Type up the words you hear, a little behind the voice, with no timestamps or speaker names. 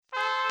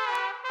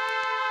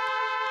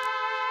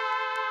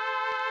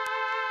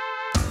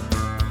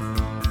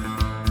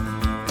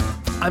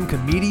I'm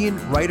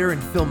comedian, writer,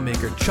 and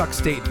filmmaker Chuck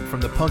Staten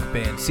from the punk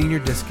band Senior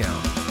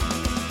Discount.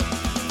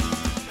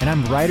 And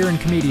I'm writer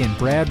and comedian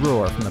Brad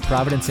Rohrer from the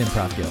Providence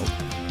Improv Guild.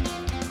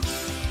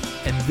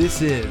 And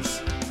this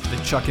is the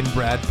Chuck and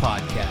Brad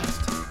Podcast.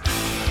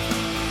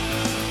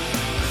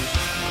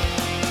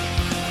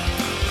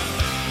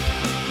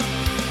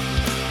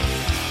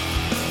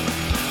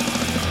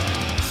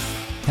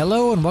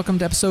 Hello and welcome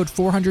to episode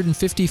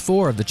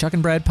 454 of the Chuck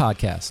and Brad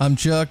Podcast. I'm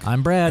Chuck.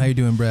 I'm Brad. How you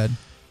doing, Brad?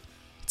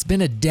 It's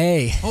been a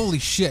day. Holy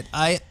shit.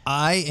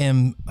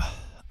 I'm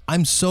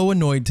so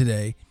annoyed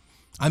today.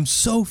 I'm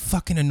so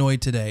fucking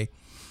annoyed today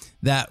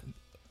that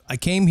I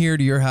came here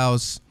to your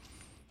house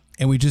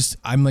and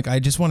I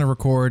just want to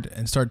record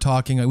and start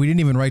talking. Like, we didn't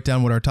even write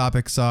down what our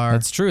topics are.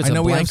 That's true. It's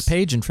a blank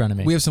page in front of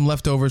me. We have some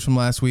leftovers from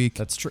last week.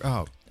 That's true.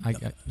 Oh, all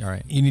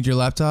right. You need your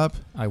laptop?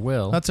 I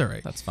will. That's all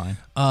right. That's fine.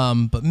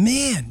 But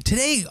man,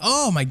 today,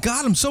 oh my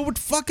God, I'm so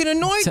fucking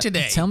annoyed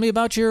today. Tell me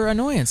about your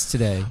annoyance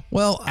today.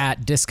 Well,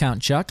 at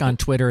Discount Chuck on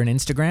Twitter and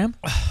Instagram.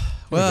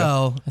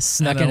 Well, I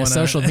snuck in a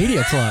social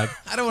media plug.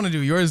 I don't want to do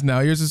yours now.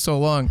 Yours is so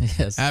long.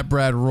 Yes. At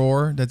Brad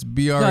Rohr. That's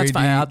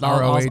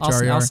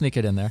BRADROHRER. I'll sneak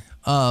it in there.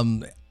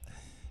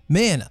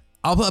 Man,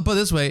 I'll put it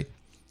this way.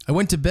 I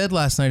went to bed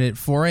last night at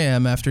 4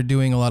 a.m. after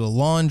doing a lot of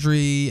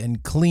laundry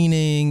and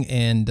cleaning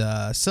and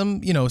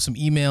some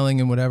emailing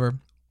and whatever.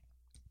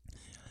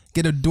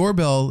 Get a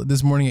doorbell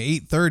this morning at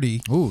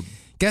 8:30. Ooh.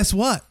 Guess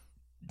what?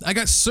 I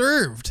got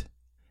served.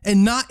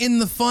 And not in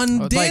the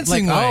fun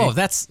dancing way. Oh,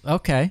 that's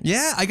okay.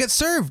 Yeah, I got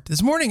served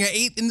this morning at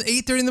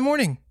 8:30 in the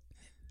morning.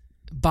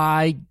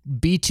 By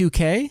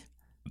B2K?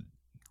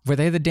 Were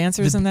they the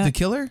dancers in that? The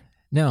Killer?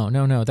 No.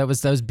 That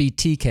was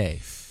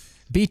BTK.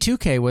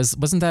 B2K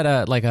wasn't that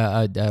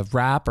a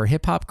rap or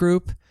hip hop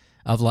group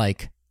of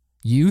like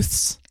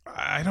youths?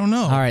 I don't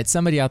know. All right,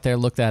 somebody out there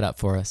look that up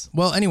for us.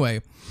 Well,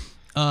 anyway,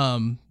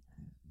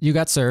 you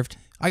got served.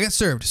 I got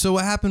served. So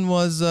what happened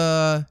was,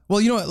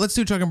 well, you know what? Let's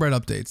do Chuck and Brad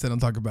updates. Then I'll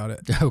talk about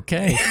it.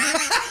 Okay.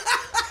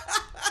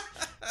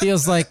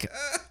 Feels like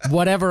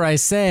whatever I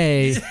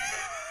say.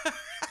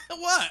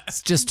 What?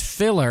 It's just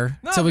filler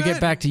until we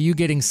get back to you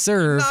getting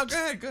served. No,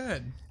 go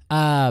ahead.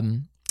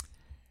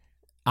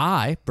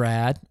 I,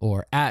 Brad,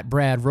 or at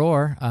Brad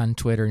Rohr on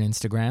Twitter and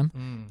Instagram,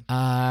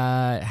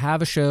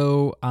 have a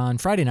show on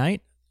Friday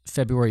night,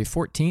 February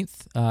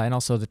 14th, and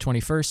also the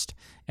 21st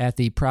at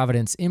the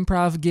Providence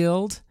Improv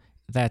Guild.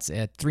 That's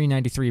at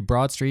 393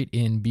 Broad Street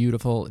in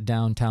beautiful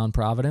downtown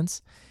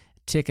Providence.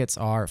 Tickets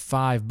are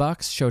 $5.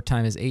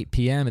 Showtime is 8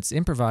 p.m. It's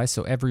improvised,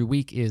 so every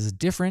week is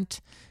different.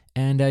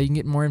 And you can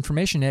get more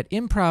information at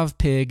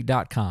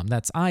improvpig.com.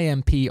 That's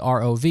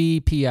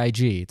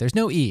IMPROVPIG. There's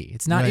no E.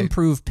 It's not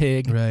Improve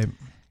Pig. Right.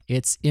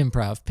 It's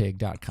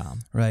improvpig.com.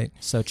 Right.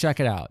 So check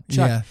it out.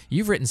 Chuck,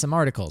 you've written some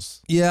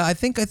articles. Yeah, I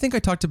think I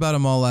talked about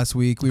them all last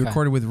week. We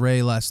recorded with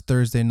Ray last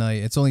Thursday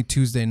night. It's only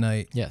Tuesday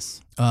night. Yes.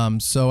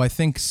 So I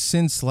think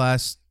since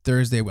last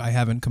Thursday, I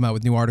haven't come out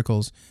with new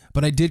articles.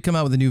 But I did come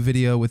out with a new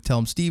video with Tell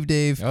 'em Steve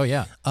Dave. Oh,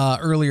 yeah.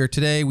 Earlier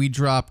today, we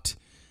dropped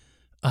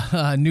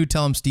a new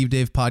Tell 'em Steve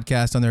Dave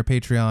podcast on their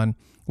Patreon,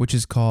 which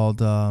is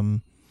called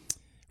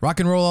Rock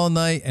and Roll All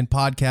Night and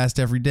Podcast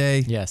Every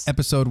Day. Yes.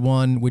 Episode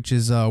 1, which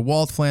is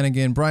Walt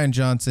Flanagan, Brian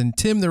Johnson,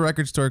 Tim the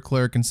Record Store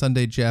Clerk, and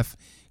Sunday Jeff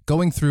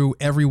going through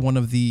every one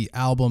of the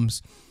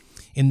albums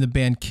in the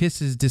band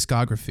Kiss's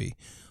discography.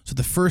 So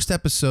the first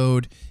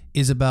episode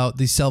is about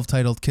the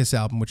self-titled Kiss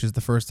album, which is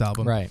the first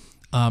album. Right.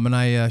 And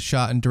I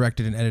shot and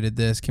directed and edited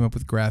this, came up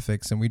with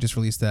graphics, and we just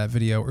released that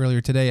video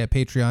earlier today at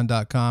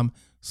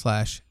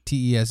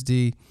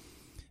patreon.com/TESD.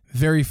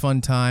 Very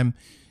fun time.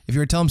 If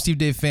you're a Tell 'em Steve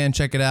Dave fan,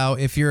 check it out.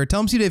 If you're a Tell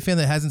 'em Steve Dave fan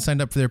that hasn't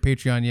signed up for their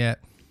Patreon yet,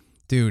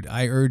 dude,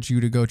 I urge you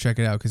to go check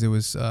it out because it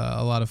was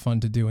a lot of fun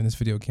to do, and this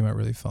video came out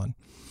really fun.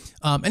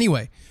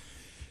 Anyway,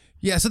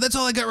 yeah, so that's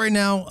all I got right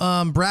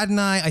now. Brad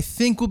and I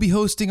think we'll be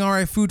hosting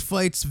RI Food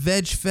Fights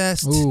Veg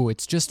Fest. Ooh,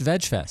 it's just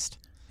Veg Fest.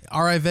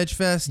 RI Veg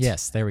Fest?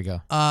 Yes, there we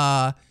go.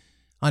 On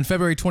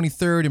February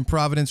 23rd in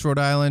Providence, Rhode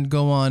Island.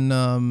 Go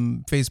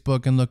on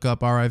Facebook and look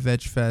up RI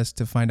Veg Fest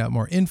to find out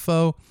more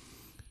info.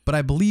 But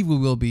I believe we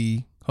will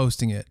be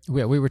hosting it.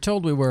 We were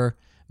told we were,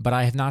 but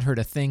I have not heard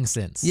a thing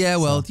since. Yeah,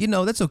 well,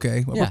 that's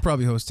okay. We're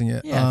probably hosting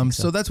it. Yeah,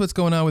 so that's what's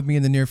going on with me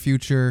in the near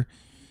future.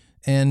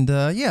 And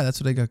that's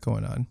what I got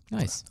going on.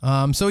 Nice.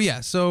 So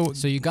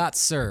you got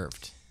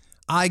served.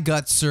 I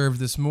got served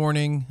this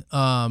morning.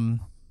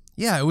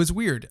 Yeah, it was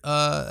weird.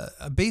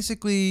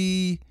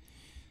 Basically,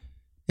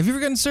 have you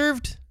ever gotten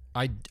served?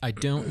 I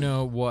don't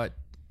know what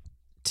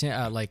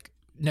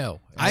no.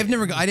 I've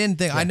never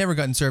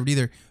gotten served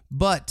either.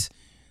 But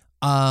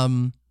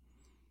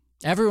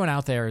everyone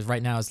out there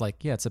right now is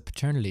like, yeah, it's a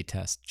paternity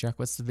test. Chuck,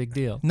 what's the big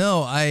deal?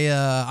 No,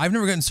 I've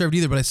never gotten served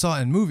either, but I saw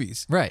it in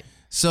movies. Right.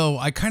 So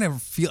I kind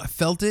of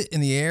felt it in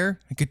the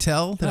air. I could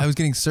tell that I was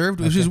getting served,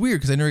 which is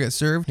weird because I never got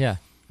served. Yeah.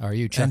 Are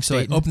you Chuck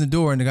Staten? So I opened the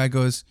door and the guy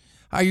goes,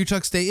 "Are you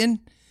Chuck Staten?"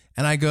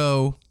 And I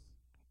go,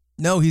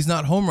 "No, he's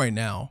not home right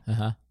now."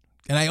 Uh-huh.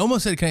 And I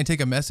almost said, "Can I take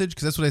a message?"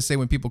 Because that's what I say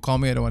when people call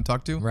me I don't want to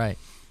talk to. Right.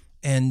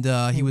 And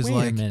he was Wait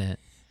like, a minute.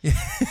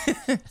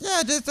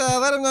 Yeah, just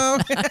let him know.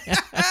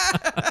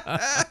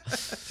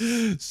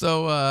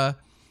 So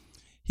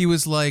he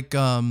was like,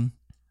 can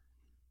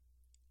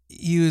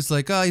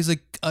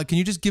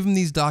you just give him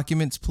these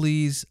documents,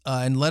 please,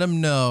 and let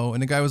him know?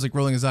 And the guy was like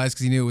rolling his eyes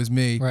because he knew it was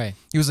me. Right.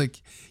 He was like,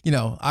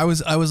 I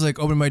was like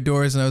opening my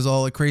doors and I was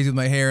all like crazy with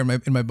my hair and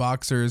in my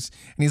boxers,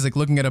 and he's like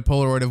looking at a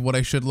Polaroid of what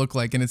I should look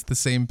like, and it's the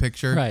same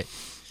picture. Right.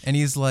 And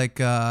he's like,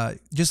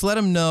 just let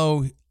him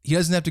know he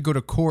doesn't have to go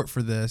to court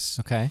for this.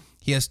 Okay.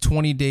 He has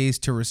 20 days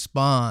to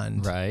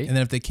respond. Right. And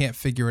then if they can't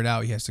figure it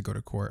out, he has to go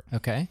to court.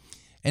 Okay.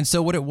 And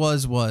so what it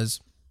was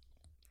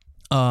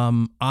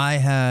I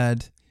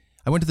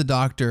went to the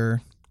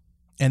doctor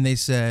and they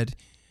said,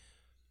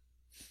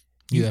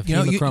 you have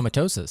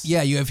hemochromatosis.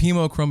 Yeah, you have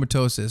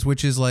hemochromatosis,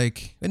 which is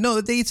like,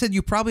 no, they said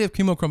you probably have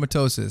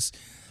hemochromatosis.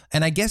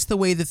 And I guess the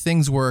way that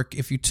things work,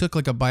 if you took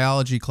like a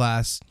biology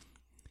class,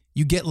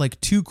 you get like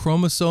 2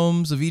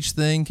 chromosomes of each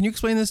thing. Can you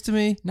explain this to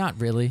me?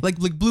 Not really. Like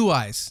blue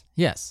eyes.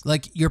 Yes.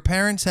 Like your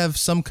parents have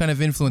some kind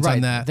of influence Right.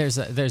 on that.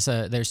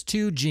 There's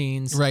 2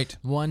 genes. Right.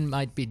 One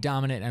might be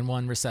dominant and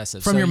one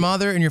recessive. From your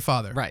mother and your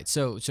father. Right.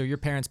 So your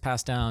parents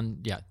pass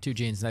down 2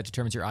 genes, and that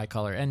determines your eye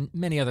color and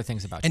many other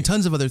things about you. And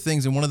tons of other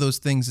things. And one of those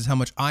things is how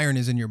much iron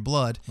is in your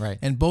blood. Right.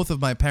 And both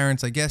of my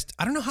parents, I guess,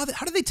 I don't know how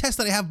do they test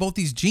that I have both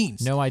these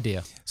genes? No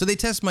idea. So they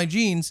test my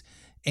genes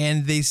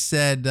and they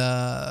said,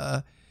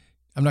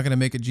 I'm not going to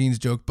make a genes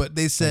joke, but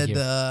they said,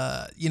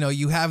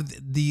 you have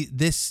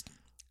this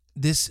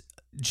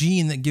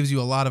gene that gives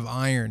you a lot of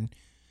iron.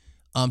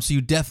 So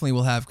you definitely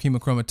will have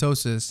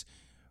hemochromatosis,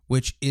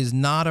 which is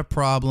not a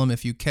problem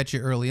if you catch it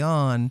early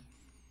on,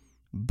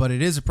 but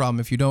it is a problem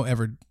if you don't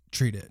ever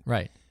treat it.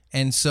 Right.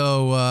 And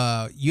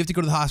so you have to go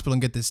to the hospital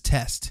and get this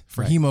test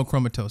for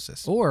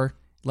hemochromatosis. Or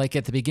like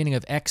at the beginning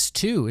of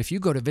X2, if you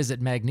go to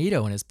visit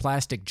Magneto in his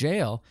plastic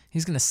jail,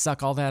 he's going to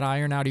suck all that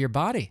iron out of your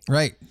body.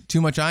 Right. Too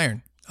much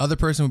iron. Other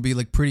person would be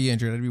like pretty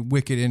injured. I'd be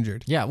wicked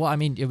injured. Yeah, well, I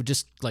mean, it would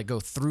just like go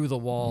through the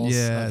walls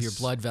of your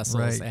blood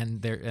vessels right.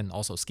 and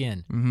also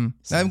skin. Mm-hmm.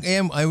 So,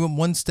 I'm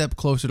one step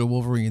closer to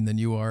Wolverine than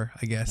you are,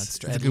 I guess. That's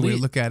true. That's a good way to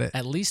look at it.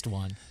 At least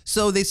one.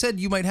 So they said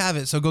you might have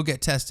it, so go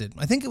get tested.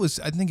 I think it was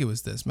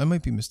this. I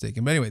might be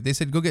mistaken, but anyway, they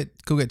said go get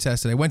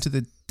tested. I went to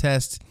the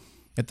test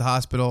at the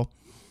hospital.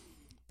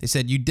 They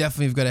said you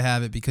definitely have got to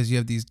have it because you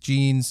have these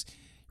genes.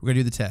 We're gonna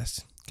do the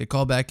test. Get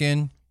called back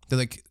in. They're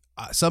like,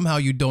 somehow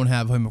you don't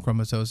have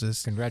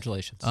hemochromatosis.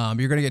 Congratulations.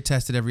 You're gonna get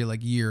tested every like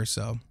year or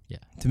so. Yeah.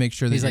 To make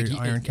sure that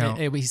your iron count.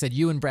 He said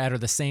you and Brad are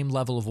the same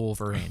level of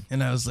Wolverine.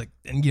 And I was like,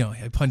 and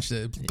I punched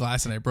the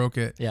glass and I broke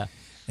it. Yeah.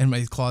 And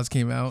my claws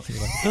came out.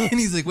 And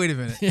he's like, wait a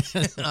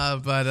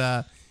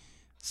minute.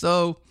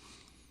 So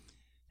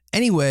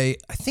anyway,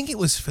 I think it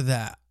was for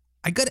that.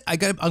 I'm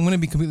gonna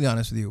be completely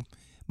honest with you.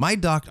 I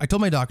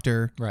told my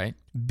doctor, right,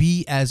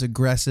 be as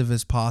aggressive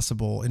as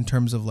possible in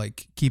terms of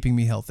like keeping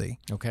me healthy.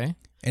 Okay.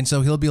 And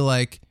so he'll be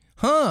like,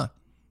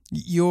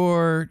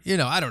 you're,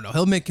 I don't know.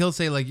 He'll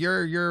say like,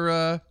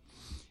 your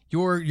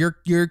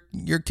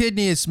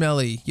kidney is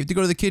smelly. You have to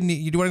go to the kidney.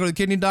 You want to go to the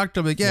kidney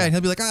doctor? I'm like, yeah. And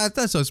he'll be like, it's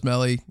not so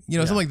smelly.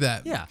 Something like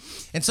that. Yeah.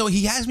 And so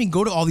he has me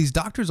go to all these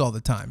doctors all the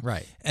time.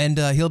 Right. And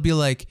he'll be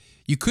like,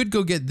 you could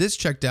go get this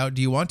checked out.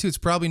 Do you want to? It's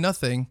probably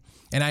nothing.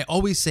 And I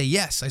always say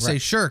yes. I say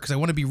sure because I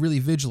want to be really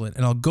vigilant.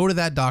 And I'll go to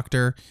that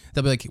doctor.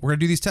 They'll be like, we're going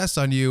to do these tests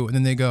on you. And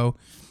then they go,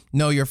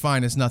 no, you're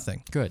fine. It's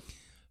nothing. Good.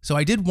 So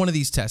I did one of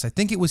these tests. I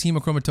think it was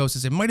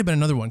hemochromatosis. It might have been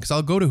another one because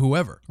I'll go to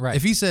whoever. Right.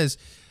 If he says,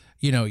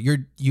 your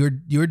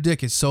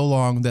dick is so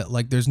long that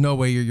like there's no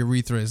way your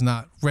urethra is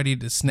not ready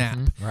to snap.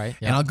 Mm-hmm. Right.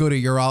 Yeah. And I'll go to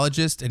a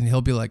urologist and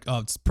he'll be like,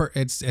 oh,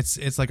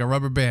 it's like a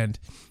rubber band,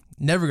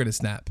 never gonna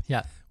snap.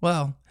 Yeah.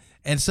 Well,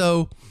 and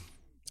so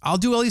I'll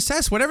do all these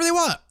tests, whatever they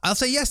want. I'll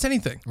say yes to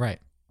anything. Right.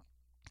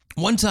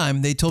 One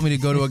time they told me to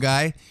go to a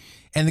guy,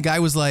 and the guy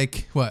was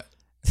like, what?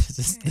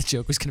 The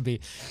joke was going to be,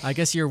 I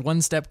guess you're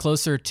one step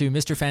closer to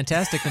Mr.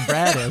 Fantastic than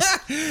Brad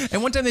is.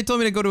 And one time they told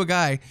me to go to a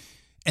guy,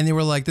 and they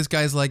were like, this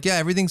guy's like, yeah,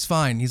 everything's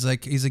fine. He's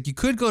like, you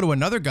could go to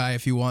another guy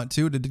if you want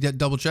to get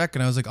double check.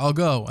 And I was like, I'll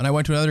go. And I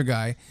went to another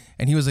guy,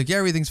 and he was like, yeah,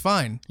 everything's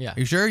fine. Yeah. Are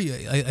you sure?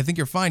 I think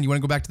you're fine. You want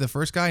to go back to the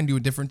first guy and do a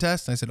different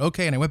test? And I said,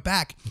 okay. And I went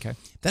back. Okay.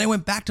 Then I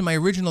went back to my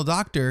original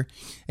doctor,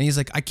 and he's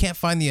like, I can't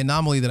find the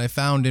anomaly that I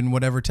found in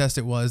whatever test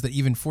it was that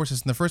even forced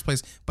us in the first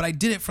place. But I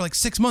did it for like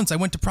 6 months. I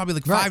went to probably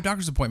like 5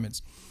 doctor's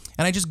appointments.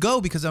 And I just go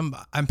because I'm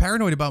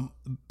paranoid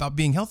about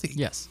being healthy.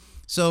 Yes.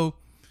 So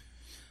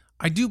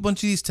I do a bunch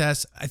of these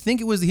tests. I think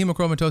it was the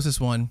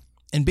hemochromatosis one.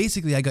 And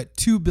basically I got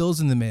 2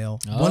 bills in the mail.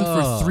 Oh. One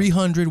for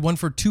 $300, one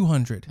for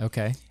 $200.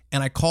 Okay.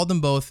 And I called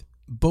them both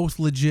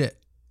legit.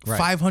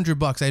 Right.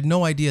 $500. I had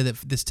no idea that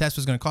this test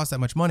was going to cost that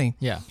much money.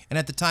 Yeah. And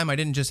at the time I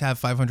didn't just have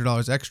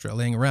 $500 extra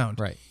laying around.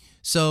 Right.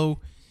 So,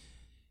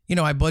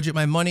 I budget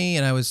my money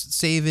and I was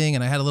saving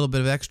and I had a little bit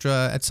of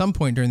extra at some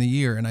point during the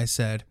year. And I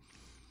said,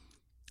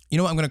 you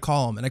know what, I'm going to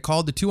call him. And I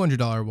called the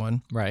 $200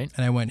 one. Right.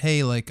 And I went,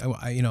 hey, like,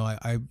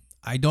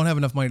 I don't have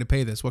enough money to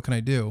pay this. What can I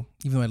do?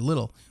 Even though I had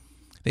little.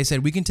 They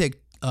said, we can take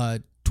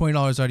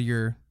 $20 out of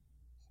your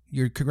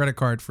credit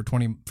card for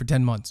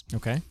 10 months.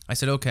 Okay. I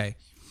said, okay.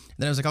 And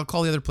Then I was like, I'll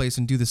call the other place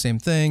and do the same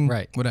thing.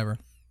 Right. Whatever.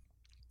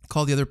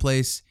 Call the other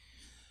place.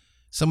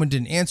 Someone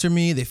didn't answer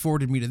me. They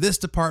forwarded me to this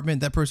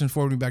department. That person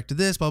forwarded me back to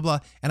this, blah, blah.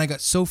 And I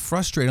got so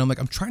frustrated. I'm like,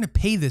 I'm trying to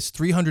pay this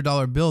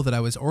 $300 bill that I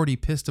was already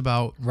pissed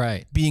about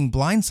being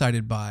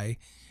blindsided by.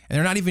 And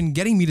they're not even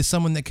getting me to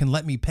someone that can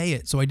let me pay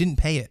it. So I didn't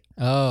pay it.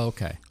 Oh,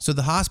 okay. So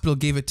the hospital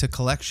gave it to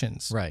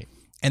collections. Right.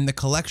 And the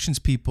collections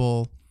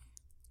people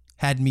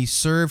had me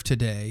served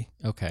today.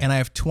 Okay. And I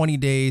have 20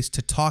 days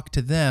to talk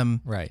to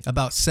them Right.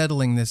 about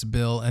settling this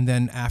bill. And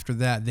then after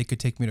that, they could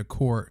take me to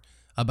court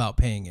about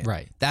paying it.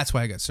 Right. That's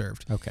why I got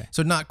served. Okay.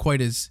 So not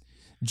quite as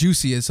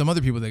juicy as some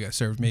other people that got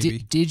served, maybe.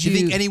 Did Do you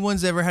think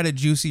anyone's ever had a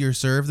juicier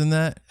serve than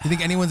that? Do you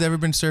think anyone's ever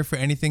been served for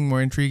anything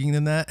more intriguing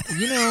than that?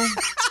 You know,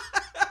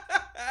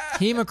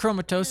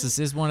 hemochromatosis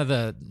is one of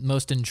the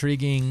most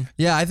intriguing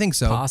Yeah, I think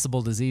so.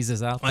 possible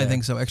diseases out there. I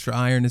think so. Extra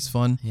iron is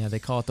fun. Yeah, they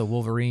call it the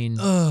Wolverine.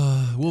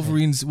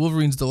 Wolverine's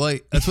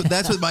delight. That's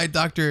what my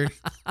doctor.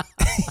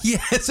 He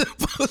has a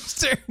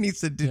poster, and he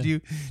said,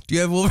 do you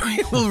have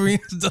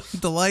Wolverine's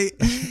delight?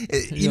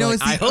 You know, like,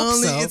 it's the I hope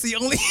only. so. It's the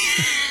only.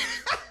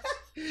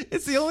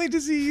 It's the only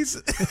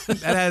disease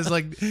that has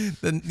like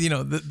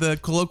the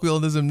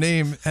colloquialism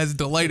name has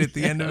delight at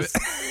the end of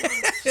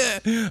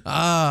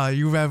it.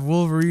 You have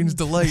Wolverine's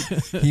delight,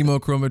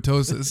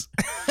 hemochromatosis.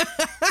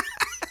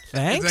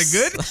 Thanks. Is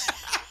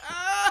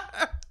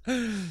that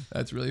good?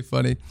 That's really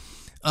funny.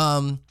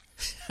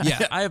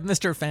 Yeah, I have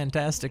Mr.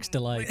 Fantastic's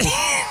delight.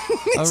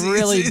 A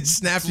really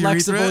snaps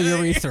flexible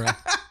urethra.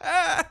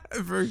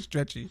 Very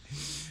stretchy.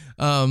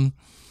 Oh,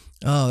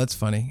 that's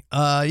funny.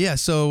 Yeah.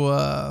 So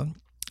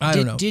I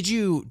don't know. Did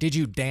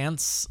you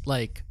dance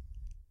like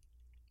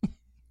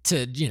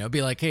to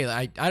be like, hey,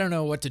 I don't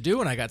know what to do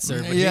when I got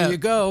served. But Yeah. Here you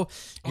go.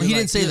 Well, he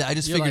didn't say that. I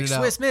just figured it out.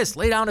 Swiss Miss,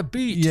 lay down a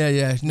beat.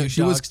 Yeah. No,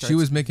 she Dog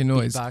was making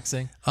noise.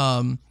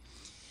 Beatboxing.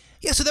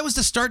 Yeah. So that was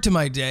the start to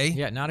my day.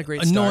 Yeah, not a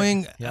great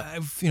Annoying.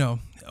 start. Yep.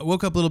 I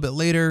woke up a little bit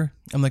later.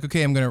 I'm like,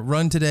 okay, I'm gonna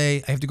run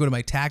today. I have to go to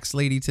my tax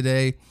lady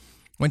today.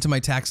 Went to my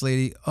tax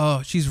lady.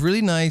 Oh, she's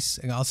really nice.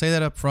 And I'll say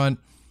that up front.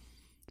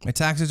 My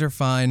taxes are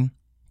fine.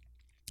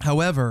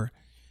 However,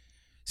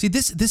 see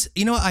this.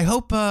 I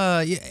hope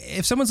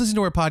if someone's listening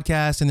to our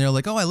podcast and they're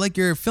like, oh, I like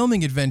your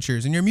filming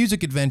adventures and your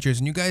music adventures,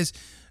 and you guys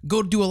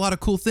go do a lot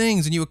of cool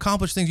things and you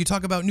accomplish things. You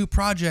talk about new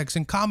projects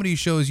and comedy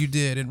shows you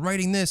did and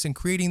writing this and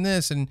creating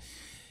this and.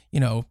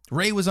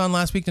 Ray was on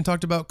last week and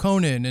talked about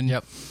Conan, and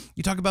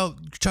you talk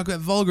about Chuck at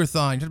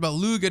Vulgarthon, you talk about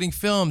Lou getting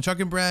filmed, Chuck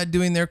and Brad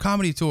doing their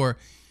comedy tour.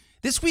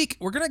 This week,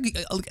 can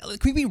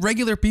we be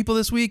regular people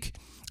this week?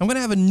 I'm going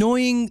to have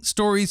annoying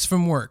stories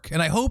from work,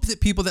 and I hope that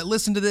people that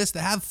listen to this,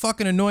 that have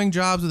fucking annoying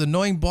jobs with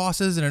annoying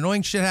bosses and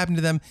annoying shit happening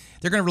to them,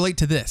 they're going to relate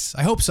to this.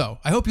 I hope so.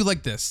 I hope you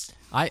like this.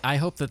 I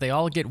hope that they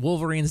all get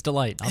Wolverine's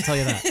delight. I'll tell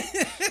you that.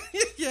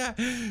 Yeah.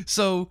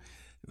 So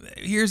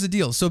here's the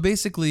deal. So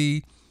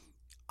basically,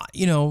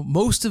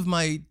 most of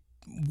my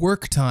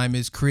work time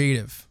is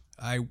creative.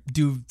 I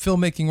do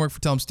filmmaking work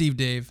for Tell 'em Steve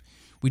Dave.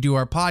 We do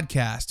our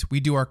podcast. We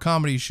do our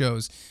comedy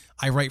shows.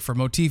 I write for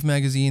Motif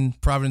Magazine,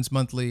 Providence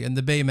Monthly, and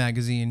The Bay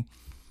Magazine.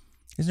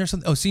 Isn't there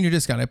something? Oh, Senior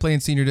Discount. I play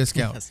in Senior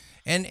Discount. Yes.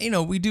 And,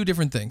 we do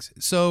different things.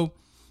 So,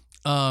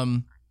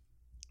 I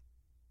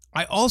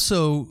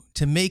also,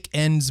 to make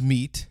ends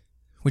meet,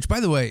 which, by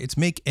the way, it's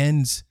make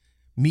ends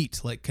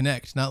meet, like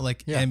connect, not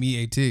like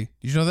MEAT. Did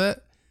you know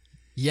that?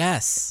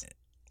 Yes,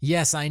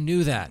 I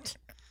knew that.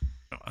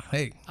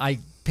 Hey. I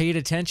paid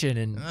attention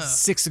in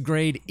 6th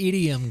grade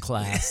idiom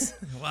class.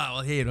 Wow.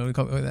 Well, hey, don't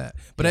call me with that.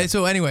 But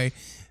so anyway,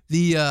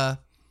 to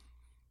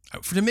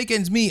make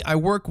ends meet, I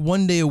work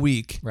 1 day a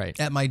week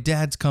at my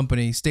dad's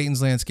company,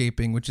 Statons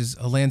Landscaping, which is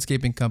a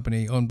landscaping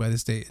company owned by the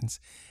Statons.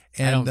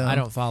 And I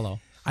don't follow.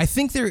 I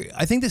think that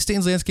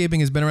Statons Landscaping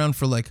has been around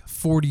for like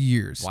 40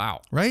 years.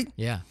 Wow. Right?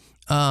 Yeah.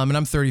 And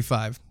I'm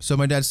 35. So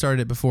my dad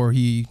started it before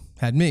he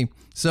had me.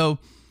 So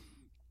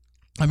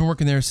I've been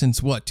working there since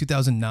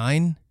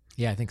 2009?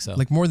 Yeah, I think so.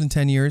 Like more than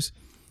 10 years.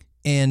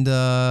 And,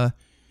 I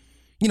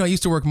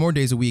used to work more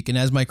days a week. And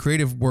as my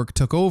creative work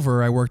took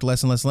over, I worked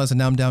less and less and less. And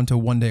now I'm down to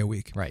 1 day a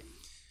week. Right.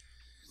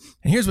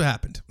 And here's what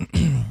happened.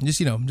 I'm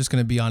just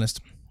going to be honest.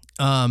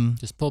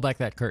 Just pull back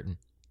that curtain.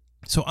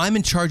 So I'm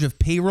in charge of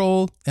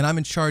payroll and I'm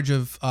in charge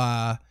of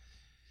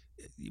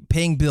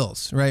paying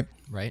bills, right?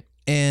 Right.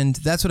 And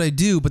that's what I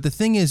do. But the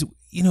thing is,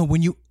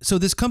 so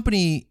this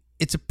company,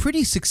 it's a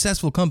pretty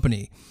successful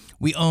company.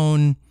 We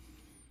own,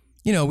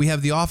 we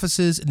have the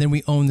offices and then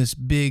we own this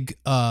big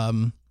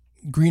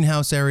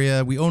greenhouse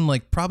area. We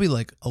own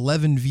probably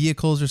 11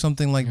 vehicles or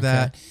something like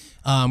that.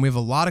 We have a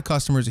lot of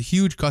customers, a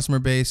huge customer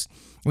base.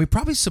 And we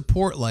probably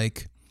support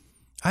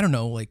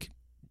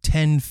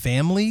 10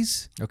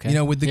 families. Okay.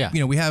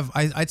 We have,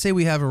 I'd say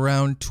we have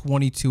around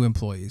 22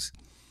 employees.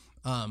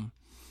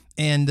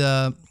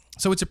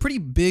 So it's a pretty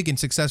big and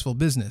successful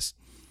business.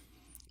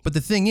 But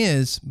the thing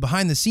is,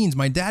 behind the scenes,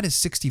 my dad is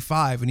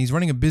 65 and he's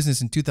running a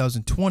business in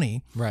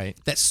 2020. Right.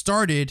 That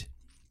started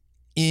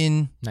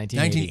in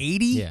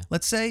 1980,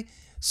 let's say.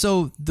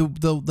 So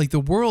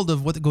the world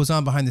of what goes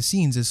on behind the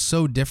scenes is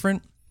so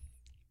different.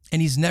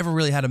 And he's never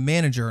really had a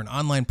manager, an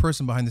online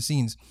person behind the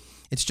scenes.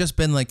 It's just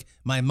been like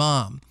my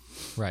mom.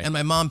 Right. And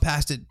my mom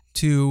passed it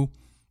to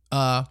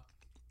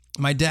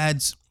my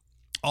dad's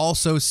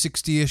also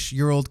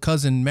 60-ish-year-old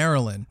cousin,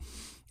 Marilyn.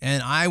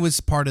 And I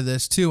was part of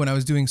this too, and I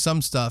was doing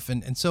some stuff.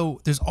 And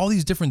so there's all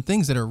these different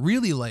things that are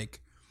really like,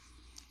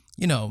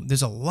 you know,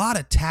 there's a lot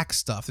of tax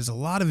stuff. There's a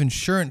lot of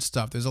insurance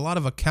stuff. There's a lot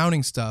of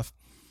accounting stuff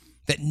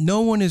that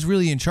no one is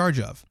really in charge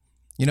of.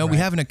 You know, we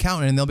have an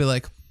accountant and they'll be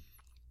like,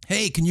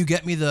 hey, can you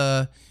get me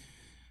the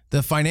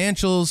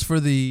financials for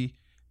the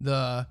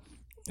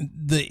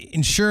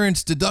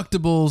insurance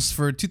deductibles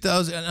for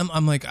 2000? And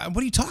I'm like, what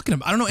are you talking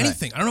about? I don't know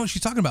anything. I don't know what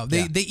she's talking about.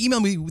 They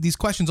email me these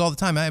questions all the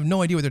time. I have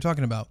no idea what they're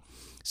talking about.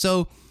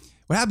 So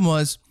what happened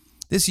was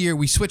this year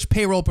we switched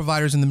payroll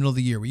providers in the middle of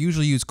the year. We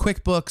usually use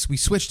QuickBooks. We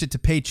switched it to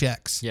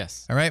Paychex.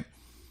 Yes. All right.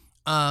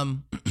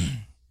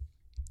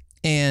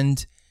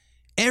 And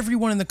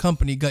everyone in the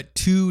company got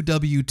 2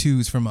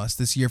 W-2s from us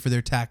this year for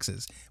their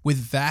taxes with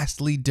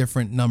vastly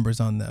different numbers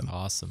on them.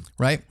 Awesome.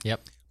 Right?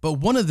 Yep. But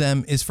one of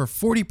them is for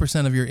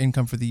 40% of your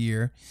income for the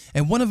year,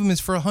 and one of them is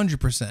for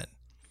 100%.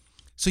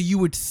 So you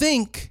would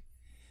think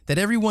that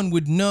everyone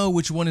would know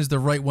which one is the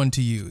right one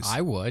to use.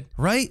 I would.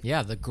 Right?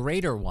 Yeah, the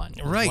greater one.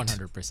 Right.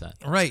 100%.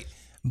 Right.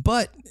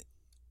 But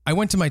I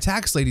went to my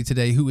tax lady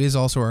today, who is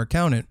also our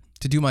accountant,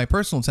 to do my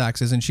personal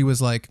taxes, and she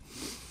was like,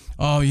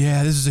 oh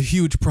yeah, this is a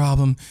huge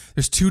problem.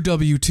 There's 2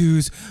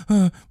 W-2s.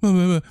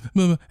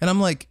 And I'm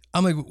like,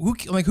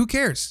 who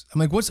cares? I'm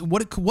like,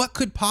 what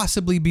could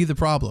possibly be the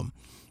problem?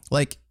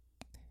 Like,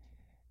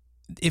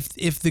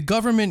 if the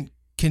government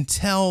can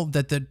tell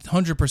that the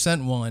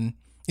 100% one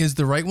is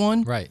the right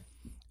one, right?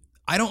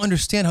 I don't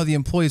understand how the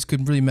employees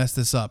could really mess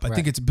this up. I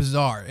think it's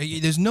bizarre.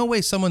 There's no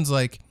way someone's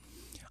like,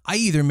 I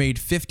either made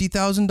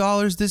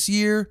 $50,000 this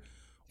year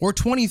or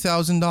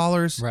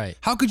 $20,000. Right.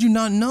 How could you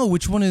not know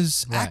which one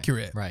is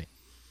accurate? Right.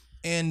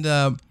 And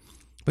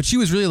but she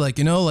was really like,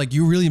 you know, like,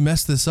 you really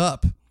messed this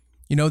up.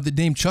 You know, the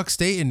name Chuck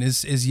Staten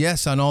is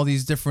yes on all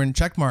these different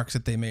check marks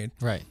that they made.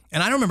 Right.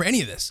 And I don't remember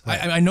any of this. Right.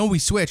 I know we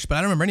switched, but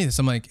I don't remember any of this.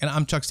 I'm like, and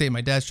I'm Chuck Staten.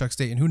 My dad's Chuck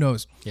Staten. Who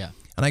knows? Yeah.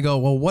 And I go,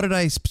 well, what did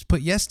I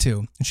put yes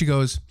to? And she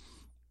goes,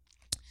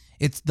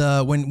 it's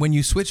the when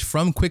you switch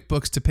from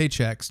QuickBooks to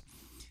Paychex,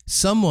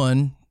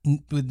 someone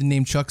with the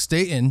name Chuck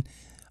Staten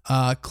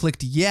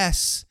clicked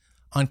yes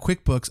on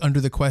QuickBooks under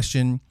the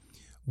question,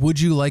 would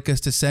you like us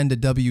to send a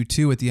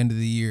W-2 at the end of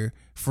the year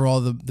for all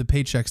the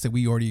paychecks that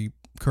we already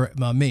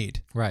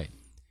made? Right.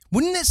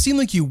 Wouldn't that seem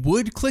like you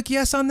would click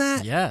yes on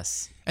that?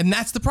 Yes. And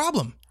that's the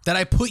problem, that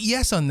I put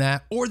yes on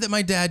that, or that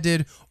my dad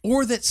did,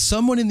 or that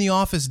someone in the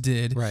office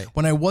did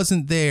when I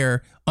wasn't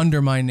there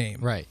under my name.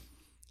 Right.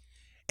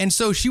 And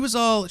so she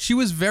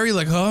was very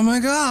like, oh my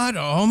God,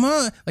 oh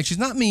my. Like, she's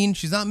not mean,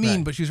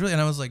 but she was really,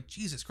 and I was like,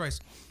 Jesus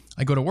Christ.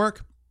 I go to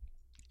work.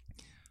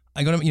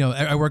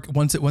 I work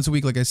once a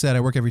week, like I said. I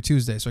work every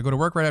Tuesday. So I go to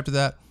work right after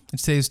that. And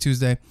today's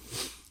Tuesday.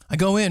 I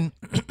go in.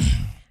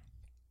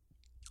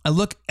 I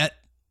look at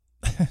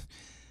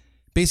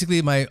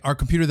basically our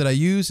computer that I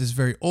use is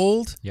very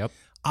old. Yep.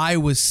 I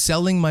was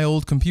selling my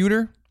old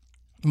computer,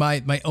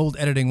 my old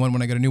editing one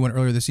when I got a new one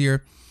earlier this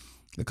year.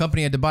 The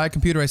company had to buy a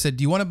computer. I said,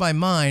 do you want to buy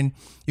mine?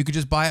 You could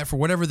just buy it for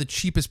whatever the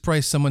cheapest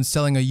price someone's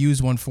selling a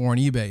used one for on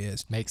eBay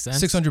is. Makes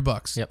sense.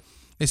 $600. Yep.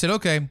 They said,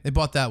 okay. They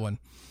bought that one.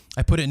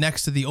 I put it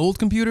next to the old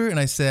computer and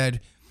I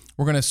said,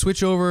 we're going to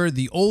switch over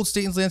the old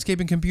Staten's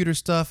Landscaping computer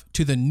stuff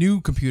to the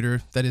new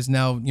computer that is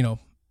now, you know,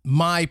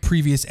 my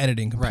previous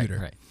editing computer.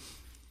 Right.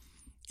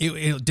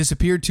 It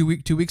disappeared 2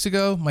 weeks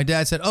ago. My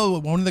dad said, oh,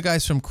 one of the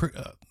guys from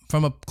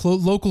a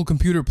local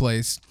computer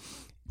place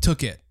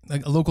took it,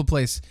 like a local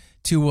place,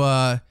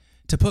 to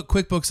put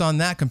QuickBooks on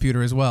that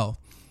computer as well.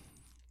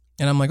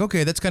 And I'm like,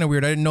 okay, that's kind of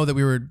weird. I didn't know that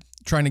we were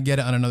trying to get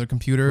it on another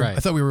computer. Right. I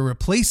thought we were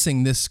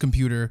replacing this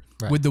computer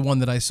with the one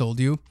that I sold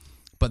you.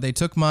 But they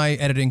took my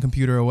editing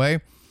computer away,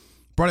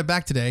 brought it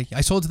back today. I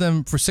sold it to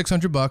them for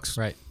 $600.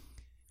 Right.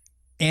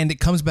 And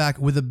it comes back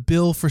with a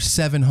bill for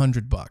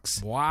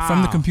 $700. Wow.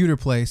 From the computer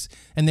place.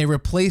 And they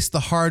replaced the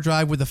hard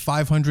drive with a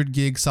 500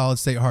 gig solid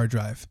state hard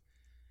drive.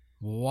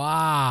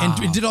 Wow.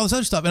 And did all this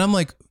other stuff. And I'm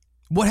like,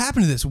 what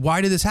happened to this?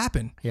 Why did this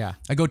happen? Yeah.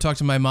 I go talk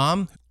to my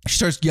mom. She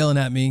starts yelling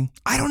at me.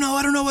 I don't know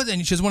what.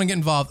 And she doesn't want to get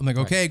involved. I'm like,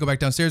 okay, go back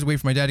downstairs, wait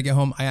for my dad to get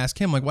home. I ask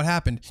him, like, what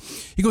happened?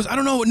 He goes, I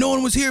don't know. No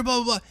one was here,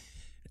 blah, blah, blah.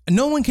 And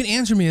no one can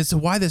answer me as to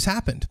why this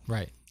happened.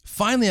 Right.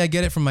 Finally, I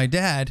get it from my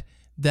dad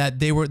that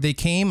they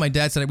came. My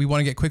dad said, we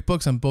want to get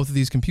QuickBooks on both of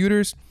these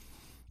computers.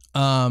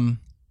 And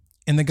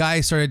the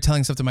guy started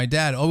telling stuff to my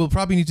dad. Oh, we'll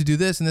probably need to do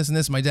this and this and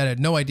this. My dad had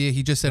no idea.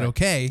 He just said,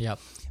 okay. Yep.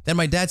 Then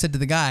my dad said to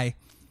the guy,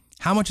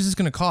 how much is this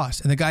going to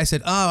cost? And the guy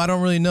said, oh, I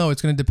don't really know.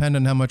 It's going to depend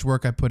on how much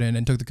work I put in,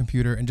 and took the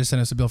computer and just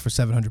sent us a bill for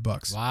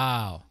 $700.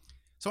 Wow.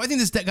 So I think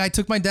this guy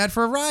took my dad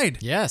for a ride.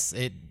 Yes,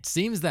 it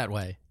seems that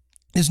way.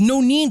 There's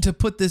no need to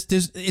put this.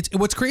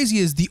 What's crazy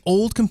is the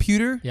old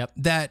computer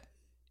that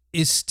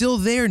is still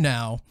there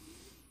now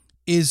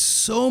is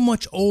so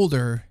much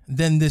older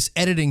than this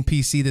editing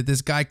PC that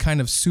this guy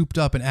kind of souped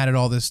up and added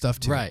all this stuff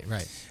to. Right.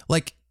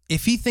 Like,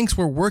 if he thinks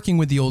we're working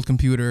with the old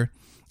computer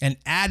and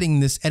adding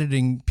this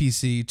editing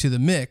PC to the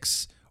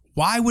mix,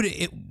 Why would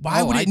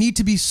it need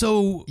to be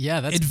so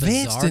that's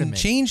advanced bizarre to and me.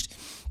 changed?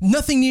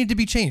 Nothing needed to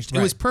be changed.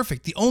 It was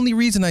perfect. The only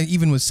reason I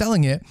even was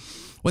selling it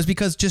was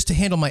because just to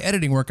handle my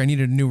editing work, I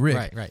needed a new rig.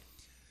 Right.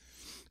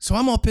 So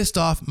I'm all pissed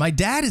off. My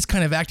dad is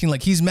kind of acting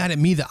like he's mad at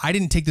me that I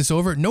didn't take this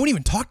over. No one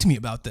even talked to me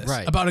about this.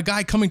 Right. About a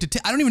guy coming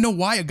to I don't even know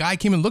why a guy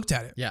came and looked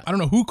at it. Yeah. I don't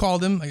know who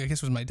called him. I guess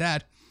it was my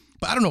dad.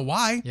 But I don't know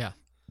why. Yeah.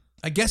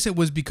 I guess it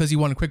was because he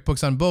wanted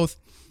QuickBooks on both,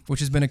 which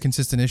has been a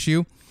consistent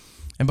issue.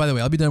 And by the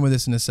way, I'll be done with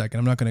this in a second.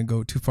 I'm not going to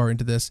go too far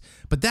into this.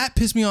 But that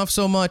pissed me off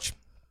so much.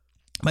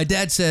 My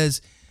dad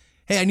says,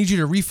 hey, I need you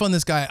to refund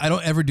this guy. I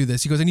don't ever do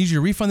this. He goes, I need you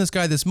to refund this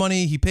guy this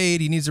money. He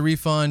paid. He needs a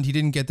refund. He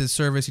didn't get this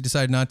service. He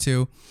decided not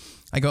to.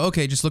 I go,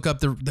 okay, just look up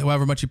the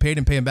however much you paid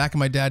and pay him back. And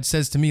my dad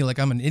says to me, like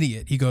I'm an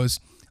idiot. He goes,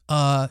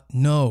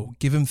 no,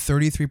 give him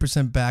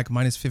 33% back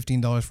minus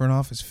 $15 for an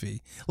office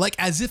fee. Like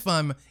as if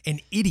I'm an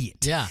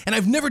idiot. Yeah. And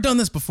I've never done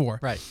this before.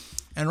 Right.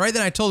 And right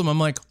then I told him, I'm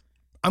like,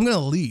 I'm going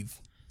to leave.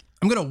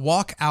 I'm going to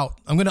walk out.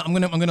 I'm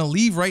going to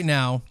leave right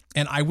now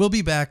and I will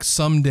be back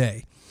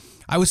someday.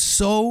 I was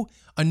so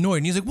annoyed.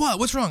 And he's like, what?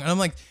 What's wrong? And I'm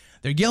like,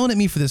 they're yelling at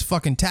me for this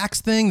fucking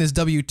tax thing, this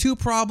W-2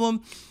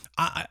 problem.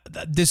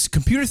 This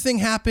computer thing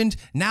happened.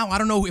 Now I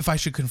don't know if I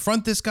should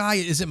confront this guy.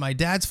 Is it my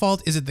dad's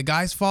fault? Is it the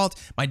guy's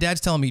fault? My dad's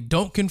telling me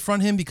don't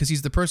confront him because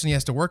he's the person he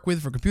has to work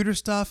with for computer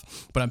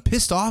stuff. But I'm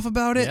pissed off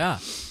about it. Yeah.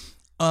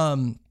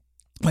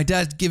 My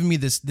dad's giving me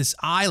this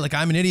eye like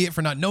I'm an idiot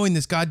for not knowing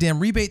this goddamn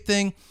rebate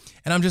thing.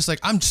 And I'm just like,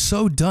 I'm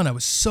so done. I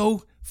was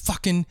so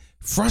fucking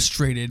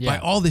frustrated by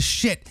all this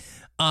shit.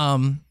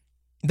 And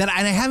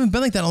I haven't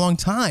been like that in a long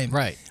time.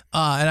 Right.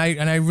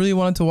 And I really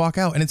wanted to walk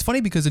out. And it's funny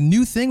because a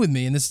new thing with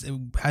me, and this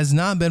has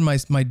not been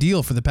my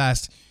deal for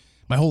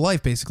my whole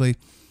life, basically.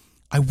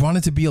 I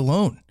wanted to be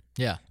alone.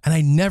 Yeah. And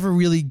I never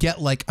really get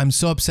like, I'm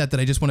so upset that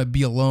I just want to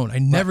be alone. I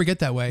never get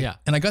that way. Yeah.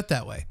 And I got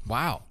that way.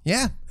 Wow.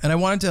 Yeah. And I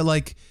wanted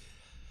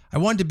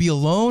to be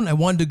alone. I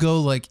wanted to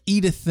go like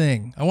eat a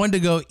thing. I wanted to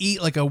go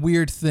eat like a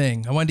weird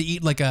thing. I wanted to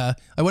eat I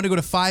wanted to go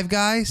to Five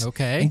Guys.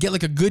 Okay. And get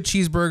like a good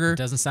cheeseburger.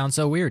 Doesn't sound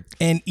so weird.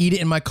 And eat it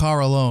in my car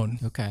alone.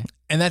 Okay.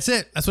 And that's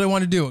it. That's what I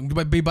want to do.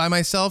 Be by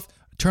myself,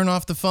 turn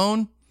off the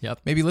phone. Yep.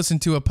 Maybe listen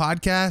to a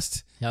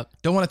podcast. Yep.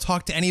 Don't want to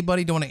talk to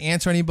anybody. Don't want to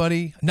answer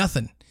anybody.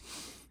 Nothing.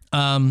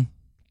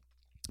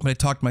 But I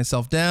talked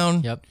myself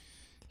down. Yep.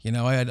 You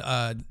know, I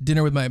had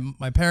dinner with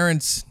my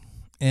parents,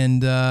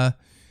 and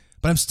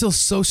but I'm still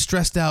so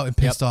stressed out and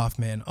pissed off,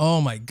 man. Oh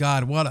my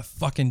God, what a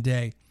fucking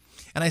day.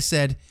 And I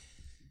said,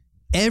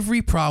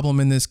 every problem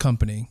in this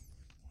company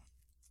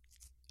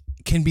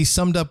can be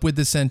summed up with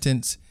the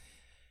sentence,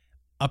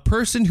 a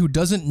person who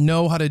doesn't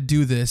know how to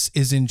do this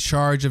is in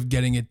charge of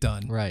getting it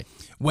done. Right.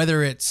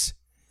 Whether it's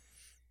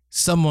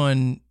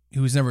someone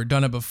who's never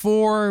done it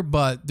before,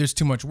 but there's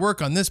too much work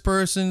on this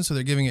person, so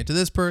they're giving it to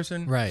this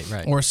person. Right.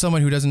 Or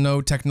someone who doesn't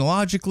know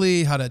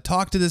technologically how to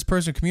talk to this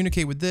person,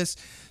 communicate with this.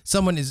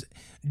 Someone is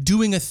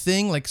doing a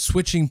thing like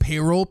switching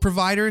payroll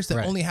providers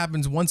that only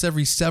happens once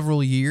every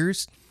several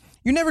years.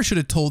 You never should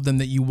have told them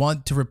that you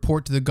want to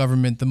report to the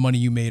government the money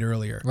you made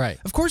earlier. Right.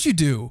 Of course you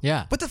do.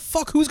 Yeah. What the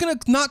fuck? Who's going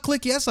to not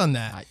click yes on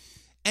that?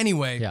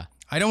 Anyway,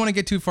 I don't want to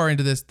get too far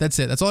into this. That's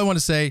it. That's all I want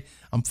to say.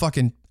 I'm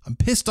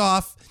pissed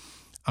off.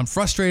 I'm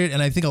frustrated,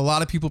 and I think a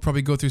lot of people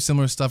probably go through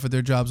similar stuff at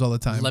their jobs all the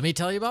time. Let me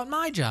tell you about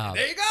my job.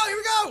 There you go. Here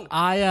we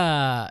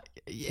go.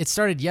 It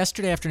started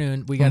yesterday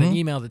afternoon. We got an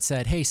email that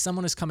said, hey,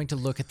 someone is coming to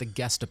look at the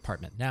guest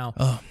apartment.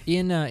 Now,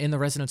 in the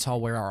residence hall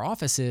where our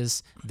office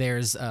is,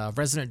 there's a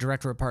resident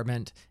director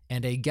apartment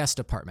and a guest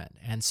apartment.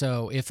 And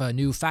so if a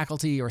new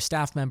faculty or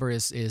staff member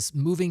is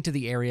moving to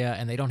the area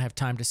and they don't have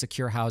time to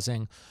secure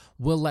housing,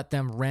 we'll let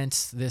them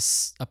rent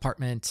this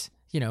apartment,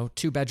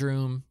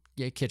 2-bedroom,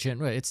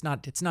 kitchen. It's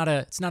not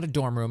a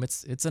dorm room.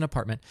 It's an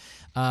apartment,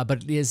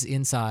 but it is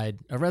inside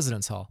a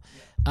residence hall.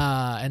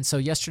 And so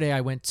yesterday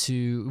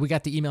we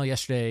got the email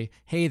yesterday.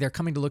 Hey, they're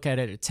coming to look at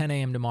it at 10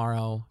 a.m.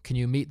 tomorrow. Can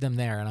you meet them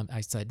there? And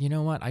I said, you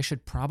know what? I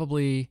should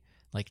probably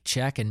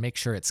check and make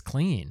sure it's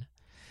clean.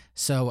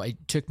 So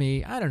it took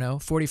me,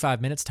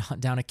 45 minutes to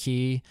hunt down a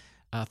key.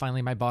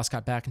 Finally, my boss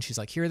got back and she's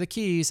like, here are the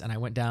keys. And I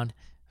went down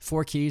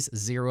 4 keys,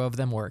 0 of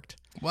them worked.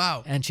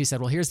 Wow. And she said,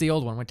 well, here's the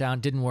old one. Went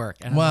down, didn't work.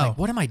 And I'm like,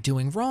 what am I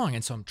doing wrong?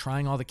 And so I'm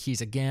trying all the keys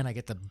again. I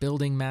get the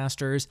building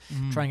masters,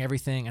 trying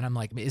everything. And I'm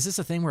like, is this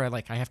a thing where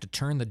I have to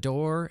turn the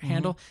door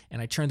handle?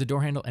 And I turned the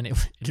door handle and it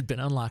had been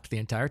unlocked the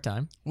entire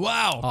time.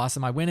 Wow.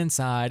 Awesome. I went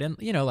inside and,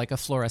 a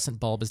fluorescent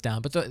bulb is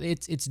down, but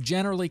it's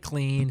generally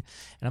clean.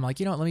 And I'm like,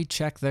 let me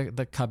check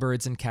the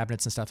cupboards and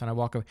cabinets and stuff. And I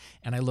walk over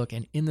and I look,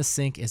 and in the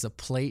sink is a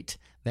plate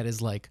that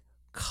is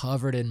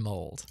covered in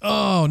mold.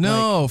 Oh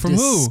no! From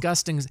who?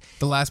 Disgusting.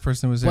 The last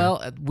person was there.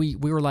 Well, we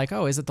were like,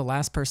 oh, is it the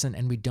last person?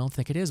 And we don't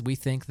think it is. We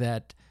think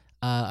that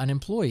an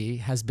employee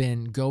has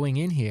been going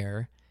in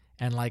here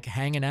and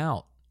hanging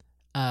out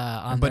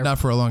but not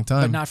for a long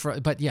time.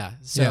 But yeah.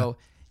 So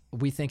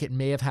we think it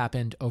may have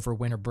happened over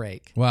winter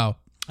break. Wow.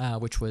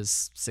 Which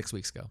was 6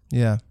 weeks ago.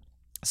 Yeah.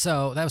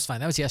 So that was fine.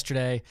 That was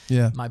yesterday.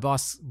 Yeah. My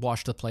boss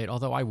washed the plate,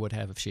 although I would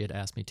have if she had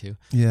asked me to.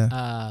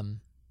 Yeah.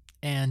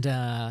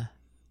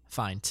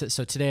 Fine.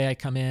 So today I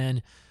come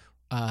in,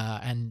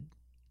 And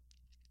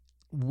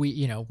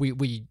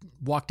we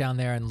walk down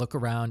there and look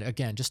around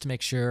again just to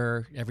make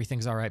sure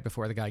everything's all right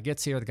before the guy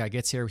gets here. The guy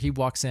gets here, he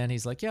walks in,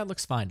 he's like, yeah, it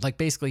looks fine. Like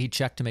basically he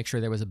checked to make sure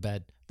there was a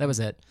bed. That was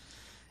it.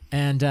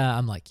 And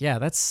I'm like, yeah,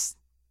 that's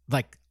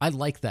like, I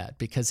like that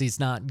because he's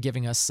not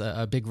giving us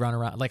a big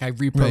runaround. Like I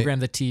reprogrammed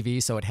the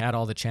TV so it had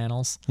all the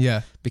channels.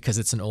 Yeah. Because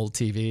it's an old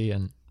TV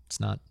and it's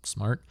not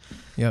smart.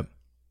 Yep.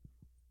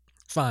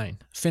 Fine.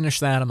 Finish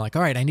that. I'm like,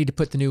 all right, I need to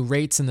put the new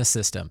rates in the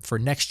system for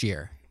next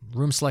year.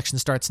 Room selection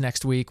starts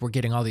next week. We're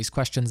getting all these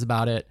questions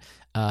about it.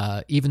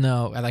 Even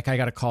though like I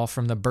got a call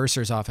from the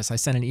bursar's office. I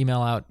sent an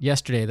email out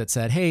yesterday that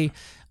said, hey,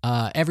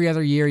 every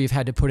other year you've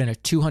had to put in a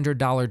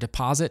 $200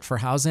 deposit for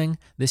housing.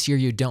 This year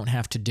you don't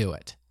have to do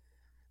it.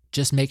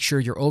 Just make sure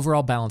your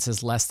overall balance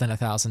is less than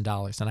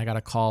 $1,000. And I got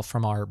a call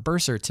from our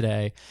bursar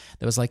today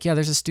that was like, yeah,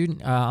 there's a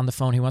student on the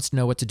phone who wants to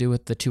know what to do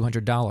with the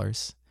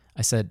 $200.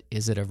 I said,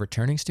 is it a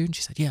returning student?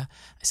 She said, yeah.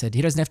 I said,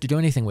 he doesn't have to do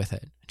anything with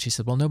it. She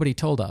said, well, nobody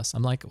told us.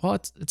 I'm like, well,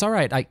 it's all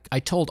right. I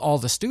told all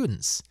the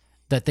students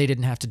that they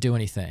didn't have to do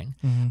anything.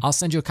 Mm-hmm. I'll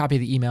send you a copy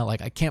of the email.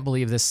 Like, I can't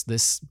believe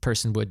this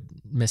person would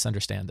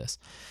misunderstand this.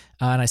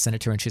 And I sent it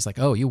to her and she's like,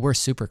 oh, you were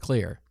super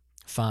clear.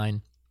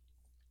 Fine.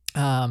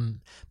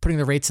 Putting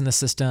the rates in the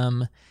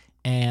system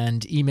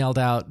and emailed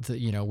out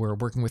we're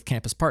working with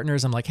campus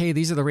partners. I'm like, hey,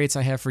 these are the rates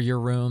I have for your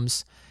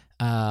rooms.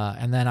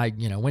 And then I,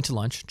 went to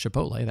lunch,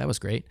 Chipotle. That was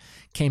great.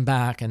 Came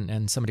back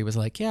and somebody was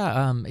like,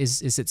 yeah,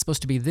 is it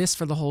supposed to be this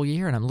for the whole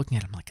year? And I'm looking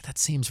at it, I'm like, that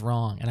seems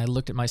wrong. And I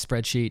looked at my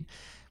spreadsheet,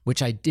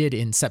 which I did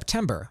in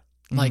September.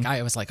 Mm-hmm. Like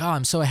I was like, oh,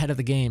 I'm so ahead of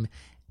the game.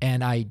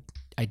 And I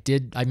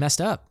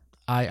messed up.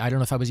 I don't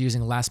know if I was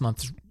using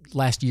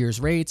last year's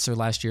rates or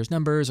last year's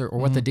numbers or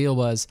what the deal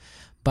was,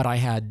 but I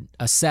had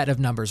a set of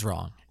numbers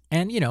wrong.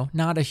 And,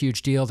 not a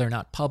huge deal. They're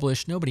not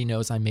published. Nobody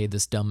knows I made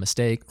this dumb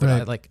mistake,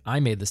 but I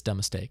made this dumb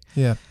mistake.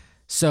 Yeah.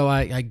 So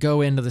I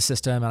go into the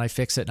system and I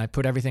fix it and I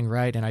put everything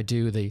right and I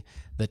do the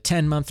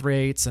 10-month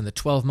rates and the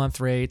 12-month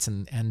rates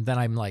and then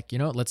I'm like,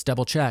 let's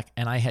double check.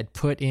 And I had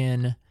put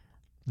in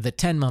the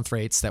 10-month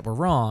rates that were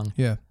wrong.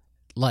 Yeah.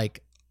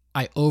 Like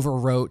I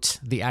overwrote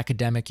the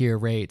academic year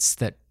rates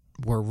that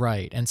were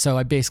right. And so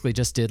I basically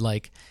just did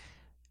like,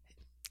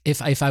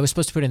 if I was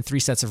supposed to put in 3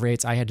 sets of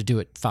rates, I had to do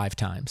it 5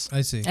 times.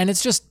 I see. And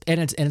it's just, and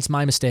it's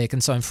my mistake.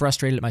 And so I'm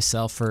frustrated at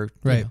myself for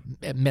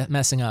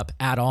messing up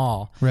at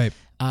all. Right.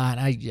 And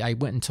I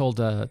went and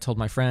told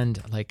my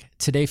friend, like,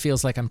 today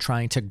feels like I'm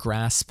trying to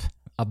grasp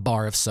a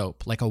bar of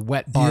soap, like a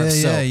wet bar of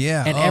soap.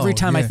 Yeah. And every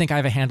time I think I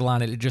have a handle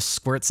on it, it just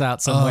squirts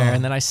out somewhere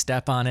and then I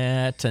step on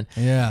it. And,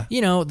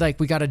 like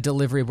we got a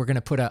delivery. We're going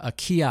to put a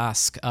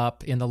kiosk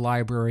up in the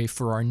library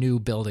for our new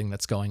building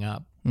that's going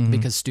up. Mm-hmm.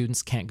 Because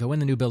students can't go in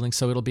the new building.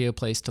 So it'll be a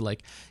place to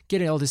like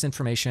get all this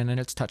information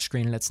and it's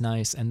touchscreen and it's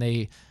nice. And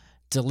they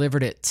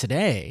delivered it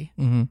today.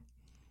 Mm-hmm.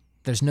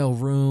 There's no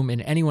room in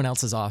anyone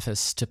else's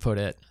office to put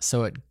it.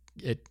 So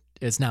it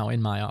is now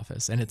in my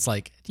office and it's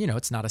like,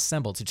 it's not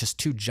assembled. It's just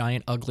 2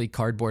 giant, ugly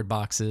cardboard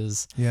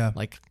boxes,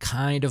 like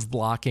kind of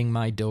blocking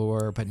my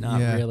door, but not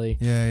really.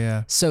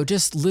 Yeah. So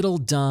just little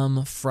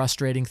dumb,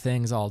 frustrating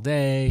things all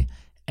day.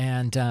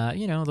 And,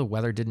 the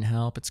weather didn't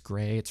help. It's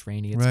gray, it's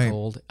rainy, it's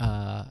cold.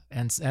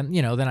 And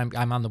then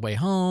I'm on the way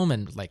home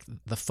and like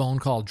the phone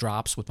call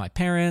drops with my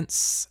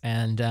parents.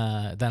 And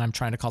then I'm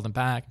trying to call them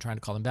back.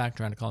 And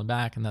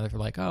then they're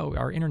like, oh,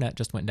 our internet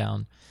just went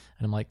down.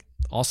 And I'm like,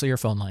 also your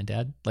phone line,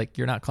 Dad. Like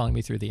you're not calling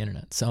me through the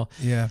internet. So,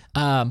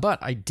 but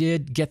I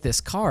did get this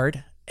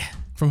card.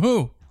 From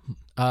who?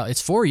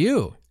 It's for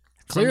you.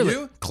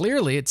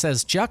 Clearly it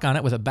says Chuck on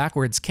it with a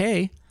backwards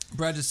K.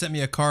 Brad just sent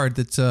me a card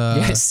that's...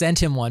 I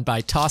sent him one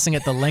by tossing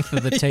it the length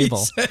of the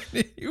table.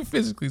 You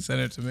physically sent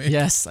it to me.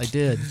 Yes, I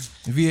did.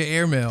 Via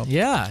airmail.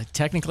 Yeah,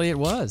 technically it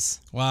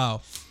was. Wow.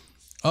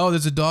 Oh,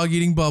 there's a dog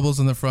eating bubbles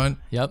on the front.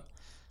 Yep.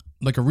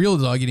 Like a real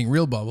dog eating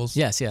real bubbles.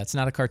 Yes, it's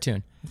not a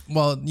cartoon.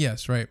 Well,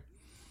 yes, right.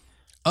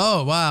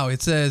 Oh, wow.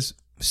 It says,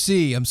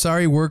 C, I'm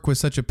sorry work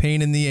was such a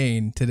pain in the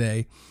ain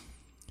today.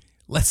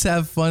 Let's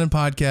have a fun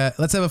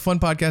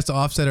podcast to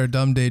offset our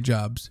dumb day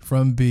jobs.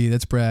 From B,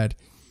 that's Brad.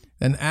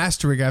 An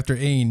asterisk after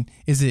ain.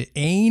 Is it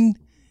ain?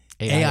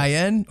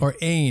 A-I-N or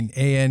ain?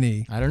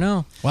 A-N-E? I don't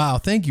know. Wow,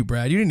 thank you,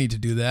 Brad. You didn't need to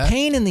do that.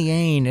 Pain in the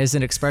ain is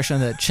an expression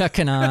that Chuck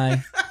and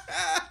I...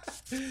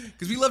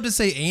 Because we love to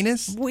say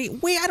anus.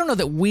 I don't know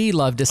that we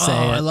love to say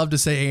it. I love to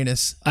say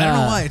anus. I don't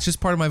know why. It's just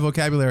part of my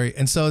vocabulary.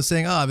 And so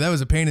saying, that was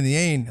a pain in the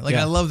ain. Like,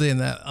 I love saying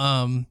that.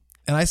 And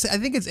I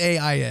think it's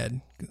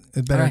A-I-N.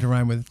 It's better to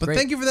rhyme with. But Great.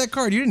 Thank you for that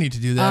card. You didn't need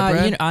to do that,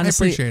 Brad.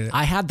 Honestly, I appreciate it.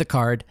 I had the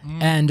card,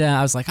 and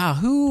I was like,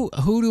 who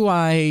do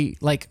I,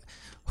 like,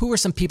 who are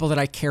some people that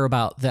I care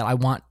about that I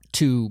want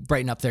to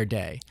brighten up their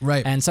day?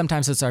 Right. And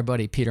sometimes it's our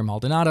buddy Peter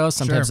Maldonado.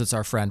 Sometimes it's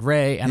our friend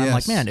Ray. And I'm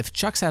like, man, if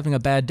Chuck's having a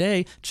bad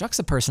day, Chuck's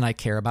a person I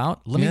care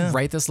about. Let me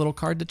write this little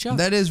card to Chuck.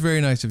 That is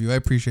very nice of you. I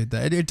appreciate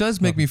that. It does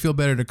make me feel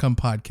better to come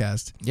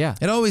podcast. Yeah.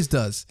 It always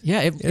does.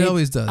 Yeah. It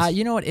always does.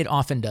 You know what? It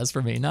often does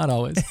for me. Not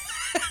always.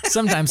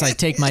 Sometimes I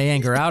take my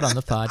anger out on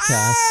the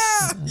podcast.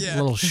 A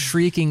little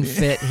shrieking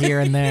fit here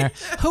and there.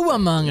 Who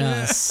among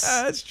us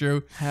That's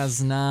true.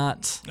 has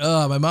not?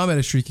 Oh, my mom had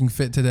a shrieking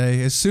fit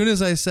today. As soon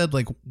as I said,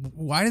 like,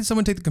 why did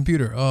someone take the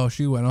computer? Oh,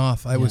 she went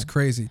off. I was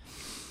crazy.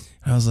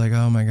 I was like,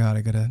 oh my God,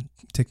 I got to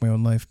take my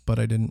own life, but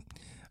I didn't.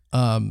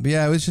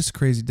 Yeah, it was just a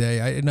crazy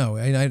day. I know.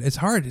 It's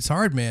hard. It's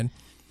hard, man.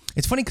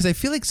 It's funny because I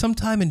feel like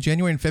sometime in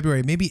January and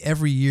February, maybe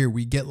every year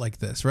we get like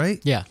this, right?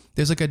 Yeah.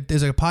 There's like a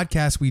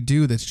podcast we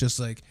do that's just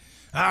like,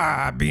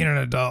 being an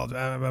adult,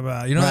 blah, blah,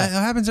 blah. You know, Right.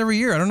 that happens every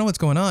year. I don't know what's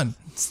going on.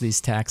 It's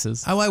these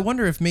taxes. I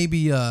wonder if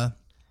maybe we're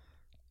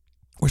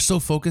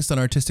so focused on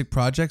artistic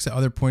projects at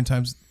other points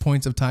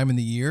of time in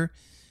the year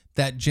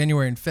that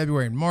January and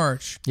February and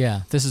March,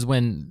 Yeah, this is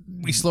when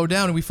we slow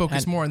down and we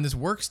focus more on this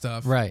work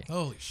stuff. Right.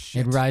 Holy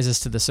shit. it rises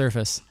to the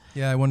surface.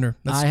 Yeah, I wonder.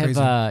 That's I crazy.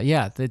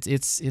 have,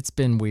 it's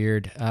been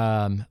weird.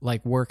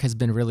 Like work has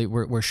been really,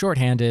 we're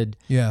shorthanded,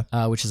 Yeah.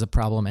 which is a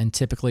problem. And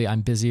typically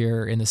I'm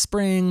busier in the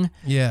spring.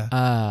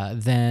 Yeah.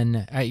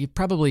 Then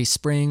probably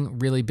spring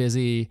really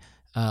busy,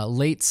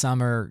 late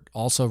summer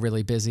also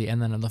really busy,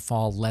 and then in the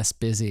fall less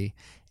busy.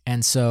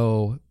 And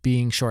so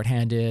being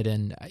shorthanded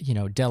and,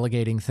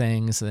 delegating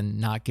things and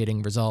not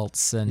getting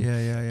results and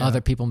Yeah.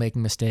 other people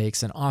making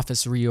mistakes and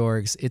office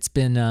reorgs, it's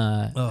been,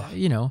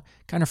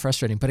 kind of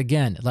frustrating. But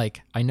again,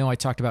 like I know I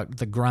talked about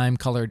the grime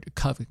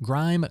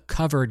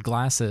covered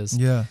glasses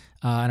Yeah.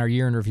 on our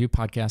year in review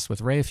podcast with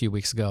Ray a few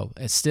weeks ago.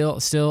 It's still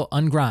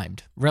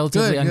ungrimed,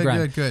 relatively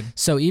ungrimed. Good.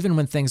 So even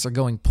when things are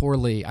going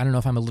poorly, I don't know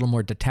if I'm a little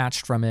more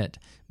detached from it,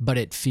 but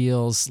it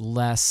feels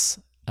less,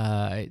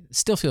 it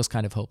still feels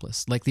kind of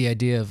hopeless. Like the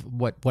idea of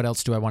what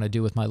else do I want to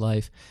do with my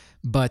life,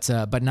 but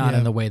not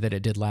in the way that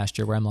it did last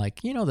year, where I'm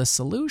like, the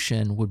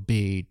solution would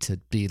be to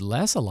be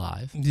less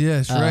alive.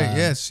 Yes, right.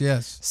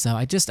 Yes. So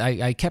I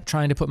kept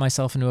trying to put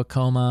myself into a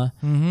coma.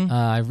 Mm-hmm.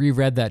 I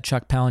reread that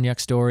Chuck Palahniuk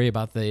story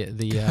about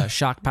the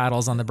shock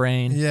paddles on the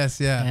brain. Yes,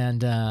 yeah.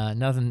 And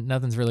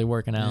nothing's really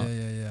working out.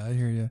 Yeah. I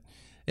hear you.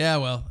 Yeah,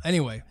 well,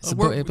 anyway. So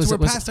we're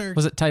past our...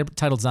 Was it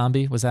titled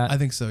Zombie? Was that? I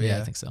think so, yeah.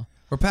 I think so.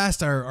 We're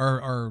past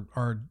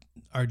our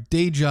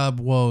day job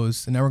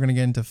woes, and now we're going to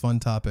get into fun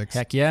topics.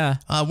 Heck yeah.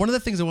 One of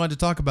the things I wanted to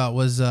talk about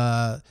was,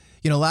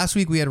 last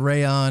week we had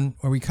Ray on,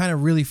 where we kind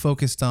of really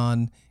focused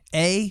on,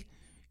 A,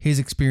 his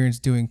experience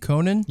doing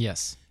Conan,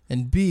 Yes.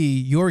 and B,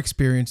 your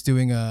experience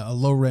doing a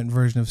low-rent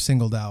version of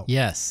Singled Out.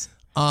 Yes.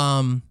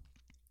 But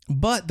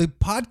the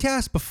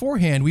podcast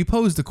beforehand, we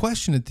posed a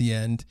question at the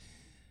end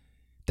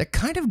that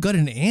kind of got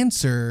an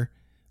answer,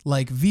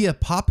 like, via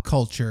pop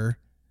culture,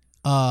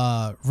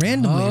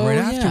 randomly right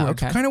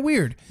afterwards. Okay. Kind of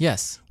weird.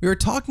 Yes. We were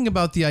talking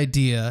about the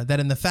idea that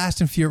in the Fast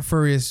and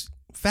Furious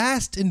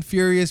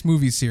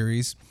movie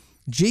series,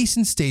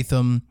 Jason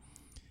Statham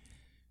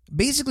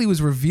basically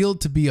was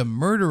revealed to be a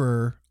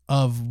murderer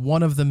of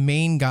one of the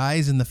main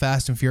guys in the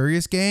Fast and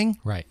Furious gang.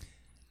 Right.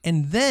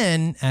 And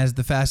then, as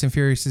the Fast and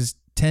Furiouses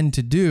tend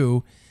to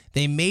do,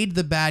 they made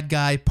the bad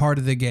guy part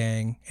of the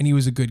gang, and he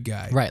was a good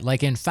guy. Right.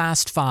 Like in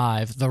Fast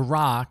 5, The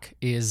Rock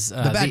is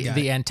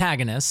the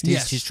antagonist.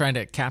 He's trying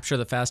to capture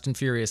the Fast and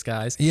Furious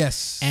guys.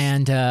 Yes.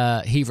 And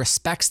he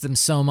respects them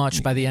so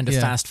much by the end of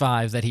Fast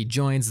 5 that he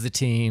joins the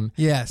team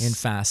in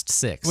Fast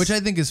 6. Which I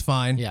think is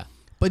fine. Yeah.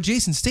 But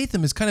Jason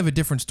Statham is kind of a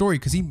different story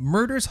because he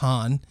murders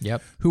Han,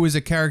 who is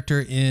a character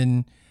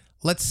in,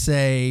 let's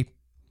say,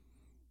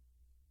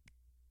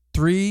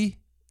 3,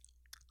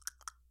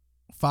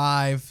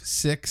 5,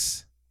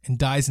 6... and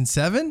dies in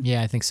 7?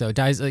 Yeah, I think so.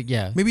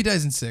 Maybe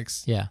dies in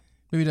 6. Yeah.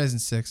 Maybe dies in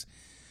 6.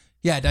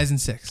 Yeah, dies in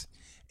 6.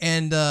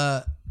 And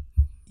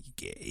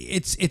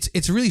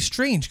it's really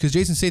strange because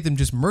Jason Statham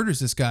just murders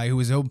this guy who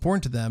is so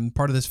important to them,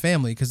 part of this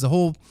family, because the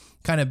whole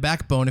kind of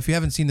backbone, if you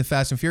haven't seen the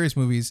Fast and Furious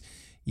movies,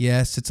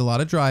 yes, it's a lot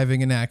of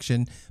driving and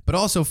action, but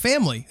also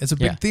family. It's a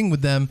big thing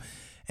with them.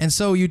 And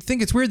so you'd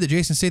think it's weird that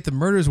Jason Statham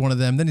murders one of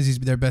them, then he's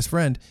their best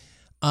friend.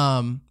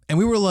 And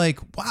we were like,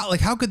 wow,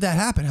 like how could that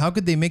happen? How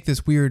could they make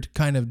this weird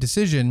kind of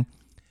decision?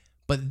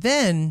 But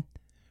then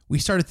we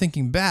started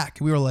thinking back.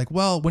 We were like,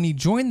 well, when he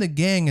joined the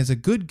gang as a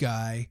good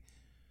guy,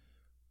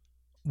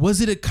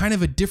 was it a kind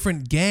of a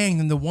different gang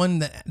than the ones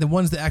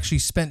that actually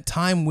spent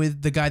time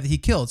with the guy that he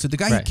killed? So the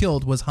guy he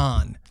killed was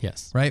Han.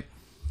 Yes. Right?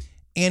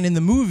 And in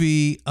the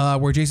movie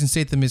where Jason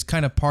Statham is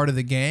kind of part of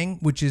the gang,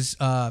 which is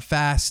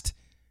Fast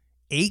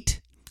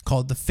 8,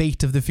 called The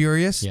Fate of the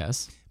Furious.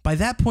 Yes. By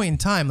that point in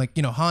time, like,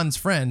 Han's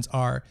friends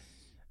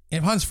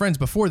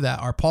before that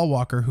are Paul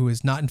Walker, who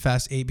is not in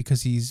Fast 8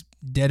 because he's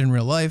dead in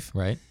real life.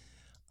 Right.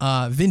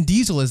 Vin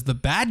Diesel is the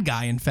bad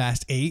guy in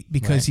Fast 8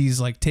 because he's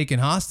like taken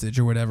hostage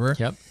or whatever.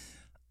 Yep.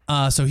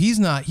 So he's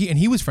not,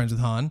 he was friends with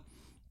Han.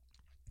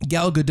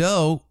 Gal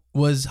Gadot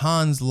was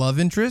Han's love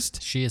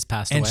interest. She has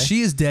passed away. And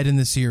she is dead in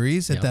the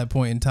series at that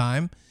point in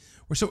time.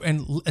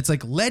 And it's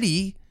like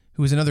Letty,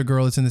 who is another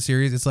girl that's in the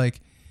series. It's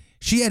like,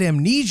 she had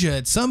amnesia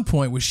at some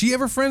point. Was she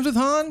ever friends with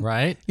Han?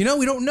 Right. We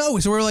don't know.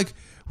 So we're like,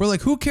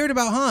 who cared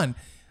about Han?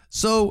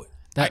 So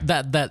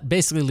that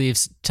basically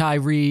leaves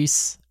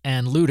Tyrese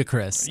and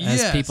Ludacris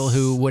as people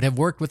who would have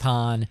worked with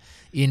Han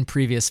in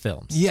previous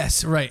films.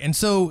 Yes, right. And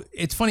so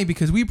it's funny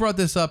because we brought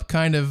this up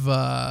kind of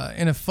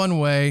in a fun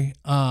way.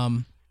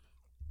 But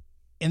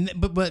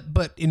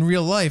in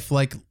real life,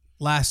 like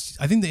I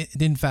think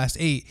in Fast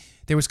 8,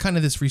 there was kind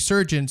of this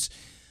resurgence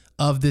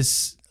of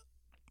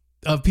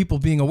people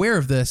being aware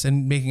of this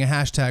and making a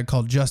hashtag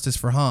called Justice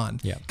for Han.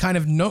 Yeah. Kind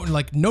of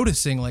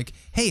noticing like,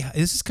 hey,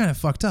 this is kind of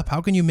fucked up.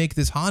 How can you make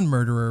this Han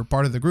murderer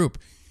part of the group?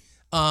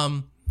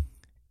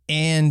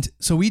 And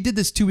so we did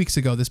this 2 weeks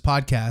ago, this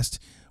podcast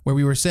where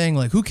we were saying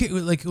like,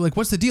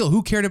 what's the deal?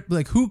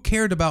 Who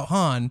cared about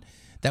Han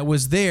that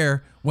was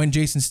there when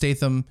Jason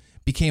Statham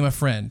became a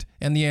friend?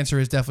 And the answer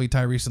is definitely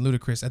Tyrese and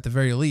Ludacris at the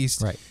very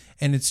least. Right.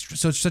 And it's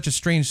such a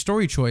strange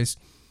story choice.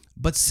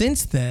 But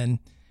since then,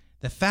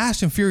 the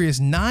Fast and Furious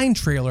 9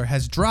 trailer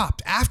has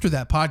dropped after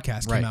that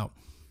podcast came out.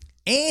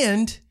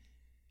 And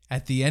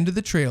at the end of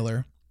the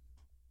trailer,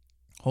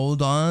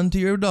 hold on to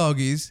your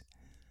doggies.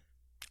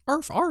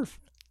 Arf, arf.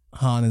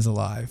 Han is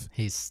alive.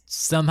 He's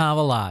somehow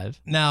alive.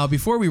 Now,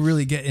 before we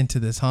really get into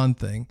this Han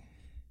thing,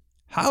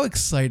 how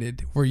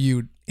excited were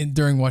you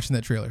during watching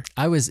that trailer?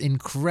 I was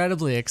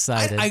incredibly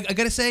excited. I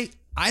got to say,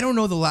 I don't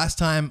know the last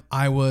time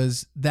I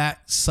was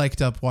that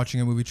psyched up watching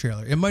a movie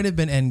trailer. It might have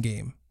been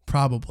Endgame,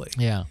 probably.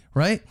 Yeah.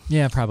 Right?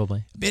 Yeah,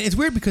 probably. It's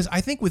weird because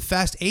I think with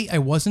Fast 8, I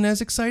wasn't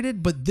as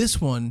excited, but this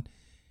one,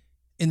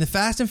 in the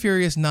Fast and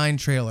Furious 9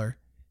 trailer,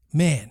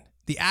 man,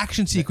 the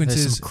action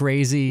sequences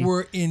crazy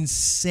were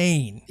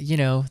insane. You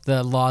know,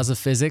 the laws of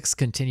physics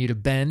continue to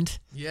bend.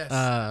 Yes.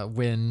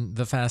 When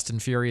the Fast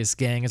and Furious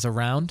gang is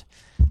around.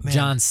 Man.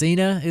 John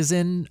Cena is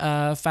in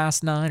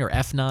Fast 9 or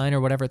F9 or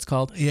whatever it's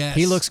called. Yes.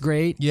 He looks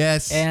great.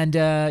 Yes. And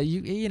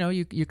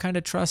you kind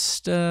of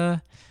trust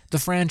the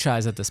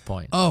franchise at this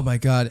point. Oh my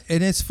God.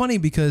 And it's funny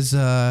because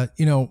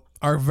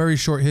our very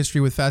short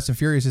history with Fast and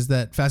Furious is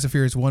that Fast and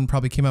Furious 1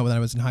 probably came out when I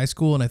was in high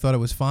school and I thought it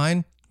was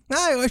fine.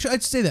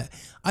 I'd say that.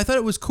 I thought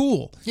it was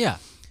cool. Yeah.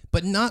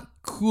 But not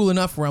cool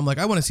enough where I'm like,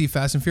 I want to see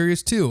Fast and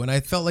Furious 2. And I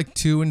felt like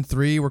 2 and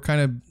 3 were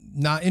kind of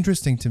not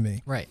interesting to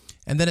me. Right.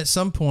 And then at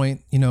some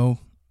point,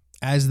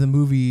 as the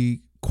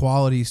movie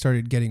quality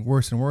started getting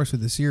worse and worse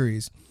with the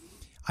series,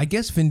 I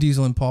guess Vin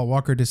Diesel and Paul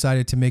Walker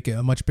decided to make it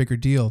a much bigger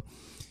deal.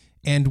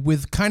 And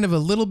with kind of a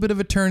little bit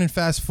of a turn in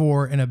Fast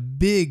 4 and a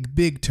big,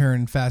 big turn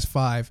in Fast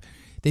 5,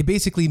 they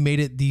basically made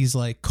it these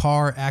like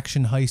car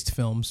action heist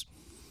films.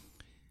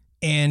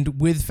 And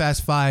with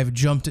Fast 5,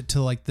 jumped it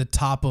to like the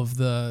top of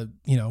the,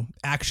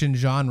 action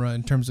genre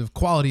in terms of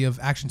quality of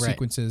action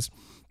sequences.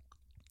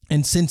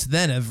 And since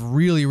then have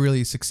really,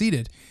 really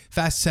succeeded.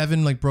 Fast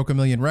 7 broke 1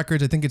 million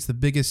records. I think it's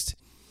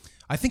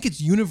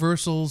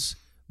Universal's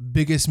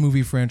biggest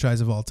movie franchise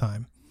of all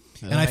time.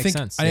 And I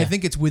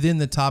think it's within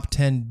the top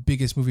 10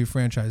 biggest movie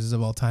franchises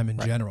of all time in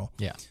general.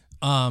 Yeah.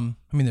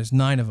 There's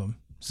 9 of them.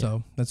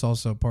 So that's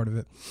also part of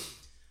it.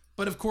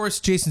 But of course,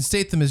 Jason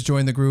Statham has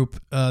joined the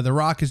group. The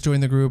Rock has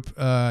joined the group.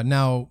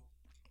 Now,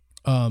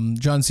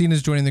 John Cena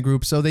is joining the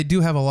group. So they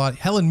do have a lot.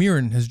 Helen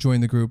Mirren has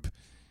joined the group.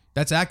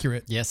 That's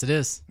accurate. Yes, it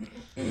is.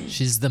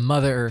 She's the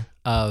mother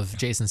of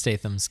Jason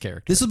Statham's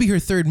character. This will be her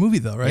 3rd movie,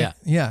 though, right? Yeah.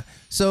 Yeah.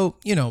 So,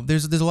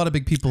 there's a lot of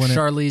big people in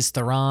Charlize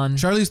Theron.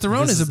 Charlize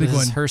Theron is a big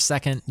one. Her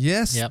second.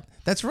 Yes. Yep.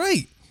 That's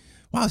right.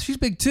 Wow, she's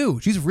big too.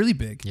 She's really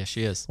big. Yes,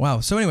 she is. Wow.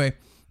 So anyway,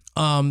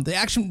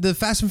 the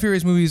Fast and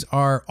Furious movies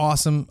are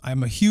awesome.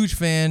 I'm a huge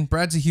fan.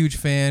 Brad's a huge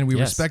fan. We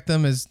respect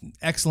them as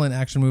excellent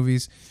action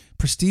movies,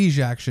 prestige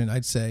action,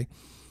 I'd say.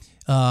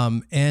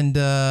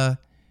 That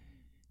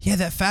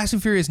Fast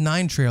and Furious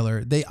 9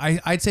 trailer,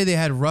 I'd say they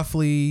had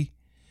roughly,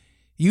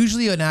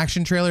 usually an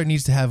action trailer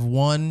needs to have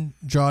one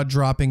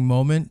jaw-dropping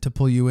moment to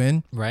pull you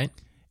in. Right.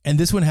 And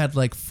this one had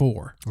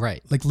 4.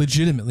 Right.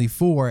 Legitimately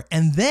 4.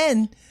 And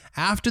then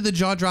after the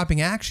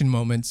jaw-dropping action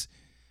moments,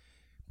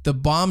 the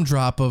bomb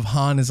drop of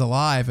Han is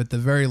alive at the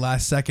very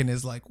last second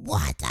is like,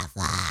 what the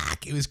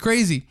fuck? It was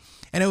crazy.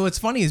 And what's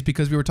funny is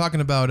because we were talking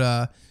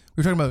about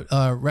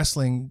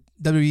wrestling,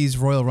 WWE's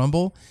Royal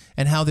Rumble,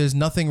 and how there's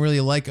nothing really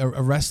like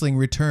a wrestling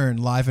return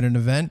live at an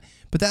event.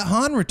 But that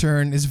Han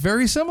return is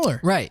very similar.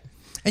 Right.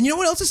 And you know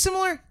what else is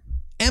similar?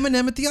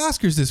 Eminem at the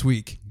Oscars this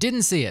week.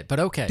 Didn't see it, but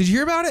okay. Did you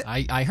hear about it?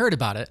 I heard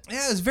about it.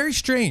 Yeah, it was very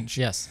strange.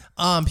 Yes.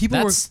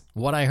 That's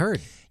what I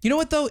heard. You know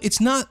what though?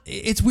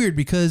 It's weird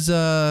because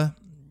I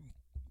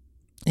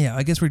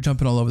guess we're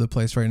jumping all over the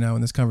place right now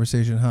in this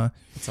conversation, huh?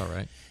 It's all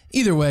right.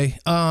 Either way,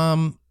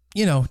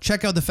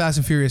 check out the Fast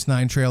and Furious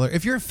 9 trailer.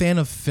 If you're a fan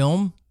of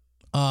film,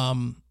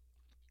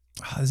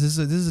 this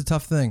is a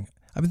tough thing.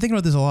 I've been thinking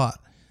about this a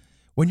lot.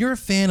 When you're a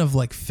fan of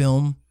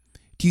film,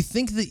 do you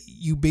think that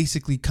you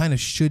basically kind of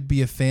should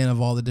be a fan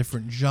of all the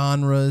different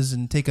genres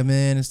and take them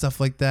in and stuff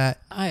like that?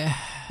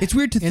 It's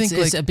weird to think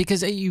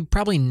because you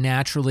probably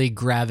naturally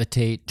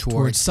gravitate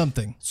towards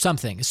something.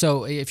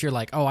 So if you're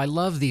like, oh, I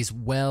love these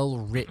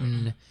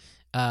well-written,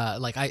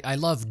 I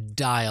love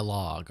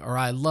dialogue or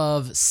I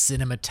love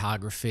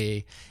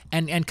cinematography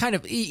and kind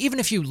of even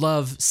if you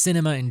love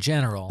cinema in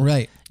general,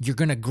 right, you're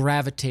going to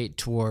gravitate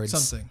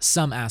towards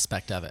some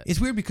aspect of it.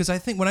 It's weird because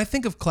when I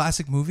think of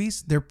classic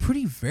movies, they're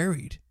pretty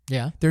varied.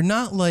 Yeah. They're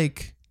not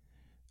like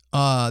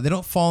they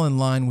don't fall in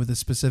line with a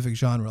specific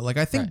genre. Like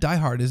I think Die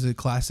Hard is a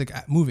classic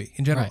movie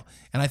in general,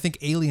 and I think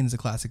Alien is a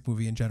classic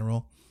movie in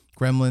general.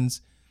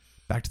 Gremlins,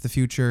 Back to the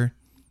Future,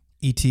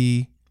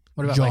 E.T.,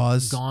 What about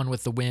Jaws, like Gone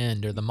with the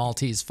Wind or The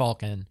Maltese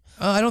Falcon?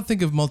 I don't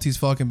think of Maltese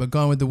Falcon, but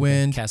Gone with the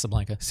Wind,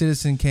 Casablanca,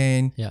 Citizen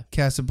Kane,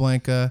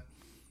 Casablanca,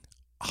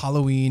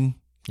 Halloween,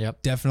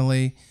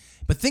 definitely.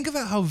 But think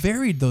about how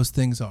varied those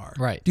things are.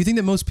 Right. Do you think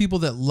that most people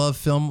that love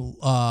film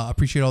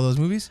appreciate all those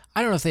movies?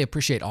 I don't know if they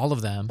appreciate all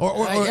of them.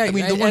 Or I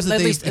mean, the ones that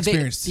they've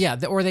experienced.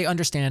 Or they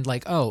understand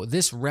like, oh,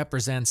 this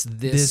represents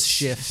this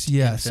shift.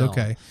 Yes, in film.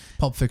 Okay.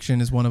 Pulp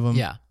Fiction is one of them.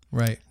 Yeah.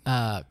 Right.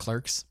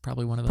 Clerks,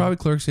 probably one of them. Probably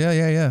Clerks,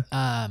 yeah.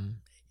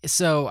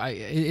 So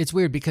it's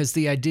weird because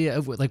the idea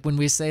of like when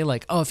we say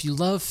like, oh, if you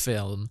love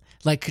film,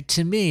 like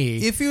to me,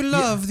 if you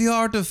love the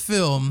art of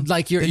film,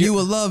 like you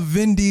will love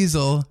Vin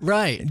Diesel,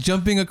 right?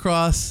 Jumping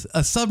across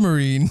a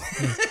submarine,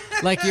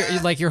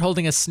 like you're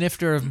holding a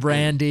snifter of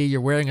brandy,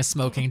 you're wearing a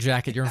smoking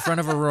jacket, you're in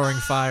front of a roaring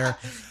fire,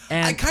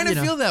 and I kind of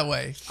feel that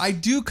way. I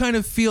do kind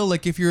of feel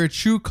like if you're a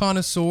true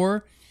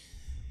connoisseur,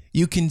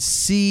 you can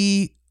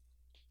see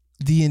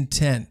the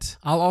intent.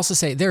 I'll also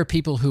say there are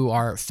people who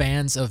are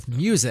fans of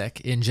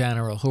music in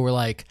general who are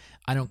like,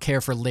 I don't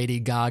care for Lady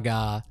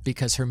Gaga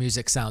because her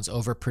music sounds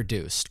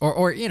overproduced,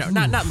 or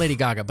not Lady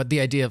Gaga, but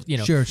the idea of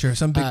sure,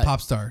 some big pop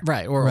star,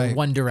 right, or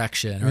One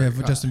Direction, or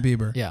Justin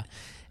Bieber,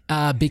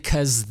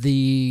 because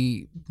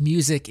the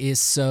music is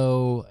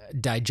so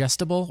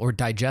digestible or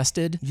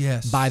digested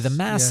by the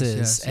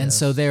masses, and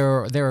so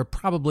there are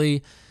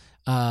probably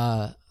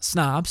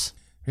snobs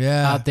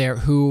out there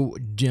who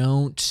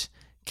don't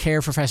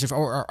care for Fast and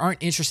or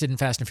aren't interested in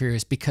Fast and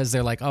Furious because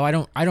they're like, oh, I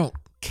don't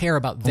care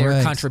about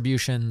their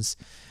contributions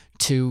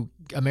to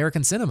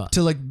American cinema,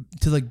 to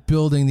like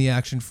building the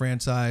action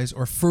franchise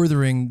or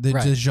furthering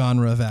the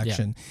genre of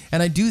action.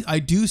 And I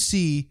do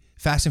see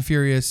Fast and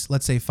Furious,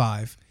 let's say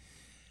 5,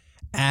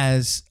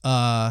 as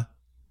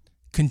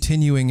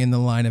continuing in the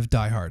line of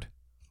Die Hard,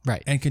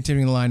 right, and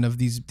continuing the line of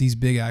these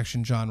big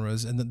action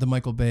genres and the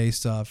Michael Bay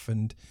stuff.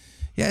 And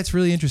yeah, it's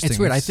really interesting. It's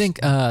weird. I think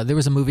there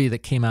was a movie that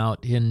came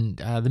out in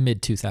the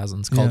mid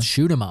 2000s called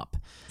Shoot 'Em Up.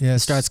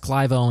 Yes. It stars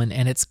Clive Owen,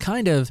 and it's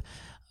kind of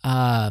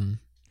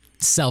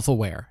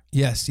self-aware.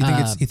 Yes, you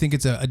think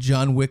it's a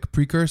John Wick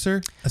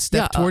precursor, a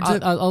step towards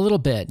it, a little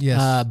bit.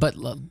 Yes, but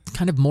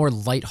kind of more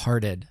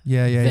lighthearted.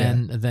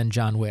 Than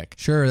John Wick.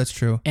 Sure, that's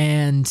true.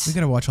 And we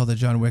gotta watch all the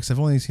John Wicks. I've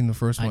only seen the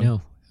first one. I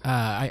know.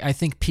 I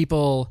think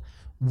people.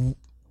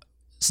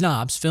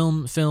 Snobs,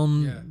 film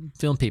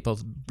people,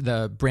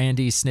 the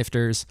brandy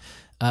snifters,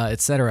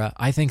 etc.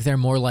 I think they're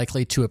more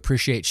likely to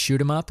appreciate Shoot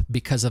 'Em Up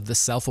because of the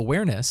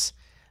self-awareness,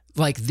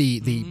 like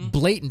the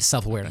blatant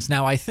self-awareness.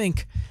 Now, I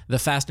think the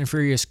Fast and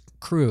Furious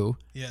crew,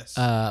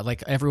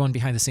 like everyone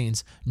behind the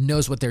scenes,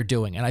 knows what they're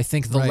doing, and I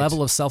think the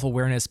level of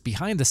self-awareness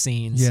behind the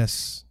scenes,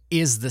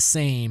 is the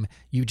same.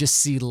 You just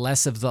see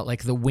less of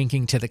the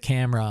winking to the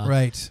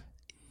camera,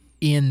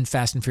 in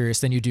Fast and Furious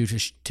than you do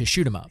to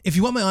Shoot 'Em Up. If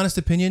you want my honest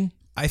opinion,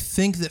 I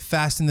think that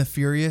Fast and the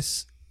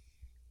Furious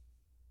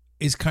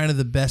is kind of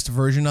the best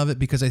version of it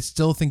because I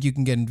still think you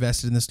can get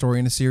invested in the story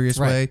in a serious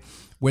way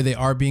where they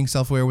are being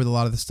self-aware with a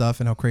lot of the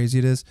stuff and how crazy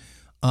it is.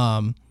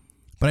 But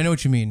I know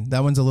what you mean.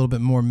 That one's a little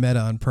bit more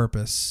meta on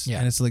purpose. Yeah.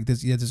 And it's like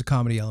there's a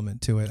comedy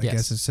element to it. I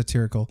guess it's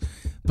satirical.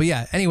 But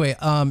yeah, anyway,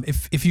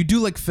 if you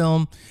do like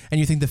film and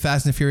you think the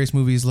Fast and the Furious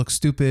movies look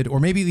stupid, or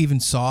maybe you even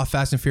saw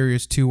Fast and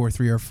Furious 2 or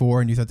 3 or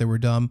 4 and you thought they were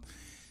dumb,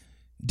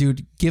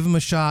 dude, give them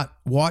a shot.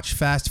 Watch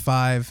Fast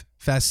 5,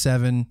 Fast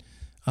 7,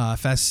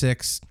 Fast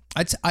 6.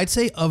 I'd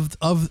say of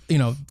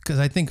because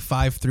I think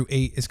 5 through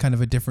 8 is kind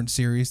of a different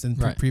series than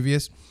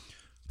previous.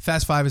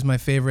 Fast 5 is my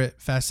favorite.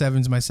 Fast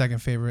 7 is my second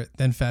favorite.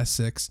 Then Fast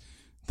 6.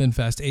 Then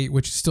Fast 8,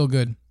 which is still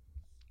good.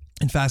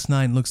 And Fast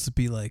 9 looks to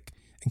be like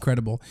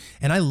incredible.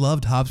 And I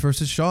loved Hobbs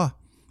versus Shaw.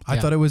 I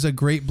thought it was a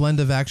great blend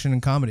of action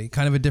and comedy.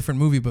 Kind of a different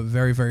movie, but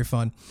very, very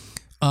fun.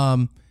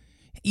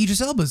 Idris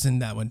Elba's in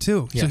that one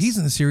too. Yes. So he's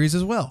in the series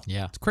as well.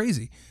 Yeah. It's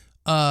crazy.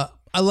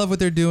 I love what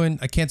they're doing.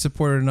 I can't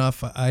support it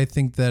enough. I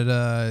think that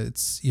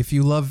it's if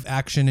you love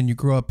action and you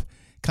grew up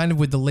kind of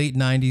with the late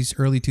 90s,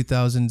 early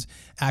 2000s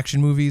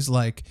action movies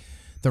like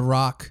The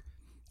Rock,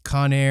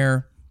 Con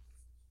Air,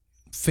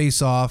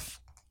 Face Off,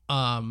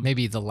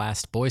 maybe The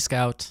Last Boy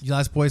Scout.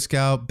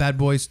 Bad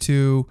Boys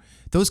 2.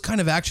 Those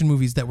kind of action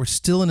movies that were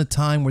still in a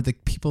time where the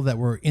people that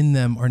were in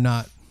them are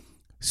not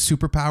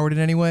super powered in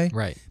any way.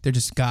 Right. They're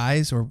just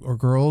guys or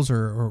girls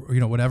or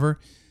whatever.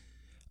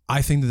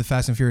 I think that the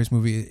Fast and Furious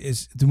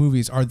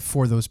movies are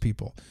for those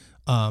people.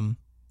 And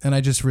I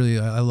just really,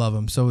 I love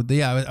them. So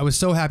yeah, I was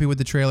so happy with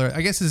the trailer.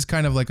 I guess this is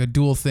kind of like a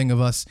dual thing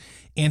of us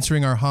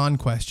answering our Han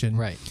question.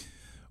 Right.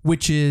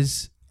 Which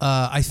is,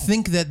 I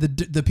think that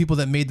the people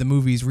that made the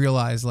movies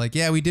realized like,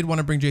 yeah, we did want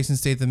to bring Jason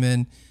Statham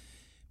in.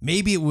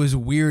 Maybe it was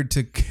weird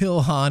to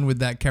kill Han with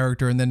that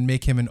character and then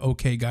make him an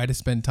okay guy to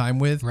spend time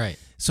with. Right.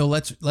 So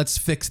let's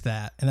fix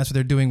that. And that's what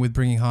they're doing with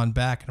bringing Han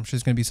back. And I'm sure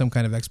there's going to be some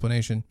kind of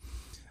explanation.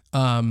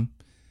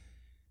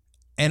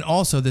 And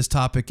also, this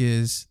topic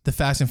is the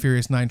Fast and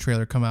Furious 9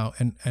 trailer came out,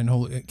 and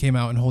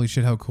holy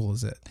shit, how cool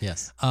is it?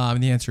 Yes.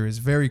 And the answer is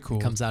very cool.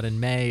 It comes out in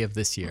May of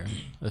this year,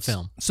 the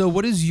film. So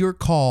what is your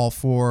call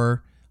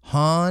for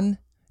Han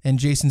and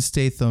Jason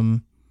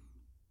Statham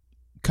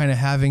kind of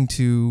having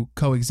to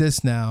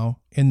coexist now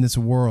in this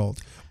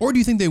world? Or do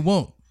you think they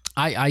won't?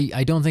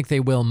 I don't think they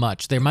will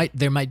much. There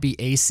might be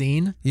a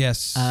scene.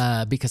 Yes.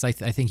 Because I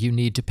think you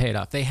need to pay it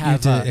off. They You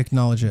have need to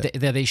acknowledge it.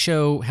 They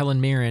show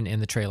Helen Mirren in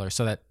the trailer,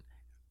 so that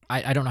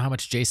I don't know how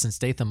much Jason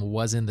Statham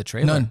was in the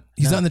trailer. None.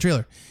 He's not in the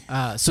trailer.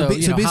 So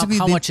basically,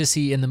 how much is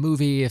he in the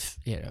movie? If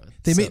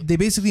they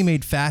basically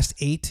made Fast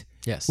 8,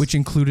 yes, which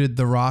included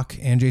The Rock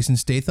and Jason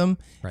Statham,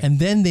 right. And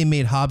then they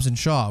made Hobbs and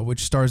Shaw,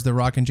 which stars The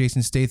Rock and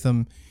Jason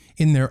Statham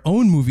in their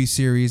own movie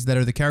series that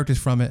are the characters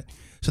from it.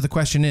 So the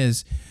question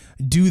is,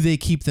 do they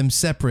keep them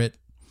separate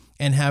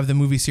and have the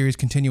movie series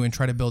continue and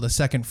try to build a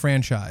second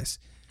franchise?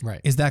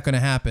 Right. Is that going to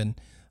happen?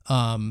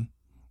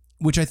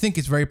 Which I think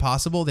is very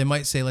possible. They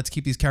might say, let's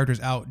keep these characters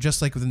out,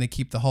 just like when they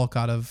keep the Hulk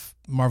out of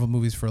Marvel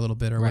movies for a little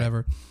bit or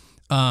whatever.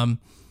 But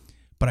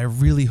I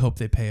really hope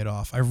they pay it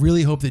off. I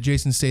really hope that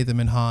Jason Statham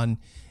and Han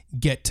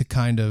get to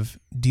kind of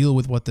deal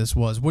with what this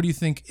was. What do you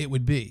think it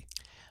would be?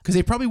 Because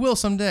they probably will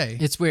someday.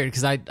 It's weird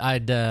because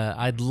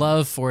I'd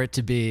love for it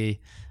to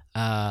be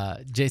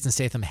Jason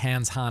Statham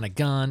hands Han a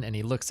gun and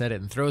he looks at it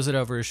and throws it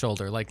over his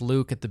shoulder like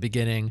Luke at the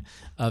beginning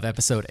of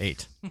episode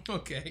 8.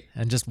 Okay.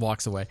 And just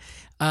walks away.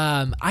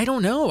 I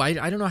don't know. I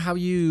don't know how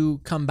you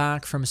come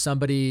back from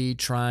somebody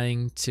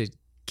trying to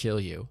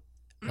kill you.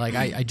 Like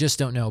I just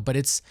don't know. But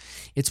it's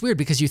weird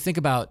because you think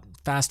about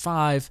Fast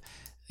 5,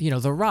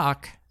 The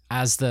Rock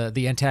as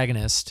the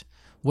antagonist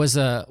was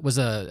an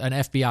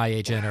FBI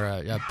agent or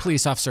a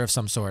police officer of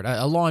some sort,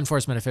 a law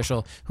enforcement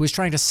official who was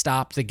trying to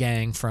stop the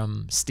gang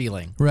from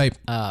stealing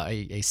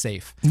a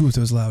safe. Ooh, that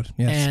was loud.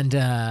 Yes.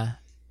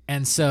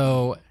 And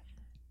so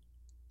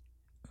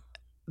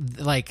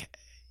like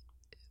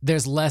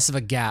there's less of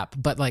a gap,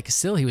 but like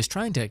still he was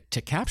trying to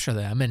capture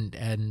them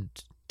and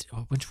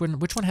which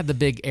one had the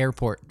big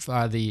airport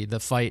the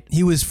fight?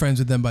 He was friends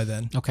with them by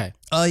then. Okay.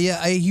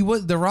 He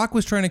was. The Rock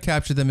was trying to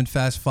capture them in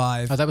Fast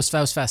 5. Oh, that was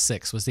Fast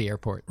 6 was the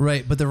airport.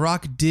 Right, but The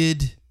Rock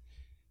did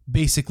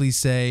basically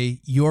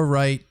say, "You're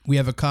right. We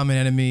have a common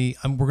enemy.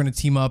 We're going to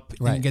team up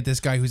and get this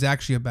guy who's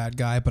actually a bad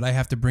guy, but I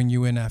have to bring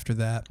you in after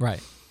that."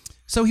 Right.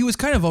 So he was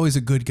kind of always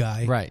a good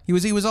guy. Right. He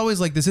was always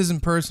like, "This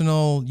isn't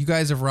personal. You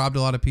guys have robbed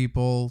a lot of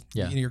people.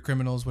 Yeah. You're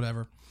criminals,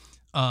 whatever."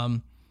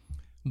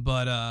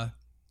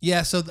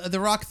 Yeah, so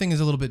the Rock thing is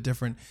a little bit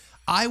different.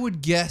 I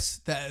would guess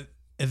that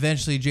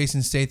eventually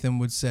Jason Statham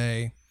would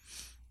say,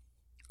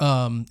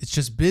 it's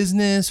just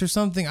business or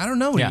something. I don't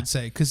know what he would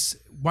say, because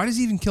why does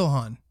he even kill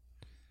Han?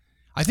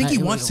 I think he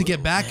wants to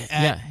get back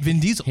at Vin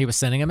Diesel. He was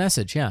sending a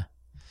message, yeah.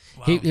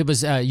 Wow. It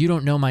was, you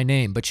don't know my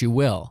name, but you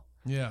will.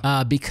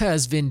 Yeah.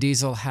 Because Vin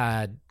Diesel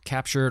had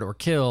captured or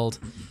killed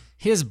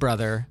his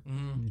brother,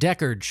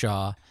 Deckard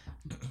Shaw,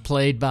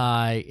 played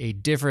by a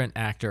different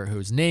actor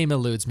whose name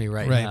eludes me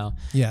right now.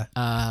 Yeah.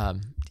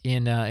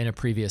 In a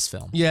previous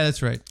film. Yeah,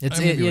 that's right.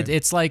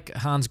 It's like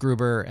Hans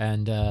Gruber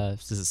and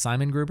is it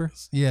Simon Gruber?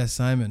 Yeah,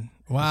 Simon.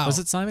 Wow. Was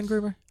it Simon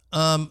Gruber?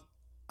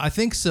 I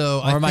think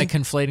so. Or am I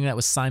conflating that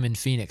with Simon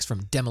Phoenix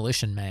from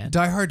Demolition Man?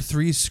 Die Hard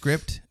 3's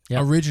script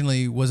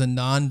originally was a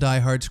non-Die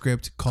Hard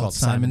script called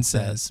Simon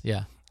Says.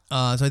 Yeah. So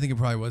I think it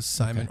probably was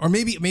Simon. Okay. Or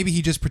maybe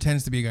he just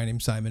pretends to be a guy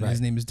named Simon. Right.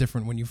 His name is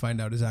different when you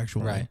find out his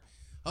actual name.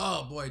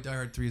 Oh boy, Die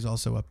Hard 3 is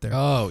also up there.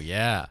 Oh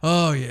yeah.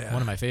 Oh yeah.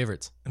 One of my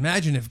favorites.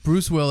 Imagine if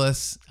Bruce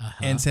Willis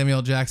and Samuel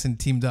L. Jackson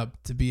teamed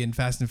up to be in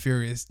Fast and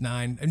Furious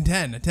 9 and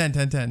 10.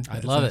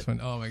 I'd love it. One.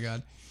 Oh my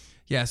god.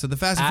 Yeah, so the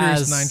Fast and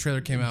Furious 9 trailer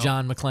came out.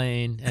 John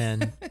McClane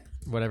and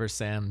whatever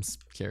Sam's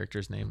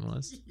character's name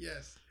was.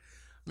 Yes.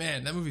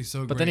 Man, that movie's so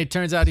great. But then he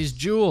turns out he's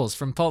Jules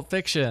from Pulp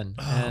Fiction.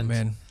 Oh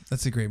man,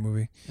 that's a great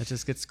movie. It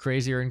just gets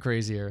crazier and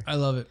crazier. I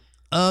love it.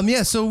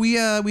 So we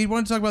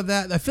wanted to talk about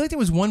that. I feel like there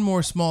was one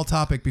more small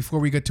topic before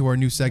we get to our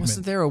new segment.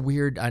 Wasn't there a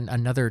weird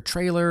another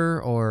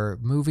trailer or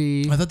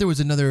movie? I thought there was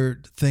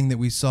another thing that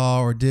we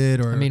saw or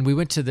did. Or I mean, we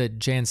went to the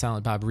Jay and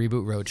Silent Bob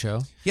Reboot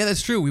Roadshow. Yeah,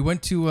 that's true. We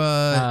went to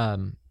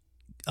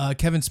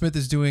Kevin Smith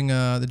is doing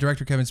the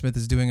director Kevin Smith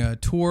is doing a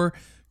tour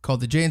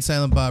called the Jay and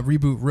Silent Bob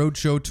Reboot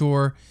Roadshow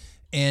tour,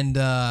 and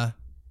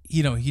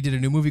he did a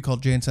new movie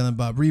called Jay and Silent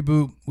Bob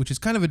Reboot, which is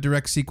kind of a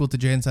direct sequel to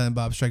Jay and Silent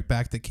Bob Strike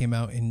Back that came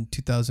out in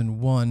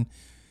 2001.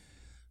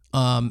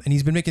 And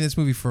he's been making this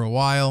movie for a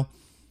while.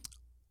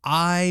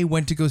 I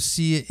went to go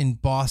see it in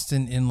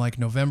Boston in like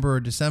November or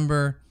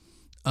December.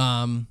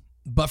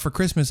 But for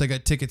Christmas, I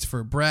got tickets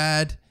for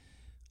Brad,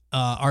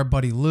 our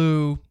buddy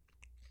Lou.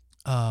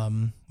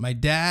 My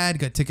dad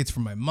got tickets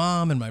for my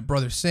mom and my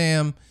brother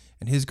Sam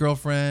and his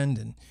girlfriend,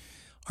 and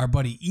our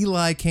buddy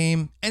Eli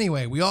came.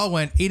 Anyway, we all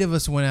went. 8 of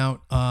us went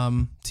out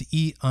to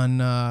eat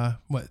on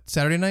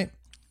Saturday night.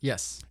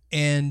 Yes.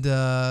 And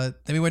then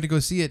we went to go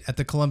see it at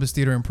the Columbus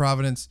Theater in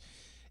Providence.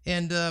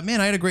 And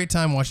man, I had a great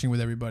time watching with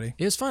everybody.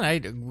 It was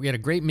fun. We had a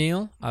great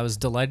meal. I was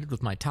delighted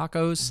with my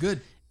tacos. Good.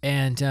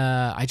 And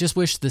I just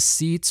wish the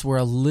seats were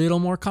a little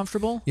more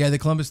comfortable. Yeah, the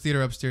Columbus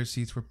Theater upstairs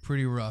seats were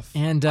pretty rough.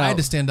 And I had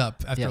to stand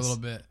up after a little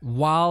bit.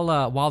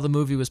 While the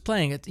movie was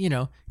playing,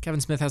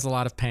 Kevin Smith has a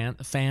lot of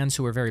fans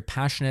who are very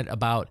passionate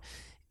about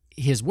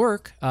his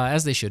work,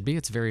 as they should be.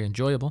 It's very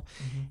enjoyable.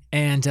 Mm-hmm.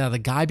 And the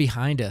guy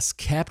behind us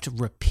kept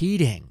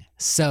repeating.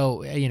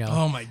 So,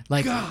 oh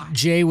my God.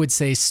 Jay would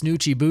say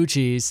Snoochie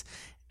Boochies,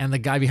 and the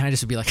guy behind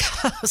us would be like,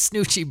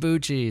 Snoochie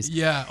Boochies.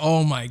 Yeah,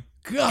 oh my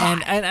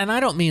God. And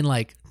I don't mean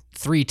like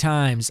 3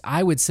 times.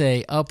 I would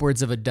say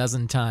upwards of a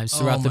dozen times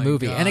throughout the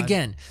movie. God. And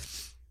again,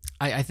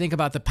 I think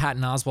about the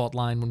Patton Oswalt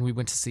line when we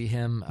went to see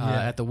him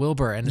at the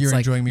Wilbur, and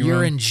it's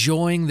you're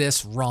enjoying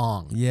this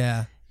wrong.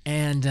 Yeah.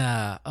 And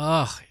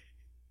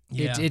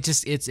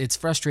it's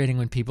frustrating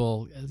when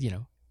people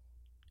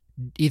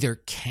either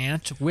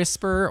can't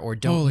whisper or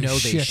don't know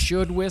they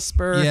should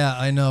whisper. Yeah,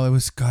 I know. It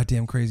was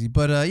goddamn crazy.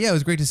 But it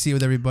was great to see it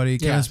with everybody.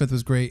 Kevin Smith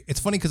was great. It's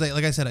funny because,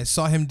 like I said, I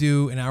saw him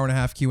do an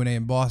hour-and-a-half Q&A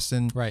in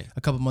Boston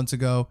a couple months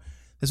ago.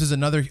 This was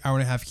another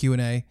hour-and-a-half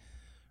Q&A.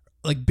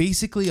 Like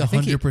basically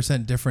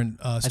 100% different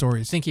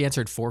stories. I think he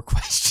answered 4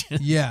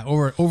 questions. Yeah,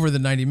 over the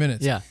 90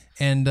 minutes. Yeah.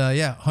 And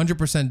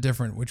 100%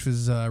 different, which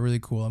was really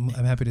cool. I'm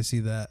happy to see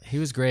that. He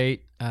was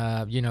great.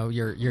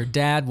 Your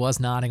dad was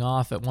nodding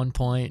off at one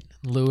point.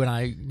 Lou and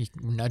I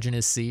nudging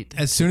his seat.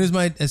 As soon as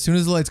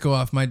the lights go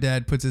off, my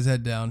dad puts his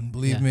head down.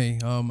 Believe me.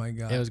 Oh my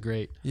God. It was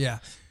great. Yeah.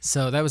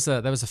 So that was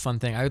a fun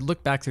thing. I would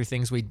look back through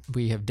things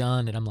we have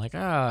done, and I'm like,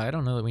 I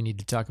don't know that we need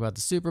to talk about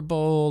the Super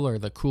Bowl or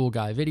the Cool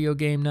Guy video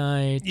game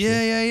night.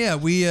 Yeah.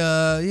 We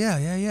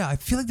I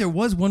feel like there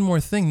was one more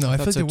thing though. I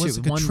feel like there was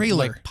like a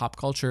trailer, like pop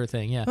culture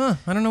thing. Yeah. Huh.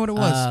 I don't know what it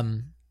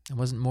was. It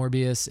wasn't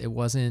Morbius. It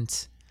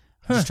wasn't.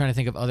 I'm just trying to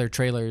think of other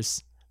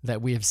trailers that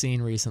we have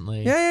seen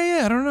recently.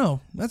 Yeah. I don't know.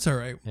 That's all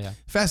right. Yeah.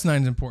 Fast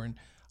 9 is important.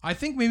 I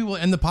think maybe we'll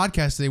end the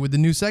podcast today with the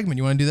new segment.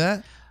 You want to do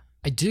that?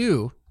 I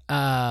do.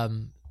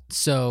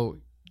 So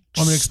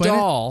want me to explain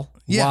stall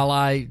while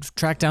I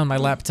track down my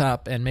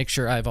laptop and make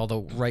sure I have all the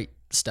right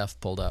stuff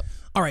pulled up.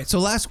 All right. So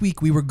last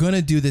week we were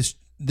gonna do this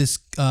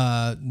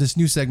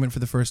new segment for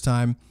the first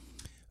time,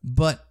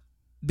 but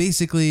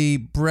basically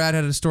Brad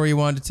had a story he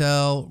wanted to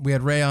tell. We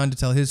had Ray on to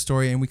tell his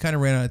story, and we kind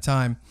of ran out of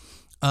time.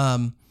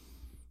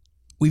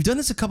 We've done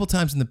this a couple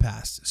times in the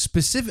past.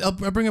 I'll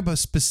bring up a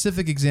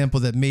specific example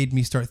that made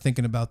me start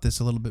thinking about this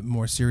a little bit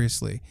more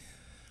seriously.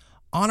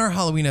 On our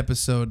Halloween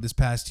episode this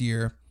past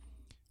year,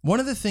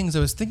 one of the things I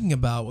was thinking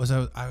about was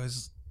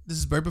this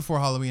is right before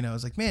Halloween. I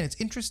was like, man, it's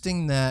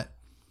interesting that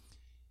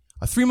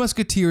a Three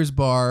Musketeers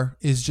bar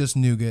is just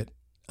nougat,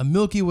 a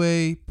Milky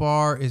Way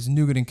bar is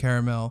nougat and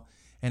caramel,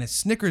 and a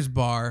Snickers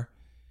bar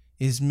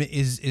is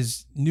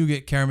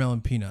nougat, caramel,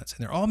 and peanuts.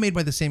 And they're all made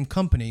by the same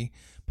company,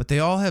 but they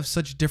all have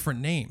such different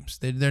names.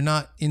 They're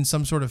not in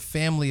some sort of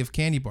family of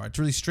candy bar. It's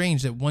really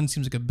strange that one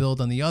seems like a build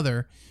on the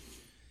other.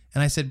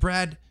 And I said,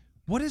 Brad,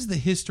 what is the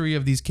history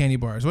of these candy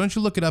bars? Why don't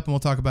you look it up and we'll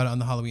talk about it on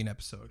the Halloween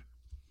episode?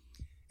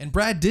 And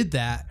Brad did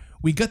that.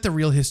 We got the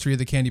real history of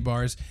the candy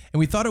bars, and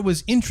we thought it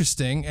was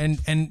interesting.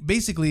 And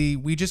basically,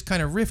 we just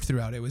kind of riffed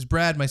throughout it. It was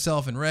Brad,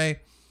 myself, and Ray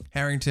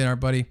Harrington, our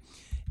buddy.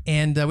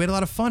 And we had a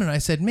lot of fun. And I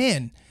said,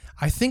 man,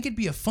 I think it'd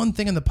be a fun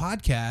thing on the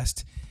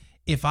podcast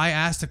if I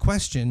asked a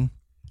question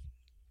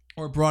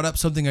or brought up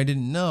something I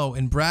didn't know,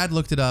 and Brad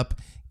looked it up,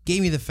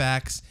 gave me the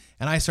facts,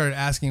 and I started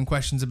asking him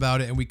questions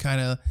about it, and we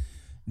kind of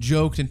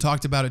joked and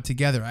talked about it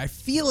together. I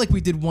feel like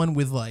we did one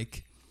with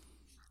like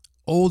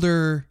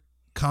older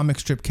comic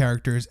strip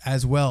characters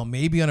as well,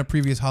 maybe on a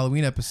previous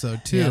Halloween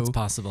episode too. Yeah, it's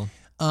possible.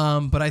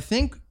 But I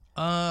think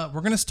we're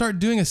going to start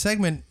doing a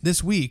segment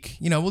this week.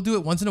 We'll do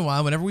it once in a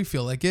while whenever we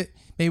feel like it.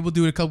 Maybe we'll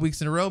do it a couple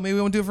weeks in a row. Maybe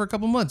we won't do it for a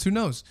couple months. Who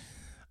knows?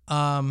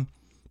 But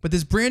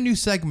this brand new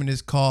segment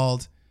is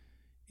called,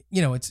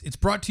 it's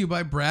brought to you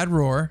by Brad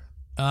Rohrer,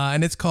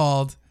 and it's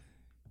called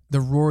The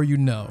Rohrer You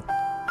Know.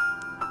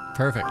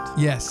 Perfect.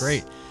 Yes.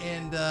 Great.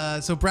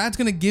 And so Brad's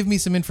going to give me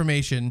some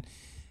information,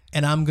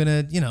 and I'm going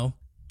to,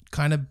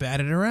 kind of bat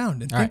it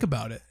around and think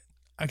about it.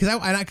 Because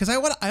I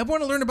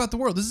want to learn about the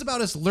world. This is about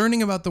us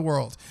learning about the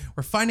world.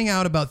 We're finding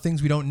out about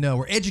things we don't know.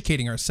 We're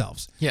educating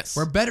ourselves. Yes.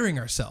 We're bettering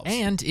ourselves.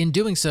 And in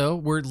doing so,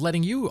 we're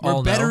letting you all know.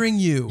 We're bettering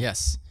you.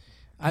 Yes.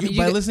 By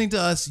listening to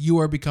us, you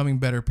are becoming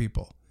better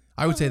people.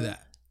 I would say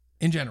that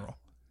in general.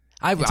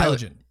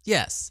 Intelligent.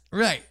 Yes.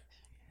 Right.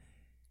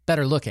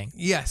 Better looking.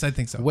 Yes, I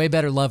think so. Way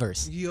better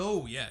lovers.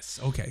 Yes.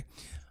 Okay.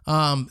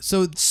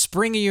 So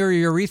springier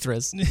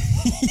urethras.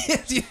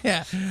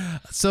 yeah.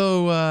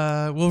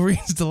 So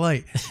Wolverine's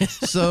delight.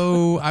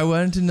 So I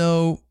wanted to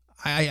know.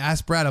 I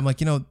asked Brad. I'm like,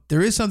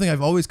 there is something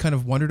I've always kind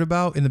of wondered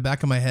about in the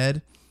back of my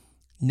head.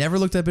 Never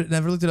looked at it.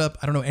 Never looked it up.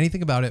 I don't know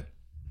anything about it.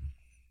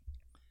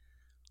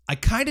 I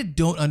kind of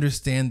don't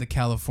understand the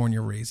California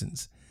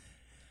Raisins.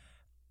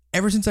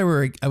 Ever since I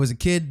was a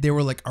kid, they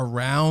were like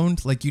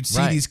around. Like you'd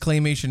see these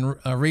claymation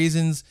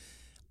raisins.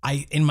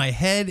 In my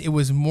head, it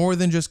was more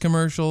than just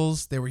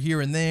commercials. They were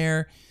here and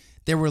there.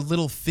 There were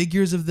little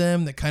figures of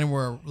them that kind of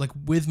were like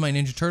with my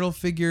Ninja Turtle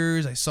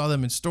figures. I saw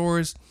them in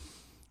stores.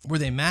 Were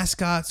they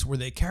mascots? Were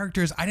they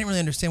characters? I didn't really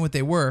understand what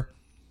they were.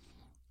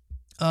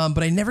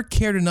 but I never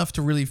cared enough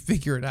to really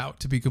figure it out,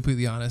 to be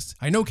completely honest.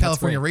 I know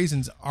California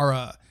Raisins are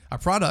a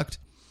product.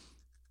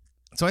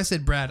 So I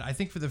said, Brad, I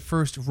think for the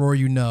first Rohrer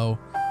You Know,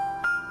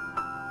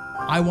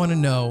 I want to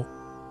know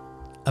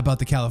about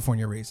the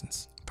California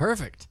Raisins.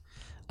 Perfect.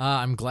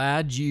 I'm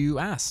glad you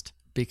asked,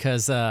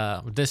 because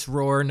this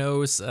Rohrer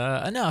knows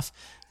enough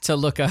to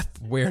look up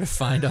where to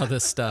find all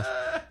this stuff.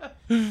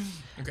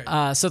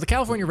 Okay. So the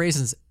California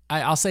Raisins,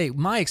 I'll say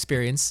my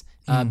experience,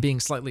 being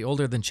slightly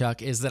older than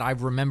Chuck, is that I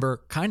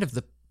remember kind of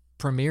the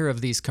premiere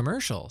of these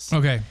commercials.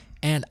 Okay.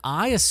 And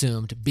I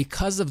assumed,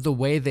 because of the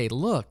way they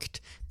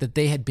looked, that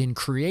they had been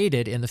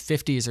created in the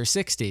 50s or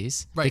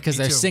 60s, Right, because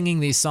me they're too. singing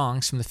these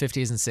songs from the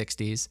 50s and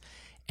 60s.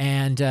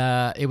 And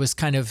it was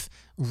kind of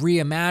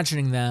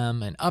reimagining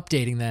them and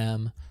updating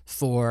them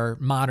for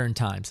modern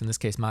times. In this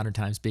case, modern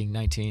times being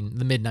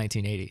the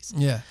mid-1980s.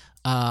 Yeah.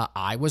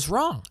 I was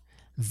wrong.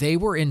 They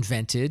were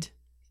invented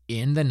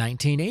in the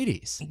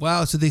 1980s.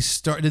 Wow. So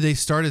did they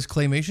start as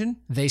claymation?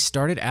 They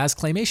started as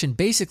claymation.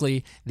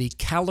 Basically, the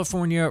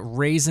California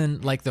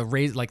Raisin, like the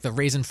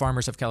raisin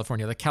farmers of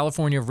California, the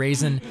California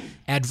Raisin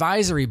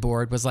Advisory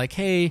Board was like,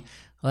 hey,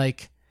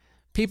 like,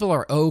 people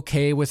are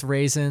okay with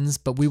raisins,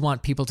 but we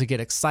want people to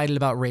get excited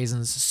about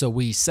raisins, so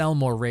we sell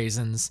more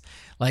raisins.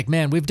 Like,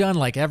 man, we've done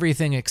like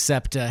everything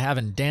except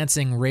having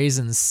dancing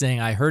raisins sing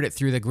 "I Heard It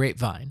Through the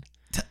Grapevine."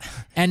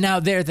 And now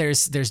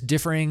there's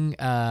differing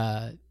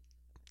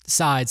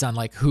sides on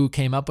like who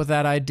came up with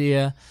that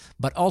idea,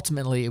 but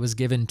ultimately it was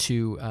given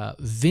to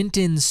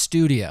Vinton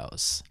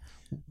Studios,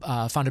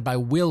 founded by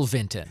Will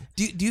Vinton.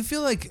 Do you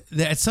feel like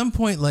that at some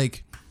point,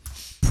 like,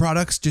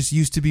 products just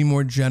used to be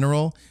more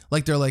general?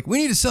 Like, they're like, we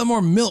need to sell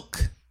more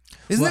milk.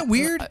 Isn't that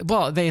weird?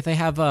 Well, they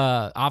have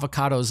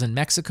avocados in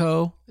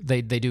Mexico.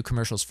 They do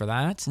commercials for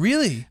that.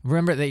 Really?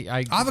 Remember,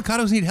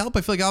 Avocados need help.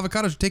 I feel like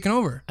avocados are taking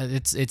over.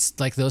 it's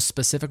like those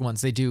specific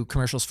ones. They do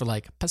commercials for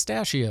like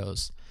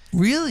pistachios.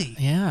 Really?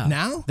 Yeah.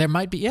 Now? There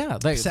might be, yeah.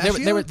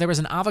 There was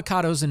an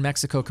avocados in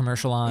Mexico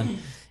commercial on,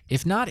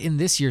 if not in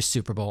this year's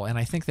Super Bowl, and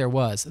I think there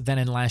was, then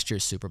in last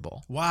year's Super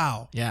Bowl.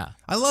 Wow. Yeah.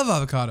 I love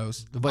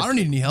avocados. But I don't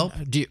need any help.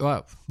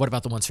 What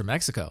about the ones from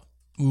Mexico?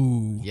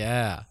 Ooh.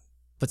 Yeah.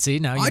 But see,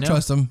 now you know. I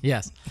trust them.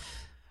 Yes.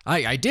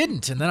 I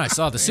didn't, and then I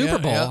saw the Super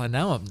Bowl, and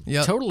now I'm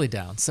totally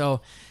down.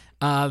 So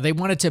they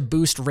wanted to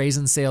boost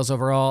raisin sales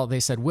overall. They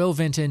said, Will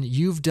Vinton,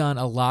 you've done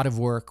a lot of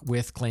work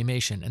with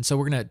claymation. And so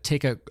we're going to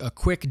take a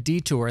quick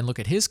detour and look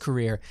at his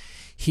career.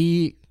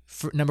 He,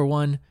 number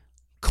one,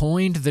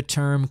 coined the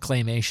term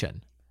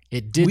claymation.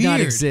 It did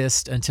not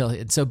exist until,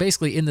 so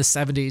basically in the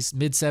 70s,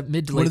 mid to late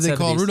 70s. What did they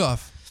call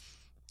Rudolph?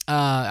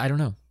 I don't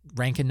know.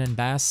 Rankin and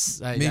Bass,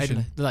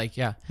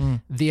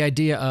 the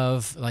idea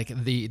of like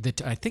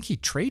I think he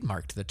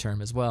trademarked the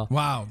term as well.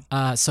 Wow.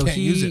 So Can't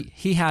use it.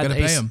 he had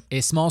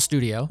a small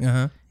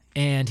studio,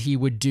 and he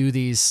would do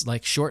these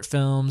like short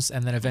films,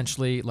 and then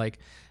eventually like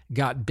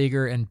got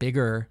bigger and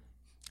bigger,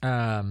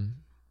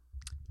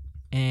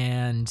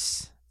 and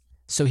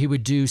so he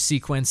would do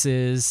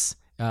sequences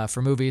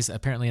for movies.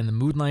 Apparently, in the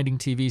Moonlighting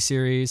TV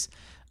series,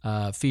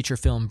 feature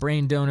film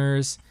Brain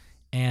Donors.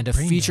 And a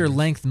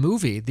feature-length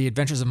movie, The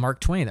Adventures of Mark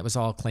Twain, that was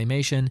all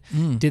claymation.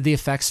 Did the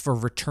effects for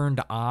Return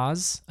to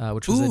Oz,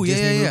 which was a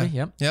Disney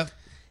movie. Yep.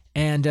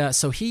 And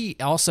so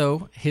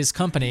his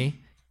company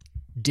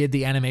did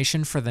the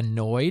animation for the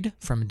Noid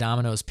from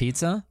Domino's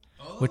Pizza,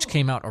 which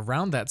came out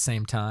around that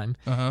same time.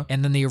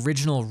 And then the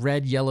original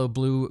red, yellow,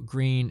 blue,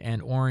 green,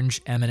 and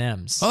orange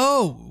M&Ms.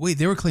 Oh, wait,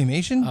 they were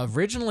claymation?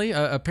 Originally,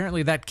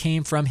 apparently that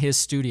came from his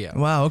studio.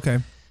 Wow, okay.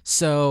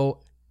 So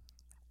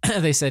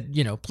they said,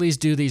 please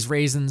do these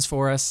raisins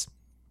for us.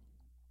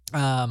 We're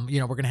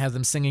going to have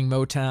them singing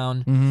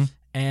Motown.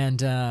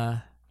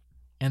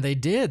 And they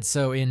did.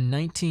 So in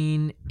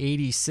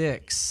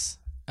 1986,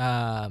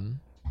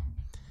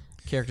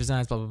 character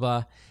designs, blah, blah,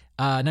 blah.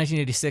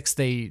 1986,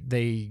 they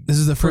This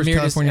is the first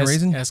California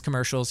Raisin? As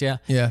commercials, yeah.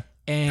 Yeah.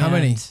 And how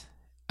many?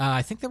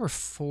 I think there were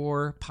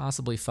 4,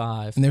 possibly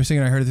 5. And they were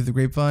singing I Heard It Through the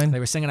Grapevine? They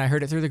were singing I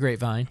Heard It Through the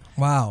Grapevine.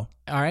 Wow.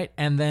 All right.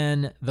 And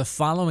then the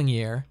following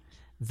year,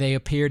 they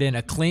appeared in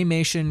a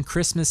claymation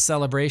Christmas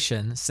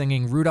celebration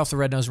singing Rudolph the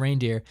Red-Nosed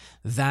Reindeer.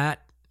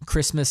 That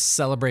Christmas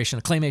celebration,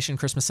 a claymation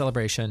Christmas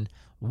celebration,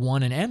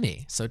 won an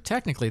Emmy. So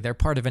technically, they're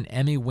part of an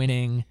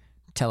Emmy-winning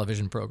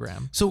television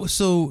program.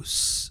 So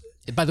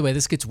by the way,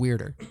 this gets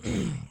weirder.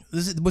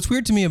 What's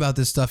weird to me about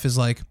this stuff is,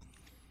 like,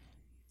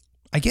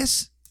 I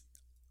guess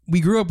we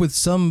grew up with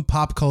some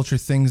pop culture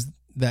things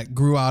that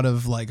grew out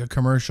of like a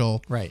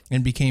commercial, right,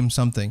 and became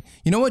something.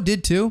 You know what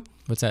did too?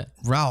 What's that?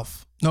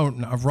 Rolf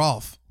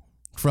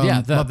from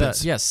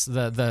Muppets.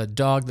 The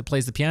dog that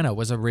plays the piano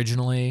was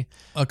originally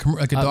a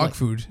dog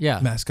food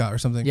mascot or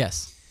something.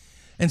 Yes.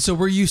 And so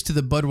we're used to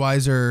the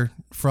Budweiser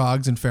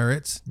frogs and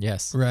ferrets.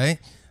 Yes. Right?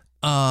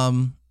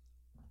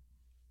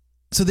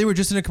 So they were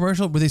just in a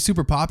commercial. Were they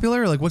super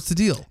popular? Like, what's the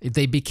deal?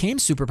 They became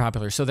super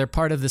popular. So they're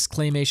part of this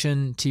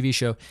claymation TV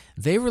show.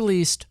 They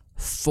released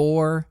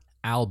 4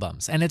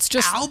 albums. And it's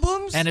just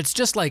albums? And it's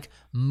just like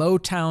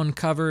Motown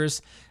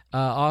covers,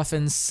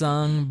 often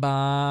sung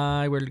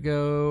by, where'd it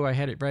go? I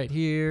had it right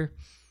here.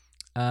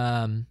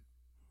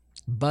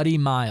 Buddy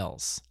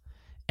Miles,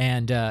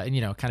 and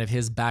kind of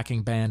his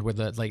backing band were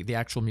the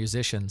actual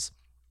musicians.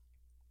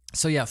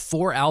 So yeah,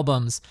 4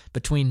 albums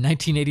between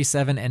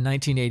 1987 and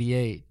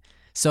 1988.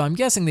 So I'm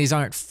guessing these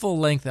aren't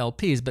full-length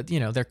LPs, but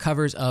they're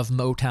covers of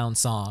Motown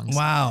songs.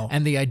 Wow.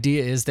 And the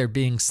idea is they're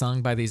being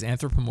sung by these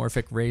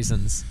anthropomorphic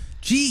raisins.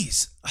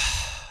 Jeez.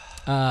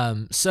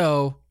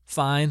 So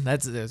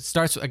fine.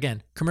 Starts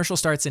again. Commercial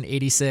starts in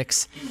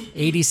 86.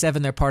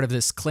 87, they're part of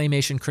this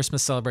claymation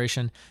Christmas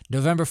celebration.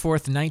 November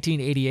 4th,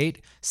 1988,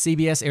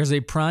 CBS airs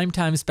a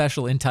primetime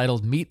special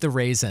entitled Meet the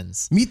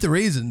Raisins. Meet the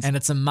Raisins. And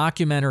it's a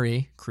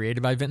mockumentary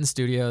created by Vinton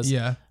Studios.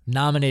 Yeah.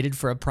 Nominated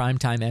for a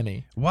primetime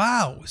Emmy.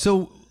 Wow.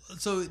 So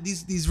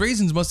these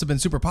raisins must have been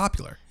super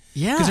popular.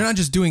 Yeah. Because they're not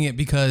just doing it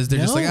because they're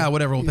just like,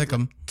 whatever, we'll pick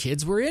them.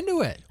 Kids were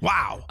into it.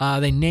 Wow.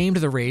 They named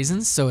the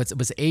Raisins, so it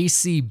was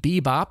AC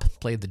Bebop,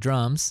 played the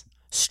drums.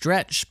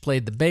 Stretch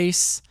played the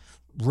bass.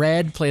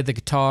 Red played the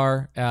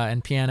guitar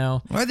and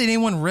piano. Why'd they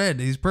name one Red?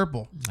 He's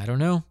purple. I don't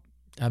know.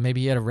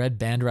 Maybe he had a red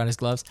band around his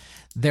gloves.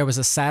 There was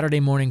a Saturday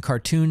morning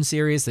cartoon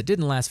series that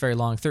didn't last very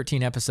long,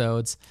 13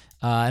 episodes,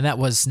 and that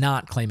was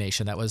not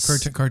claymation. That was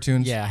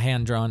cartoons. Yeah,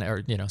 hand-drawn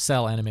or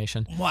cell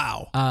animation.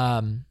 Wow.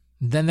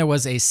 Then there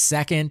was a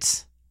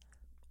second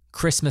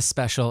Christmas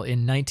special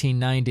in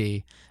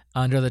 1990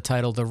 under the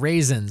title The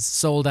Raisins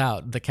Sold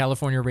Out, the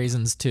California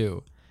Raisins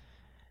 2.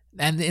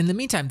 And in the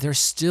meantime, they're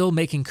still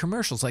making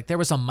commercials. Like there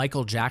was a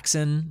Michael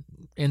Jackson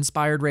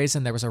inspired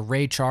raisin. There was a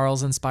Ray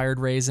Charles inspired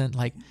raisin.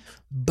 Like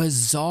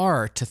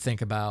bizarre to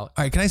think about.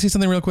 All right, can I say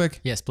something real quick?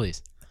 Yes,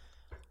 please.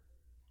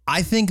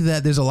 I think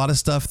that there's a lot of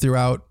stuff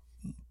throughout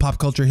pop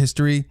culture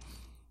history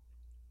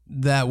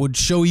that would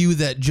show you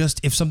that just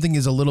if something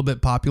is a little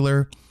bit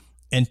popular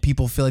and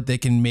people feel like they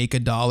can make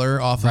 $1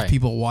 off of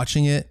people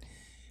watching it,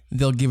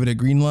 they'll give it a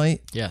green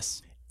light.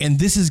 Yes. And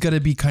this is going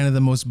to be kind of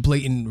the most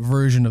blatant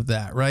version of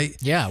that, right?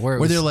 Yeah, where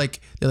they're like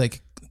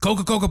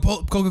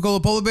Coca-Cola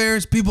polar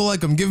bears, people like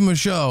them, give them a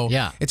show.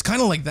 Yeah. It's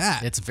kind of like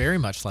that. It's very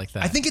much like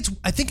that. I think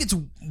it's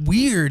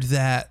weird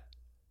that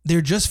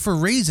they're just for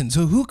raisins.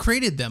 So who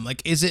created them?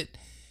 Like, is it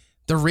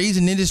the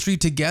raisin industry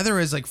together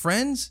as like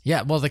friends?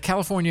 Yeah, well, the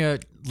California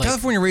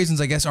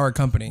Raisins, I guess, are a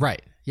company.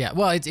 Right. Yeah.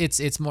 Well,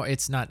 it's more.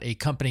 It's not a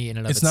company in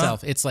and of It's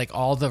itself. not? It's like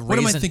all the What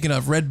am I thinking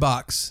of? Red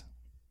Box.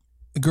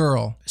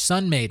 Girl.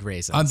 Sun-made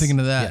raisins. I'm thinking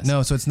of that. Yes.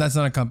 No, so that's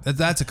not a company.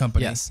 That's a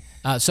company. Yes.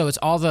 So it's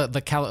all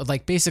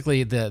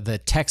basically the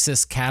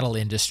Texas cattle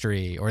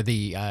industry or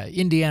the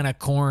Indiana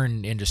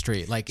corn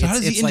industry. Like, So how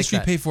does the industry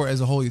like pay for it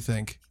as a whole, you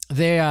think?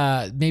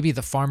 they maybe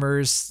the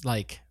farmers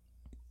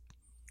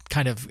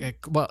kind of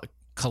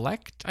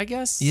collect, I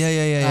guess.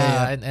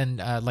 Yeah. And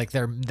like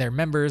they're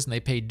members and they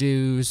pay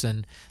dues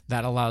and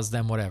that allows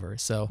them whatever.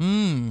 So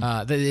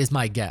that is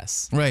my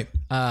guess. Right.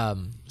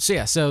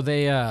 So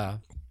they.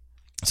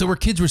 So were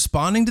kids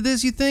responding to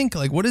this, you think?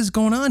 Like, what is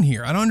going on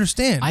here? I don't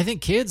understand. I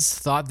think kids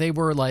thought they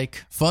were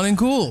like Fun and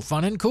cool.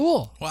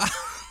 Wow.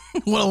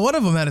 Well, one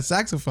of them had a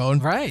saxophone.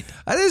 Right.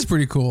 That is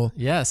pretty cool.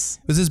 Yes.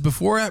 Was this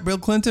before Bill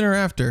Clinton or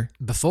after?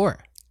 Before.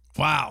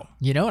 Wow.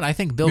 And I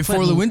think Before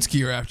Clinton...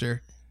 Lewinsky or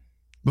after?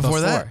 Before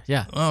that?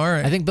 Yeah. Oh, all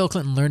right. I think Bill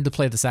Clinton learned to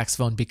play the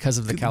saxophone because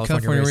of the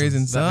California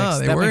Raisins. They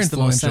That were makes the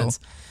most influential.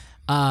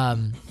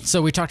 sense.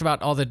 So we talked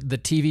about all the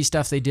TV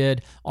stuff they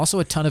did. Also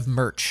a ton of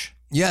merch.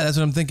 Yeah, that's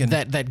what I'm thinking.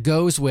 That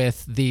goes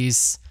with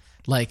these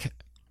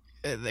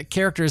the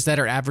characters that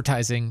are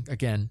advertising,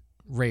 again,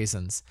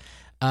 raisins.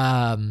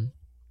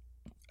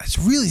 It's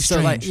really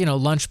strange. So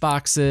lunch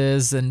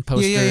boxes and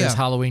posters,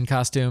 Halloween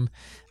costume.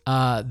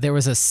 There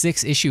was a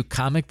 6-issue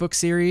comic book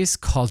series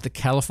called The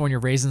California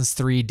Raisins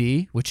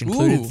 3D, which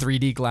included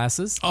 3D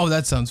glasses. Oh,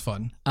 that sounds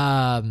fun.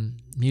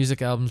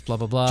 Music albums, blah,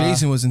 blah, blah.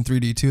 Jason was in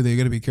 3D too. They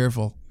got to be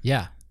careful.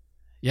 Yeah.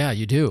 Yeah,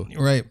 you do.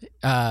 Right.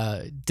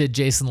 Did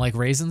Jason like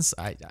raisins?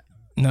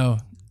 No.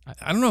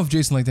 I don't know if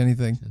Jason liked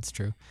anything. That's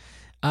true.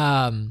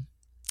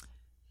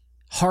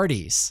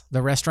 Hardee's,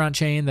 the restaurant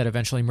chain that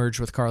eventually merged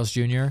with Carl's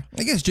Jr.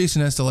 I guess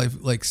Jason has to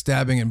like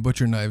stabbing and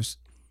butcher knives.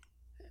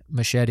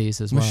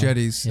 Machetes as well.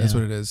 Machetes. That's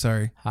what it is.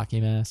 Sorry.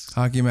 Hockey masks.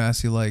 Hockey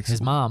mask he likes.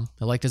 His mom.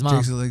 He liked his mom.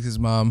 Jason likes his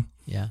mom.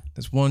 Yeah.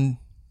 That's one.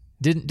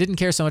 Didn't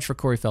care so much for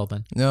Corey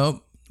Feldman.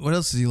 No. What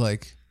else does he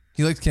like?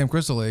 He liked Camp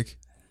Crystal Lake.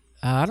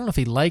 I don't know if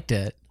he liked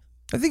it.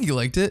 I think he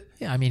liked it.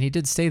 Yeah, I mean, he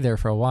did stay there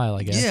for a while,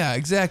 I guess. Yeah,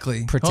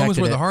 exactly. Protected Home is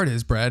where it. the heart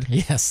is, Brad.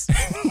 Yes.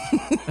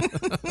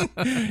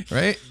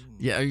 Right?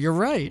 Yeah, you're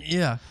right.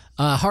 Yeah.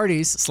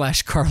 Hardee's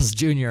 / Carl's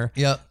Jr.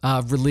 Yep.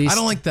 Released. I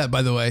don't like that,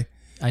 by the way.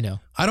 I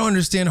know. I don't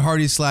understand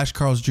Hardee's /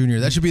 Carl's Jr.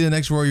 That should be the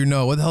next Rohrer You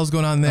Know. What the hell's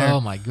going on there?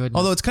 Oh my goodness.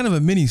 Although it's kind of a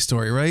mini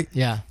story, right?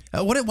 Yeah.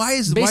 Why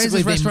does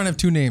this restaurant have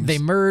 2 names? They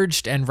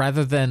merged, and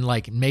rather than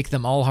make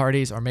them all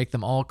Hardee's or make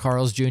them all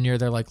Carl's Jr.,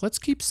 they're like, let's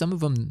keep some of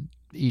them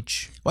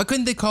each. Why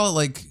couldn't they call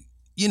it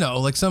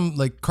some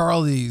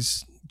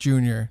Carly's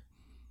Jr.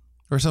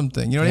 or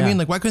something? You know what I mean?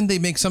 Like, why couldn't they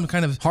make some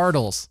kind of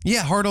Hardles?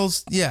 Yeah,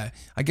 Hardles. Yeah,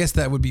 I guess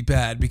that would be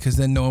bad because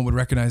then no one would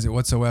recognize it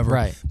whatsoever.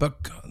 Right.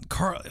 But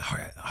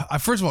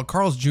first of all,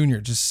 Carl's Jr.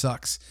 just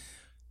sucks.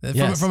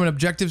 Yes. From an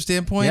objective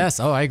standpoint. Yes.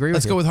 Oh, I agree with you.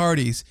 Let's go with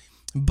Hardee's.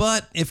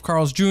 But if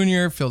Carl's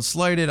Jr. feels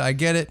slighted, I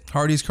get it.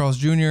 Hardee's Carl's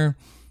Jr.,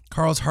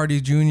 Carl's Hardy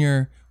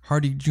Jr.,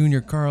 Hardy Jr.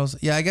 Carl's.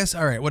 Yeah, I guess.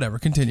 All right, whatever.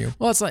 Continue.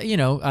 Well, it's like,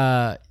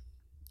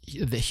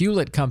 the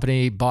Hewlett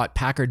Company bought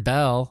Packard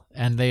Bell,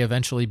 and they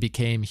eventually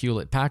became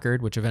Hewlett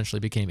Packard, which eventually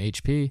became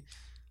HP.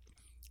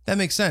 That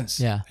makes sense.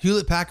 Yeah.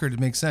 Hewlett Packard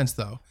makes sense,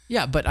 though.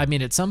 Yeah, but I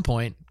mean, at some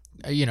point,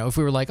 if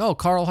we were like, oh,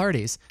 Carl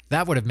Hardee's,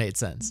 that would have made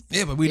sense.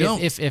 Yeah, but we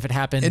don't. If it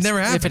happened. It never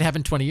happened. If it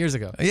happened 20 years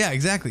ago. Yeah,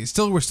 exactly.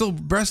 We're still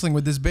wrestling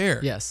with this bear.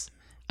 Yes.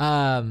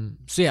 So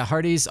yeah,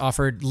 Hardee's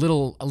offered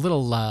little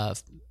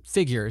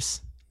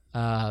figures,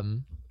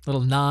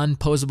 little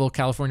non-posable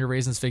California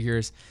Raisins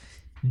figures.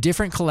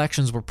 Different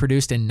collections were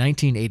produced in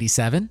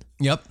 1987,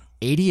 Yep.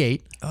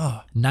 88,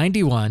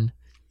 91,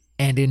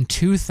 and in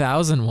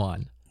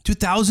 2001.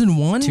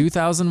 2001?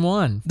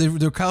 2001.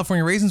 The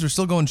California Raisins were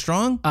still going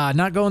strong?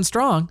 Not going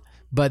strong,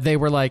 but they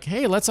were like,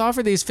 hey, let's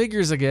offer these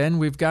figures again.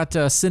 We've got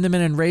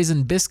cinnamon and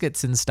raisin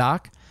biscuits in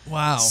stock.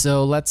 Wow.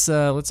 So let's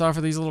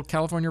offer these little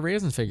California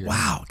Raisin figures.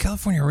 Wow,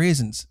 California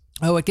Raisins.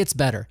 Oh, it gets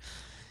better.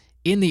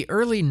 In the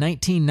early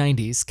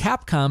 1990s,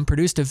 Capcom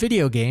produced a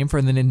video game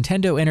for the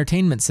Nintendo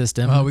Entertainment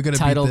System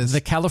titled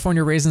The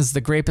California Raisins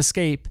The Grape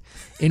Escape,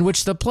 in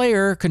which the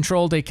player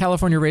controlled a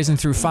California raisin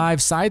through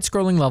 5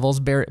 side-scrolling levels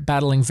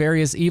battling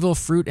various evil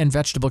fruit and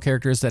vegetable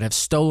characters that have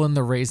stolen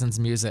the raisin's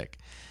music.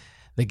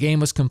 The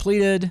game was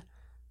completed,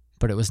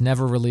 but it was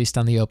never released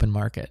on the open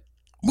market.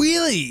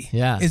 Really?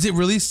 Yeah. Is it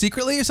released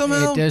secretly or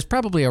somehow? There's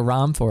probably a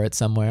ROM for it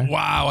somewhere.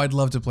 Wow, I'd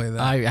love to play that.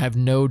 I have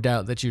no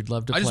doubt that you'd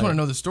love to play it. I just want to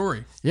know the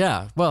story.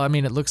 Yeah. Well, I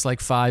mean, it looks like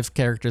 5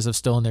 characters have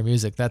stolen their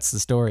music. That's the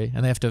story.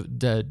 And they have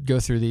to go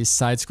through these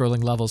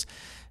side-scrolling levels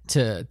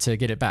to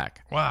get it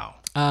back. Wow.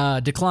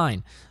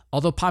 Decline.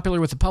 Although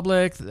popular with the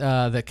public,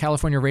 the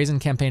California Raisin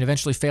campaign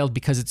eventually failed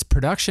because its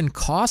production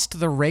cost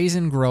the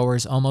raisin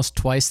growers almost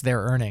twice their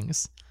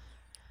earnings.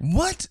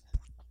 What?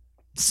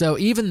 So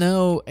even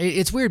though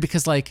it's weird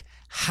because, like,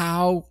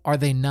 how are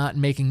they not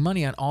making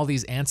money on all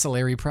these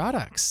ancillary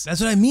products?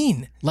 That's what I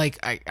mean. Like,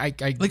 I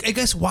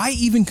guess why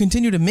even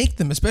continue to make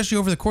them, especially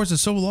over the course of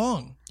so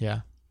long?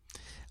 Yeah.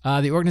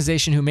 The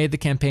organization who made the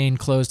campaign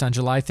closed on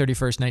July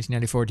 31st,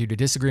 1994 due to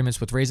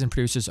disagreements with raisin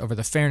producers over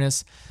the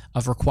fairness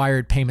of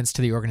required payments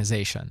to the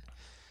organization.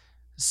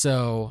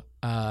 So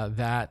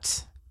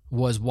that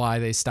was why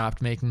they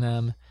stopped making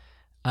them.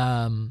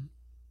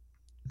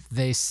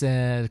 They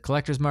said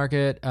collector's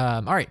market.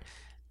 All right.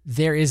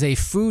 There was a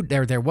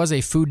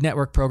Food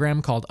Network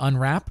program called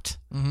Unwrapped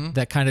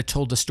that kind of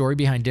told the story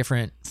behind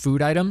different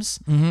food items.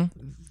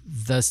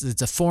 It's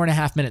a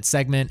 4.5-minute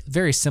segment,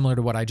 very similar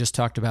to what I just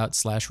talked about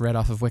 / read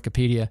off of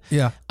Wikipedia.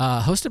 Yeah.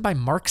 Hosted by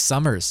Mark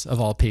Summers,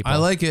 of all people. I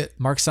like it.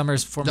 Mark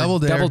Summers, former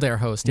Double Dare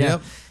host. Yeah.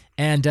 Yep.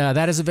 And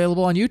that is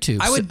available on YouTube.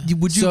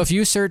 Would you? So if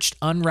you searched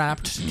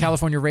Unwrapped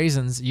California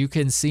Raisins, you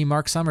can see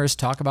Mark Summers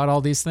talk about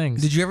all these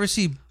things. Did you ever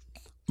see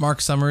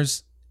Mark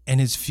Summers and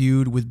his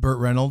feud with Burt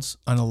Reynolds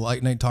on a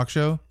late night talk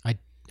show? I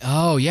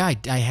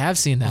have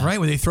seen that. Right,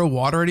 where they throw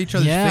water at each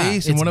other's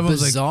face, and it's one of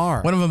them's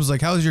bizarre.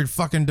 like, "How's your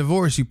fucking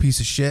divorce, you piece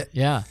of shit?"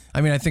 Yeah.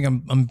 I mean, I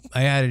think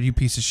I added "you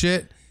piece of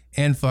shit"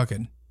 and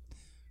 "fucking"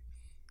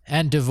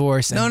 and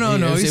divorce. No.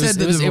 He said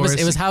the divorce.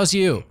 It was how's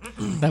you?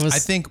 That was. I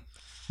think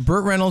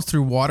Burt Reynolds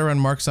threw water on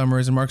Mark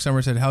Summers, and Mark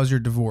Summers said, "How's your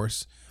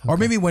divorce?" Or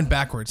maybe it went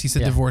backwards. He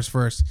said divorce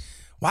first.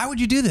 Why would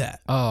you do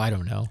that? Oh, I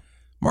don't know.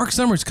 Mark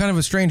Summers is kind of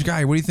a strange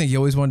guy. What do you think? He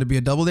always wanted to be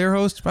a Double Dare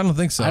host? I don't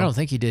think so. I don't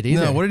think he did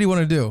either. No, what did he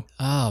want to do?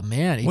 Oh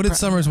man, What did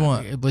Summers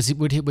want? Was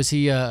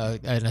he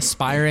an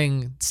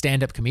aspiring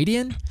stand-up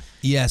comedian?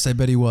 Yes, I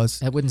bet he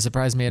was. That wouldn't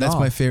surprise me at That's all.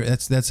 my favorite.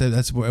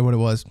 That's what it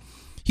was.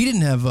 He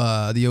didn't have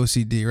the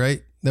OCD,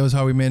 right? That was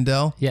Howie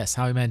Mandel. Yes,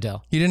 Howie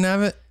Mandel. He didn't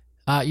have it.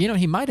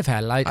 He might have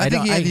had it. I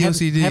think he had the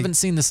OCD. Haven't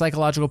seen the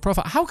psychological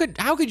profile. How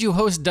could you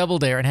host Double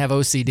Dare and have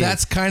OCD?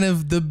 That's kind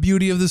of the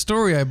beauty of the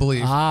story, I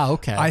believe.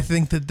 Okay. I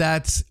think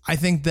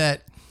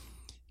that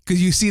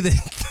because you see the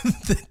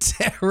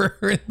terror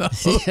in the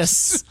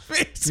host's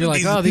face. You're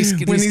like, these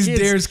kids,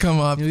 dares come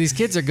up. These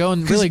kids are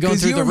going through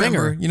the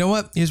ringer. You know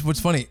what? Here's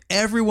what's funny.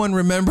 Everyone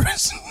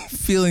remembers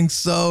feeling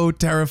so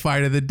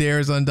terrified of the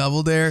dares on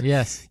Double Dare.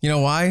 Yes. You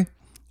know why?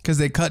 Because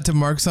they cut to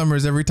Mark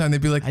Summers every time. They'd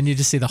be like, I need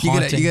to see the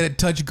haunting. You got to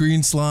touch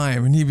green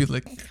slime. And he'd be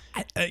like,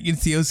 you can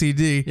see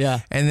OCD.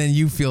 Yeah. And then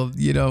you feel,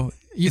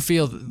 You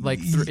feel like,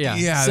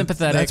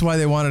 sympathetic. That's why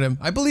they wanted him.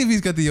 I believe he's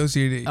got the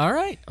OCD. All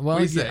right. Well, What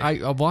do you say?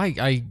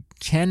 I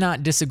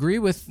cannot disagree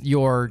with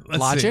your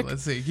logic.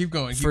 Let's see. Keep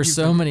going. For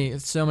so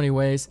many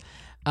ways.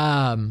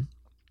 Well,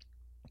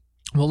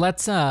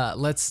 let's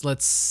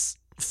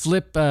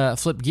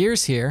flip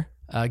gears here.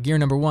 Gear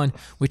number 1.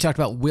 We talked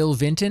about Will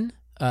Vinton,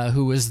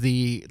 who was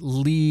the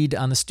lead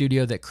on the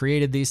studio that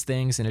created these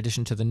things, in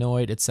addition to the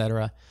Noid,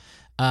 etc.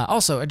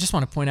 Also, I just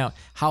want to point out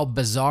how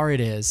bizarre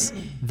it is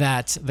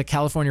that the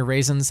California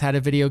Raisins had a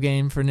video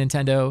game for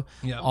Nintendo.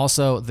 Yep.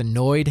 Also, the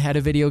Noid had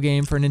a video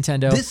game for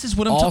Nintendo. This is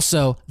what I'm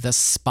also the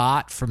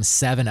Spot from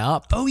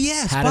 7-Up. Oh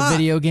yeah, had Spot. a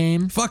video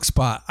game. Fuck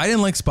Spot. I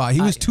didn't like Spot.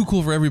 He was too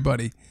cool for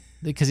everybody.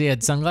 Because he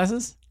had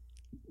sunglasses?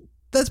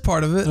 That's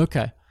part of it.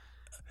 Okay.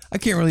 I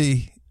can't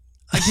really.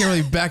 I can't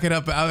really back it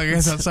up, I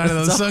guess, outside of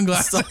those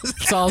sunglasses.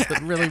 That's all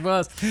it really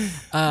was.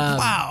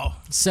 Wow.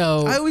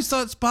 So I always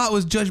thought Spot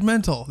was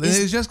judgmental.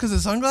 It was just because of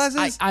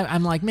sunglasses?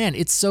 I'm like, man,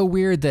 it's so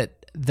weird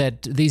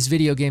that these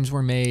video games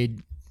were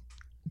made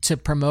to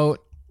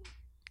promote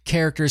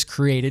characters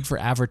created for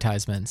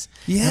advertisements.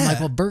 Yeah. And I'm like,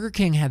 well, Burger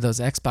King had those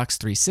Xbox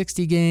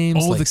 360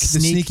 games, like the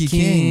Sneak Sneaky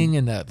King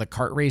and the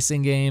kart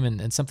racing game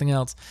and something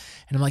else.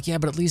 And I'm like, yeah,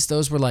 but at least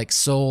those were like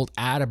sold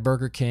at a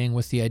Burger King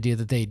with the idea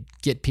that they'd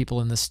get people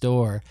in the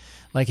store.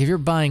 Like if you're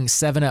buying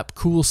 7-Up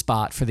Cool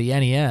Spot for the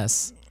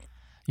NES,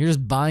 you're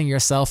just buying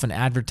yourself an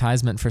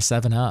advertisement for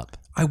 7-Up.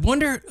 I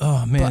wonder,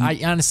 oh man. But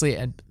I honestly,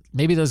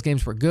 maybe those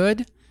games were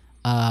good.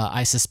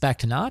 I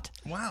suspect not.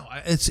 Wow.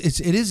 It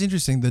is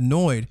interesting. The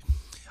Noid.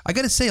 I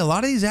got to say, a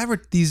lot of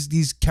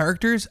these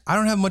characters, I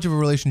don't have much of a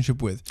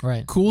relationship with.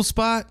 Right. Cool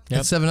Spot at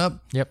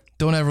 7-Up. Yep.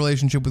 Don't have a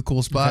relationship with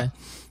Cool Spot. Okay.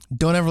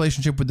 Don't have a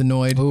relationship with the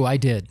Noid. Oh, I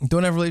did.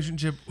 Don't have a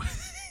relationship.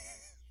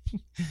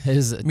 It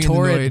is a Me and the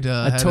torrid,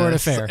 Noid, a torrid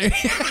affair.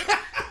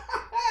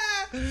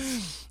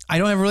 I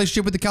don't have a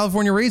relationship with the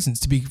California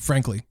Raisins, to be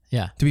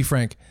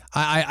frank.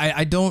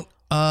 I don't.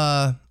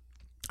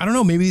 I don't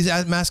know. Maybe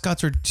these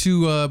mascots are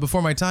too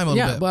before my time a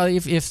little bit. Well,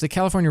 if the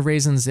California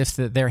Raisins,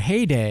 their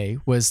heyday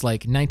was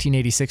like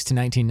 1986 to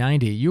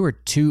 1990, you were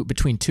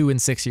between 2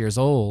 and 6 years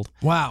old.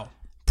 Wow.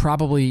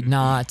 Probably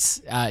not.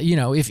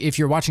 If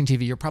you're watching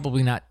TV, you're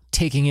probably not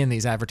taking in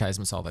these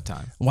advertisements all the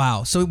time.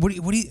 Wow. So what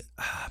do you?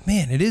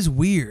 Man, it is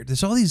weird.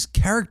 There's all these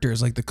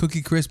characters like the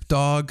Cookie Crisp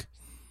dog.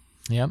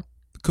 Yep.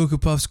 Cocoa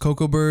Puffs,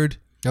 Cocoa Bird.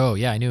 Oh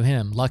yeah, I knew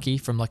him. Lucky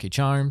from Lucky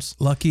Charms.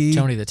 Lucky.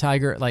 Tony the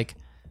Tiger. Like.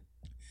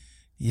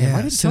 Yeah. Man,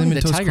 why did Tony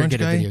the Tiger get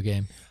a guy? video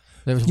game?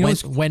 There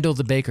was Wendell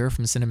the Baker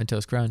from Cinnamon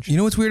Toast Crunch. You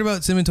know what's weird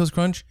about Cinnamon Toast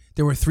Crunch?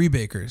 There were 3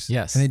 bakers.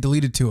 Yes. And they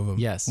deleted 2 of them.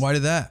 Yes. Why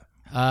did that?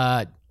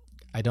 I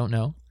don't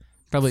know.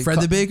 Probably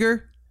Fred the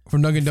Baker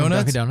from Dunkin' Donuts?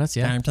 Dunkin' Donuts,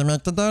 yeah. Time to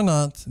make the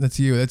donuts. That's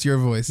you. That's your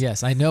voice.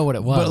 Yes, I know what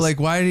it was. But like,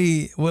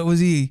 what was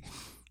he?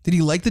 Did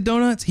he like the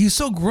donuts? He was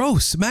so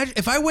gross. Imagine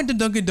if I went to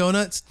Dunkin'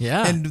 Donuts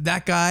and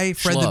that guy,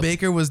 Fred the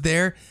Baker, was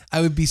there,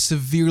 I would be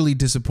severely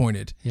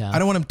disappointed. Yeah. I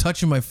don't want him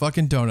touching my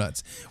fucking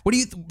donuts. What do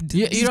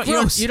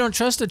you don't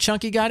trust a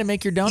chunky guy to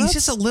make your donuts?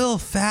 He's just a little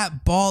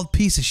fat, bald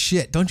piece of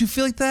shit. Don't you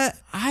feel like that?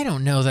 I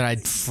don't know that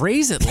I'd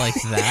phrase it like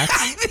that.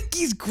 I think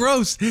he's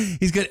gross.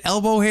 He's got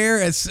elbow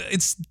hair.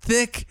 It's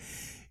thick.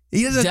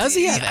 Does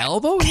he have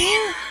elbow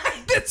hair?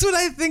 That's what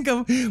I think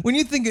of when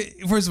you think.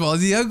 First of all,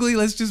 is he ugly?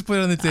 Let's just put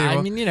it on the table.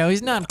 I mean,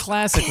 he's not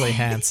classically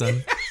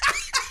handsome.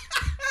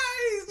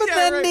 But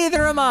then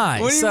neither am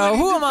I. So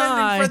who am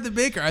I? Fred the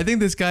Baker. I think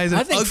this guy's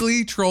an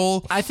ugly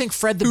troll. I think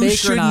Fred the who Baker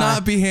should and I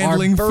not be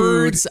handling are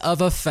birds food.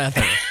 of a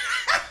feather.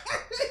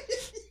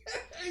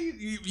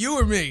 You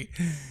or me?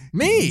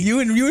 Me. You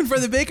and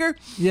Fred the Baker?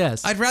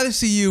 Yes. I'd rather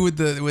see you with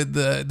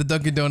the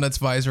Dunkin' Donuts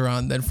visor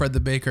on than Fred the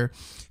Baker.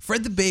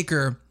 Fred the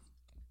Baker,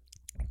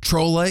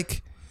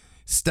 troll-like,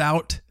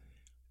 stout,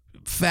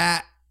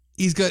 fat.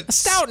 He's got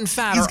stout and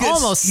fat are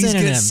almost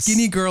synonyms. He's got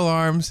skinny girl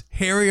arms,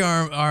 hairy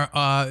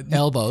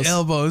elbows.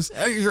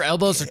 Your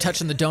elbows are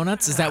touching the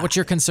donuts. Is that what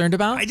you're concerned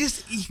about?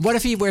 What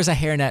if he wears a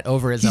hairnet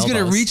over his elbows? He's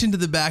gonna reach into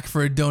the back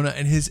for a donut,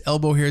 and his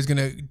elbow hair is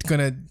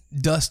gonna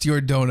dust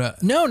your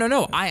donut.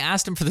 No. I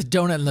asked him for the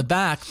donut in the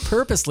back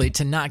purposely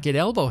to not get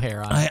elbow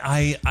hair on it.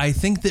 I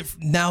think that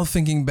now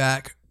thinking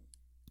back,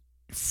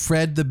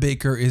 Fred the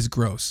Baker is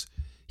gross.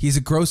 He's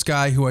a gross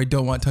guy who I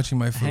don't want touching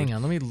my food. Hang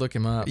on, let me look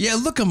him up. Yeah,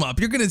 look him up.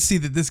 You're going to see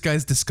that this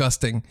guy's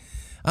disgusting.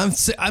 I'm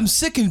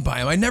sickened by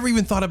him. I never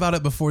even thought about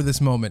it before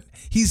this moment.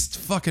 He's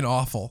fucking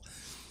awful.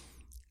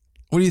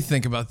 What do you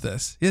think about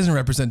this? He doesn't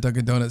represent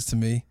Dunkin' Donuts to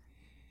me.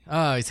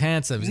 Oh, he's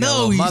handsome. He's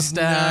got a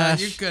mustache.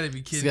 Not. You're going to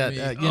be kidding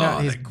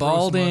me. He's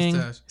balding.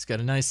 He's got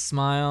a nice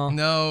smile.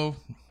 No.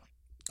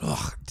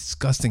 Ugh,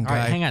 disgusting guy. All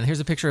right, hang on. Here's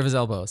a picture of his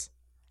elbows.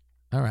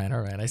 All right.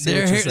 I see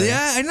what you're saying.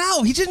 Yeah, I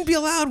know. He shouldn't be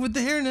allowed with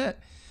the hairnet.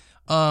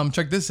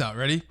 Check this out.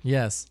 Ready?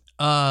 Yes.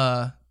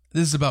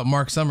 This is about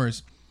Mark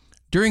Summers.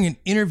 During an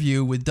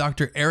interview with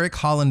Dr. Eric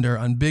Hollander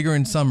on Bigger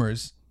and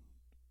Summers.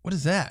 What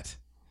is that?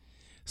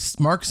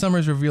 Mark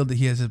Summers revealed that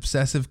he has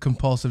obsessive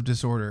compulsive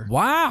disorder.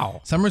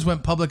 Wow. Summers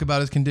went public about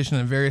his condition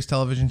on various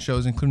television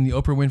shows, including The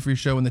Oprah Winfrey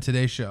Show and The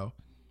Today Show.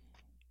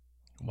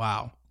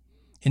 Wow.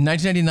 In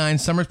 1999,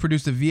 Summers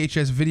produced a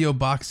VHS video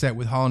box set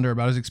with Hollander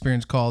about his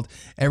experience called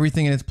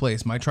Everything in Its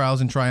Place, My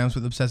Trials and Triumphs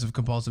with Obsessive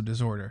Compulsive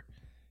Disorder.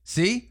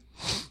 See?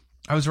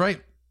 I was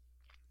right.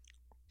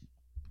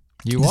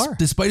 You are.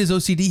 Despite his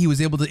OCD, he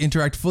was able to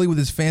interact fully with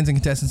his fans and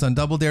contestants on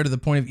Double Dare to the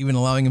point of even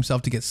allowing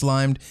himself to get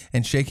slimed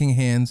and shaking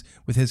hands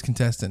with his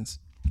contestants.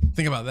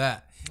 Think about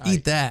that.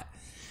 Eat that.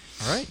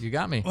 All right, you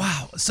got me.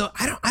 Wow. So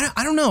I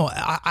don't know.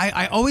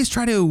 I always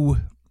try to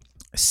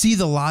see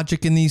the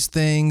logic in these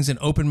things and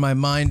open my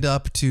mind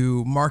up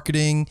to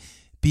marketing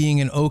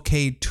being an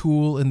okay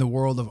tool in the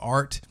world of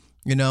art.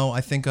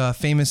 I think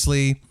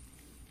famously,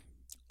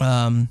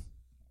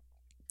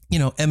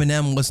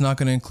 Eminem was not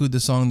going to include the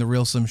song The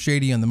Real Slim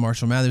Shady on the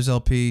Marshall Mathers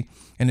LP,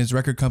 and his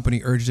record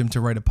company urged him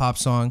to write a pop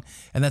song,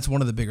 and that's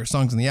one of the bigger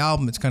songs on the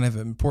album. It's kind of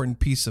an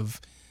important piece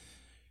of,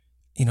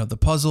 the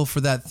puzzle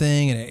for that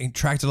thing, and it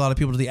attracted a lot of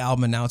people to the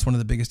album, and now it's one of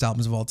the biggest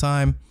albums of all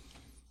time.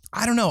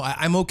 I don't know.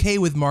 I'm okay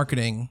with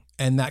marketing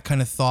and that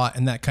kind of thought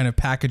and that kind of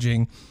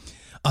packaging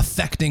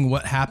affecting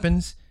what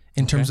happens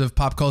in terms of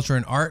pop culture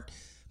and art.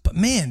 But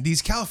man,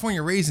 these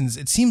California Raisins,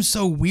 it seems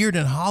so weird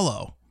and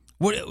hollow.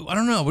 I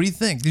don't know. What do you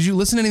think? Did you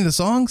listen to any of the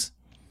songs?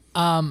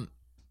 No.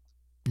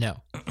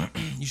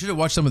 You should have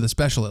watched some of the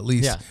special at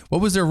least. Yeah.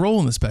 What was their role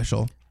in the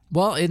special?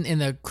 Well, in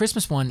the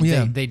Christmas one,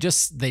 they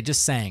just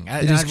sang.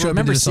 I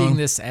remember seeing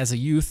this as a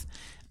youth.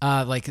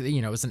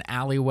 It was an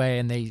alleyway,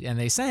 and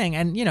they sang,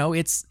 and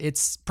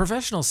it's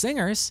professional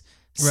singers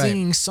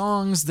singing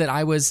songs that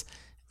I was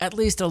at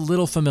least a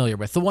little familiar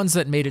with, the ones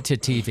that made it to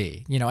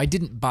TV. I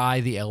didn't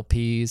buy the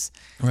LPs.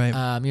 Right.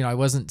 I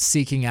wasn't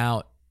seeking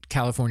out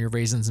California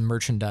Raisins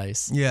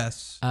merchandise.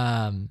 Yes.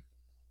 I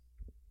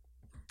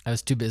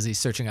was too busy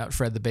searching out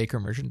Fred the Baker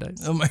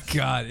merchandise. Oh my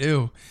God.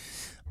 Ew.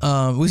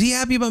 Was he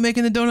happy about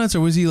making the donuts, or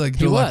was he like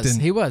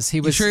reluctant? He was.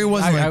 You sure he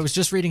wasn't? I was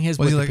just reading his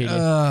was Wikipedia. He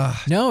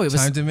like, no, it was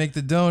time to make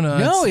the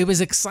donuts. No, he was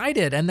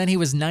excited, and then he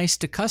was nice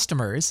to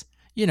customers.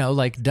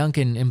 Like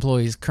Dunkin'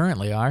 employees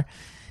currently are.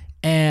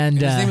 And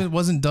his name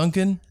wasn't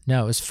Duncan?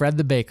 No, it was Fred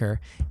the Baker.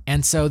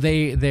 And so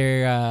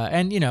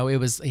it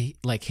was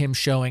like him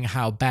showing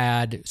how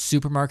bad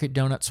supermarket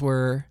donuts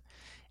were.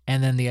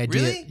 And then the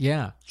idea, really?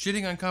 Yeah,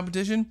 shitting on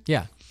competition.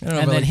 Yeah, I don't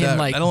know and then like him that.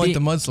 like I don't like the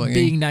mudslinging.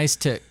 Being nice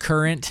to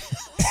current /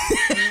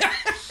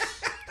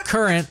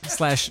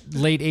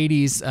 late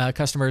 80s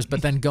customers,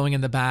 but then going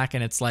in the back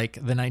and it's like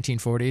the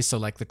 1940s, so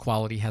like the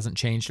quality hasn't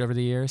changed over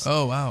the years.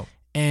 Oh wow!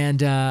 And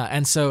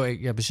so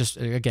it was just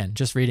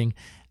reading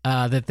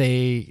that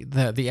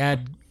the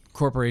ad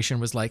corporation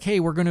was like, hey,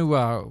 we're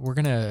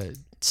gonna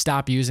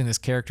stop using this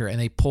character, and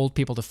they polled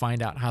people to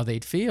find out how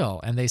they'd feel,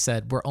 and they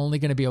said we're only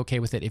going to be okay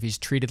with it if he's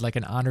treated like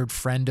an honored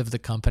friend of the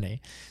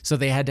company. So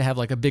they had to have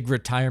like a big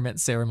retirement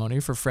ceremony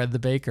for Fred the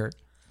Baker.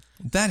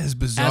 That is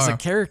bizarre. As a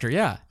character,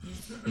 yeah.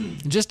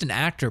 Just an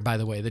actor, by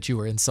the way, that you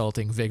were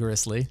insulting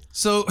vigorously.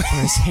 So for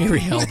his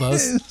hairy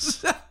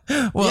elbows.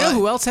 Well, you know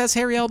who else has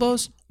hairy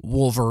elbows?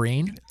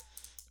 Wolverine.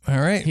 All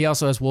right. He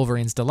also has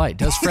Wolverine's Delight.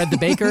 Does Fred the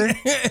Baker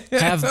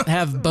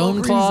have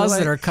bone claws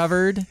that are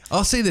covered?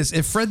 I'll say this.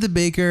 If Fred the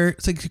Baker,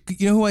 it's like,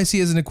 who I see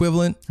as an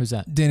equivalent? Who's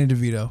that? Danny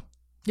DeVito.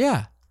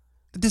 Yeah.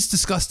 That's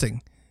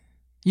disgusting.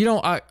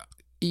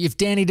 If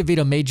Danny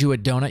DeVito made you a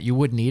donut, you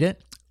wouldn't eat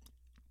it?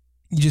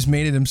 He just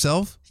made it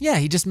himself? Yeah,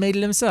 he just made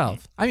it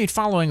himself. I mean,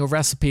 following a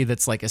recipe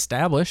that's like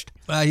established.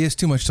 He has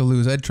too much to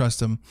lose. I'd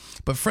trust him.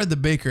 But Fred the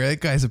Baker,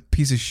 that guy's a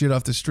piece of shit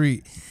off the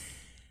street.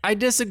 I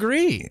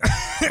disagree.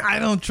 I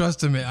don't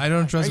trust him. I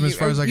don't trust him as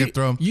far as I can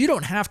throw him. You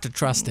don't have to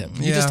trust him.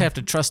 You just have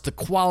to trust the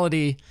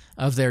quality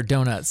of their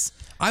donuts.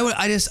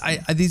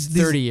 These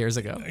 30 years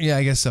ago. Yeah,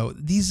 I guess so.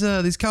 These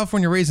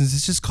California Raisins,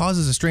 this just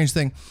causes a strange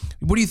thing.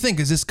 What do you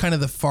think? Is this kind of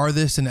the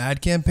farthest an ad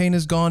campaign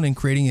has gone in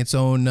creating its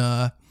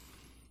own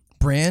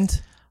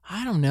brand?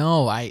 I don't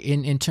know.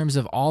 In terms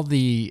of all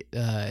the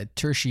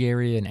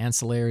tertiary and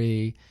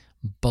ancillary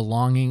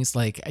belongings,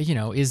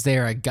 is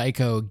there a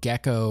Geico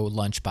Gecko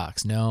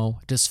lunchbox? No.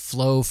 Does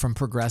Flo from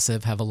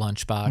Progressive have a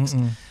lunchbox?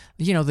 Mm-mm.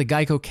 The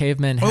Geico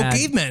Caveman had...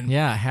 Caveman!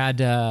 Yeah, had...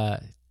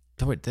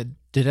 did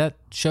that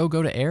show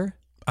go to air?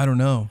 I don't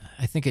know.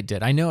 I think it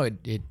did. I know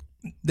it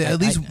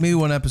at least maybe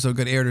one episode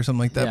got aired or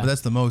something like that, but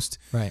that's the most.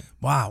 Right.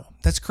 Wow.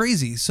 That's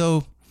crazy.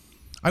 So...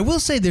 I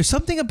will say there's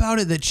something about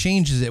it that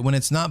changes it when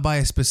it's not by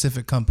a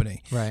specific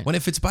company. Right.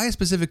 If it's by a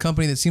specific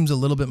company, that seems a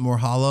little bit more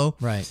hollow.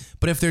 Right.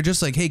 But if they're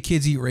just like, hey,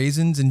 kids eat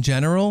raisins in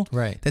general,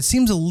 right, that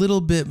seems a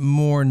little bit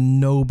more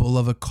noble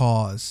of a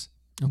cause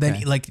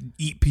than like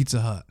eat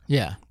Pizza Hut.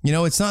 Yeah.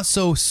 It's not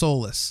so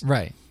soulless.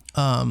 Right.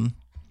 What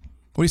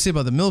do you say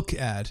about the milk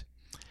ad?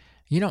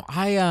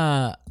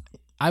 I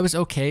was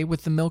okay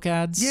with the milk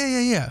ads.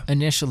 Yeah.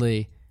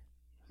 Initially,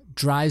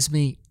 drives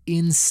me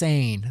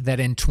insane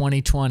that in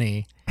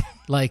 2020...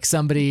 like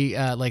somebody,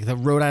 like the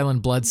Rhode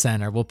Island Blood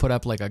Center will put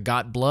up like a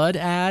Got Blood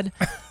ad,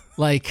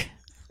 and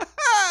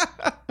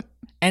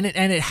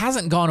it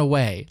hasn't gone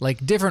away.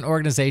 Like different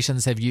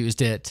organizations have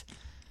used it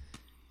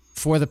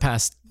for the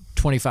past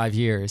 25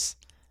 years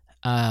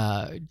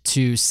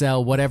to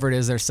sell whatever it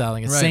is they're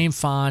selling. It's same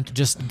font,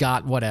 just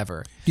Got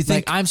whatever. You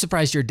think? I'm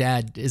surprised your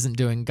dad isn't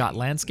doing Got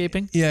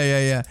Landscaping.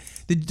 Yeah.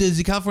 Does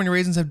the California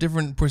Raisins have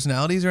different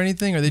personalities or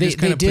anything? Or they just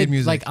kind of played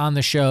music? Like on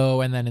the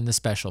show and then in the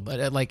special,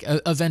 but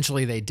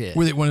eventually they did.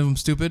 Were one of them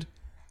stupid?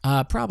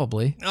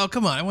 Probably. Oh,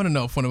 come on. I want to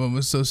know if one of them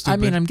was so stupid. I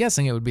mean, I'm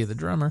guessing it would be the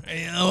drummer.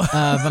 But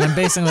I'm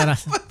basing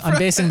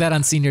that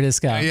on Senior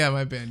Discount. Yeah,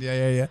 my band.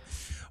 Yeah.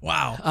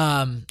 Wow.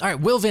 All right,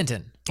 Will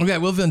Vinton. Okay,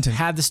 Will Vinton.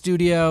 Had the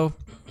studio,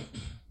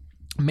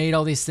 made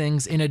all these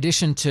things. In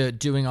addition to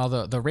doing all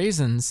the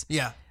raisins,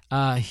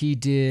 he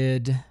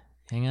did,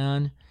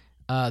 the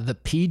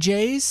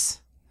PJs,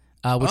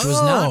 which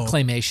was not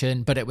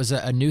claymation, but it was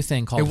a new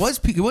thing called... It was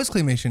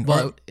claymation.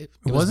 Well, it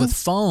was with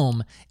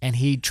foam, and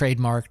he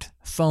trademarked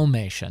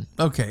foamation.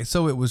 Okay,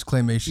 so it was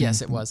claymation.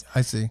 Yes, it was.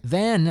 I see.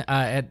 Then,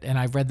 and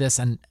I read this,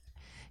 and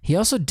he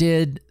also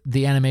did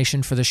the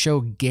animation for the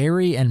show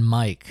Gary and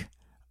Mike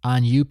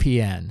on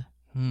UPN.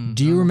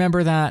 Do you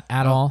remember that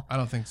at all? I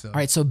don't think so. All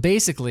right, so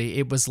basically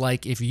it was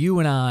like if you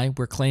and I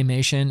were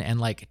claymation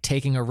and like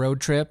taking a road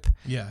trip.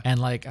 Yeah. And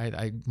like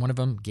I one of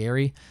them,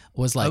 Gary,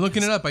 was like I'm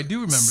looking it up. I do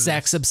remember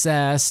sex this.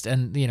 obsessed,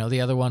 and the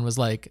other one was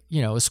like,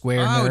 a square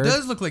nerd. Oh, it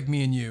does look like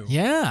me and you.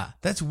 Yeah.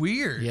 That's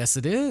weird. Yes,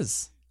 it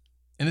is.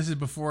 And this is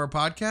before our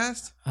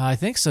podcast? I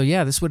think so,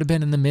 yeah. This would have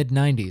been in the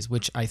mid-90s,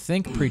 which I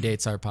think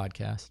predates our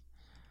podcast.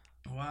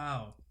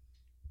 Wow.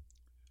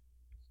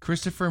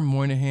 Christopher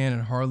Moynihan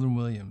and Harlan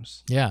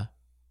Williams. Yeah.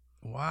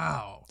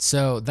 Wow.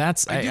 So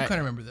that's I do kind of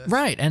remember this.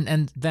 Right.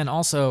 And then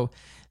also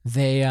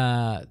they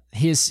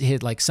his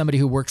like somebody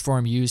who worked for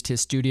him used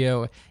his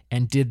studio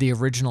and did the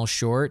original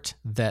short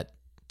that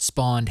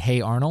spawned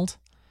Hey Arnold,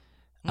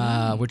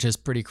 which is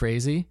pretty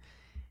crazy.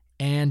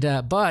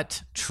 And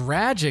but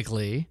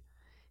tragically,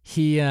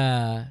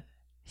 his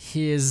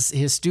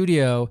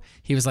studio,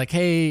 he was like,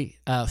 "Hey,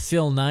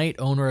 Phil Knight,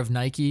 owner of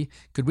Nike,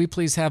 could we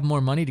please have more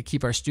money to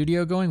keep our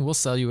studio going? We'll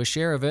sell you a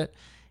share of it."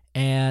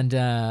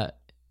 And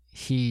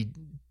he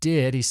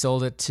did. He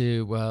sold it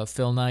to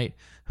Phil Knight,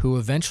 who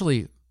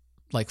eventually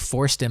like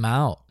forced him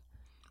out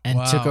and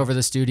took over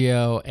the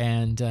studio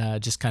and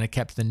just kind of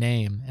kept the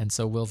name. And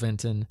so Will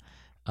Vinton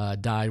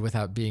died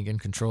without being in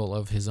control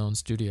of his own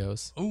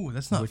studios. Oh,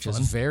 that's not which fun. is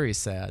very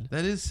sad.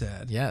 That is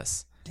sad.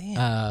 Yes.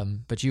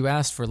 Damn. But you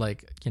asked for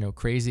like,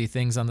 crazy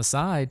things on the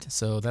side,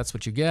 so that's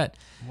what you get.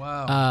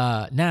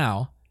 Wow.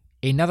 Now,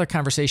 another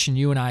conversation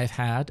you and I have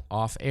had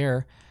off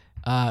air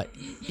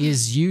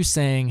is you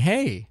saying,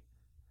 "Hey,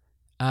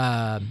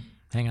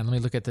 hang on, let me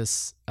look at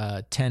this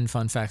 10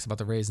 fun facts about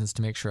the Raisins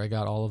to make sure I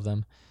got all of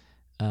them.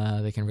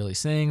 They can really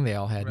sing. They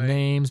all had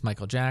names: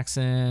 Michael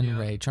Jackson,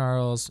 Ray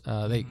Charles.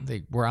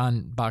 They were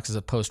on boxes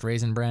of Post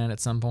Raisin Bran at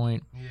some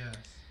point. Yes.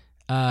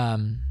 All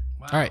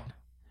right.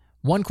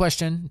 One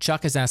question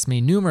Chuck has asked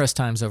me numerous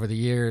times over the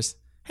years: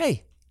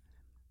 "Hey,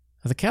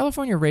 are the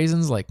California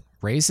Raisins like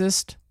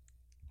racist?"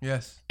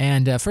 Yes.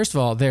 And first of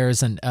all, there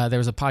was a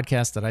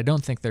podcast that I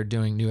don't think they're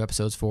doing new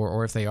episodes for,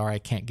 or if they are, I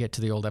can't get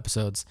to the old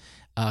episodes,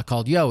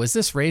 called "Yo, Is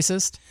This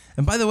Racist?"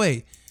 And by the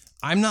way,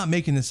 I'm not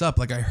making this up.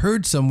 Like I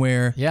heard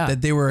somewhere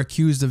that they were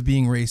accused of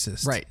being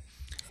racist. Right.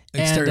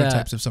 Like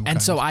stereotypes of some kind.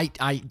 And so I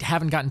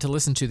haven't gotten to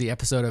listen to the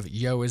episode of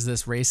 "Yo, Is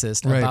This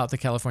Racist?" about the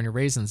California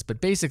Raisins. But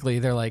basically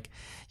they're like,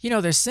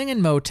 they're singing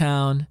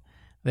Motown.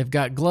 They've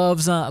got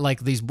gloves on,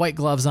 like these white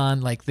gloves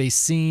on. Like they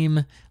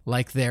seem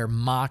like they're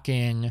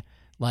mocking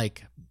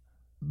like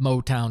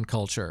Motown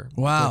culture.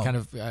 Wow. They're kind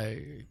of,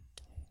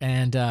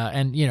 and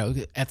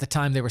at the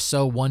time they were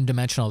so one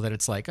dimensional that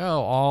it's like,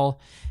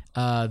 all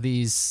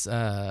these,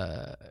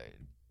 oh,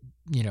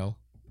 here we go.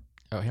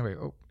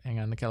 Oh, hang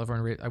on. The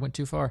California, I went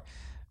too far.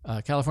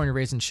 California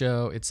Raisin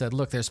Show, it said,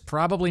 "Look, there's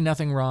probably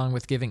nothing wrong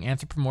with giving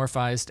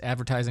anthropomorphized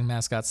advertising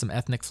mascots some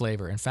ethnic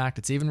flavor. In fact,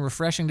 it's even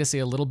refreshing to see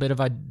a little bit of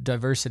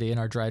diversity in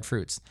our dried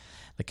fruits.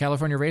 The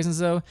California Raisins,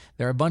 though,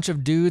 they're a bunch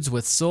of dudes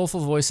with soulful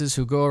voices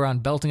who go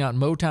around belting out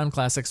Motown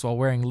classics while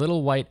wearing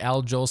little white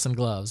Al Jolson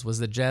gloves. Was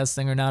the jazz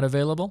singer not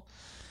available?"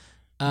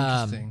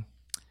 Interesting.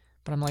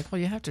 But I'm like, well,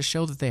 you have to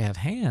show that they have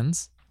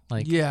hands.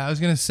 Like, yeah, I was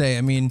going to say,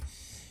 I mean,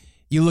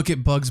 you look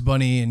at Bugs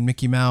Bunny and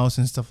Mickey Mouse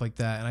and stuff like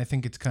that, and I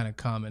think it's kind of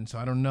common. So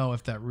I don't know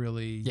if that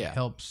really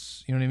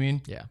helps. You know what I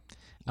mean? Yeah.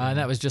 And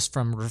that was just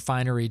from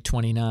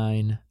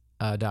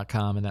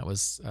refinery29.com, and that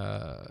was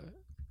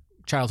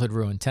Childhood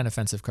Ruin, 10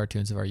 Offensive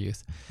Cartoons of Our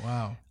Youth.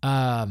 Wow.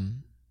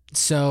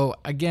 So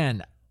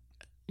again,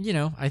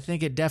 I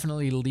think it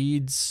definitely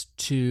leads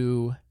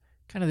to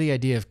kind of the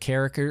idea of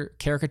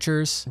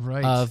caricatures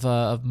of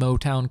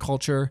Motown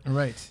culture,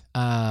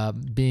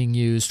 being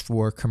used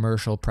for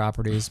commercial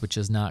properties, which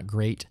is not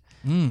great.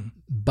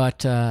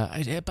 But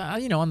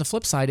on the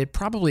flip side, it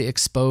probably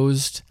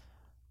exposed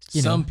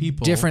some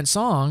people, different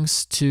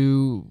songs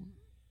to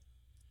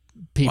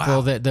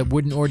people that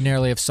wouldn't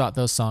ordinarily have sought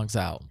those songs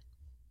out.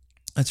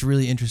 That's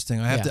really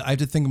interesting. I have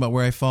to think about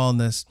where I fall in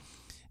this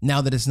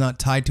now that it's not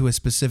tied to a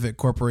specific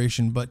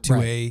corporation, but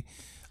to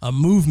a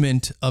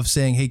movement of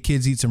saying, "Hey,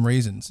 kids, eat some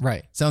raisins."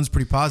 Right. Sounds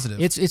pretty positive.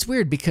 It's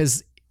weird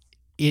because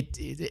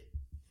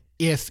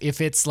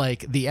if it's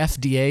like the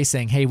FDA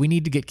saying, "Hey, we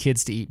need to get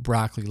kids to eat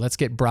broccoli. Let's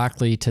get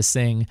broccoli to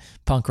sing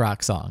punk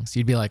rock songs."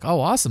 You'd be like, "Oh,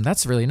 awesome.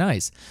 That's really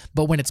nice."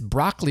 But when it's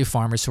broccoli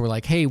farmers who are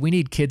like, "Hey, we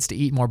need kids to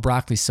eat more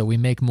broccoli so we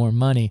make more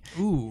money.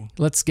 Ooh.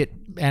 Let's get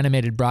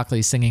animated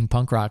broccoli singing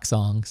punk rock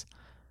songs."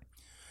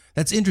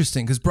 That's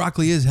interesting because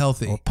broccoli is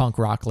healthy. Or punk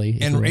broccoli.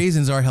 And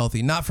raisins are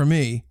healthy. Not for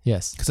me.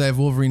 Yes. Because I have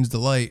Wolverine's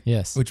Delight.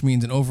 Yes. Which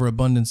means an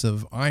overabundance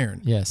of iron.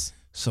 Yes.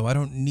 So I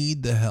don't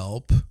need the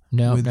help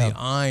with the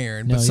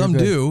iron. But some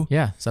do.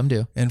 Yeah, some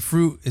do. And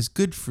fruit is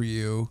good for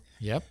you.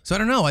 Yep. So I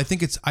don't know. I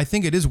think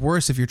it is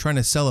worse if you're trying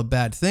to sell a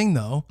bad thing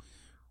though.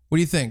 What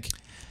do you think?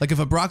 Like if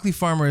a broccoli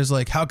farmer is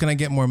like, "How can I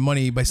get more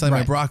money by selling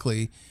my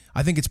broccoli?"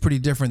 I think it's pretty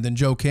different than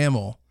Joe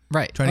Camel.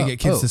 Right. Trying to get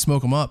kids to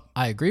smoke them up.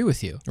 I agree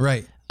with you.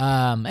 Right.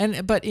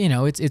 But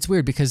it's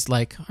weird because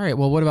like, all right,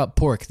 well, what about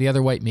pork, the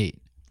other white meat?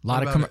 A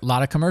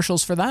lot of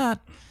commercials for that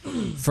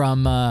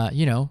from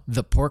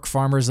the pork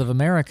farmers of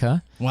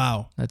America.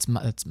 Wow, that's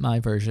my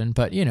version.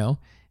 But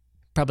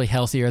Probably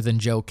healthier than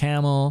Joe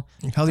Camel.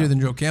 Healthier than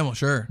Joe Camel,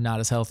 sure. Not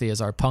as healthy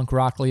as our punk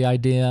broccoli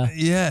idea.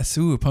 Yes,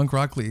 ooh, punk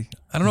broccoli.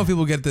 I don't know if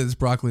people get that it's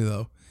broccoli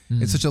though.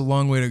 It's such a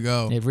long way to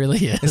go. It really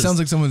is. It sounds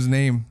like someone's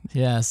name.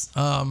 Yes.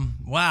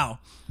 Wow.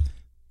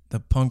 The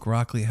punk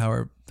broccoli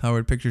Howard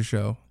Picture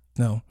Show.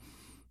 No.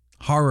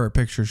 Horror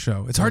Picture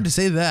Show. It's hard to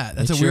say that.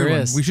 That's It a weird sure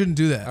one. is. We shouldn't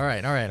do that. All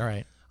right.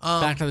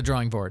 Back to the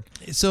drawing board.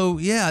 So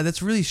yeah,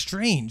 that's really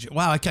strange.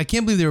 Wow, I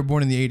can't believe they were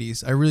born in the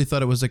 80s. I really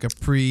thought it was like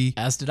a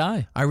As did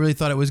I. I really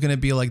thought it was going to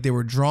be like they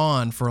were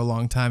drawn for a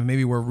long time.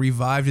 Maybe were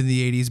revived in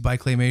the 80s by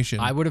claymation.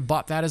 I would have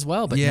bought that as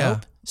well, but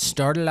nope.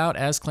 Started out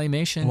as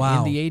claymation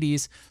in the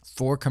 80s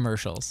for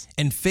commercials.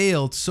 And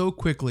failed so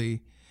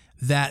quickly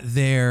that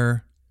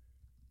their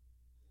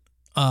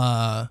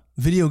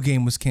video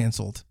game was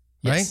canceled,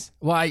 right? Yes.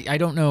 Well, I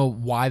don't know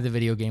why the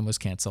video game was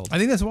canceled. I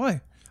think that's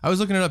why. I was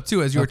looking it up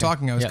too as you were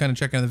talking. I was kind of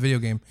checking out the video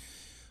game.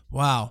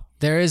 Wow.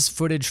 There is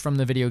footage from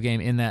the video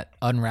game in that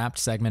Unwrapped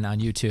segment on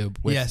YouTube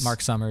with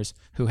Mark Summers,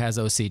 who has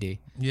OCD.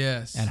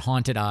 Yes. And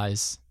haunted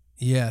eyes.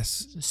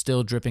 Yes.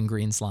 Still dripping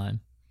green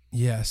slime.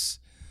 Yes.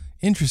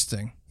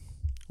 Interesting.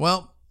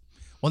 Well,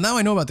 now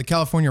I know about the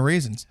California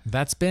Raisins.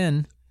 That's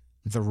been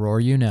the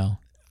Rohrer You Know.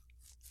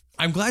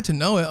 I'm glad to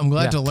know it. I'm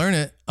glad to learn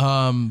it.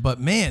 But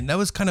man, that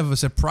was kind of a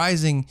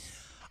surprising.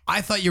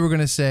 I thought you were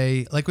going to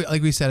say, like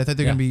we said, I thought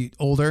they're going to be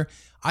older.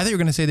 I thought you were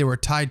going to say they were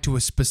tied to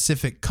a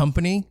specific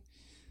company.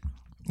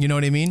 You know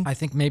what I mean? I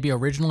think maybe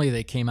originally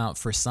they came out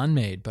for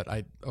Sunmade, but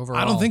overall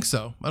I don't think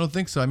so.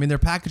 I mean, their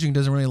packaging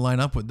doesn't really line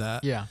up with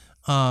that. Yeah.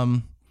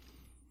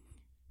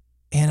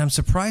 And I'm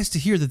surprised to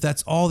hear that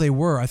that's all they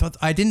were.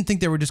 I didn't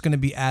think they were just going to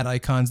be ad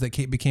icons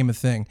that became a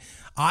thing.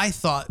 I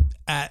thought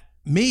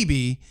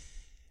maybe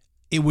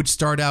it would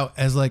start out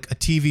as like a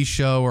TV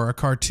show or a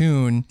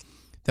cartoon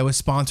that was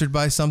sponsored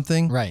by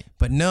something. Right.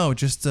 But no,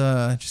 just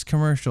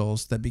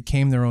commercials that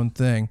became their own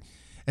thing.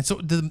 And so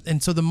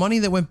the money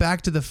that went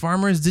back to the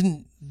farmers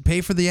didn't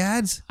pay for the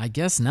ads? I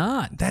guess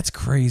not. That's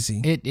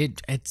crazy.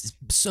 It's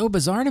so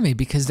bizarre to me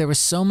because there were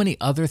so many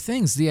other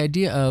things. The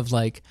idea of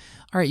like,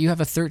 all right, you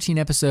have a 13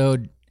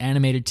 episode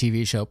animated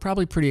TV show,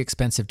 probably pretty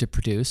expensive to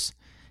produce.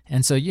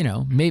 And so,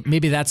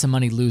 maybe that's a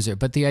money loser.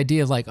 But the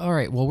idea of like, all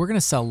right, well, we're going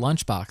to sell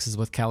lunch boxes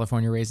with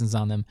California Raisins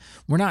on them.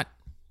 We're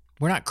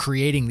not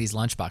creating these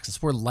lunch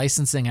boxes. We're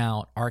licensing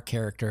out our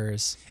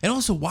characters. And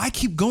also, why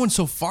keep going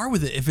so far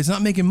with it if it's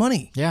not making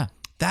money? Yeah.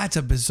 That's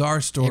a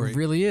bizarre story. It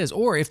really is.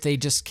 Or if they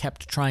just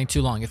kept trying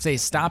too long. If they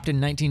stopped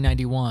in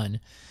 1991,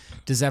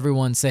 does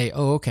everyone say,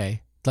 oh,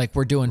 okay, like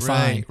we're doing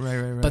fine.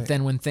 Right. But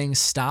then when things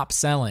stop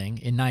selling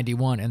in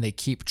 91 and they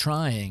keep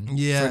trying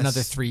for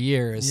another 3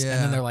 years, and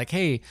then they're like,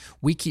 hey,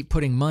 we keep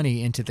putting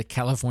money into the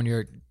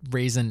California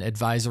Raisin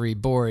Advisory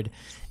Board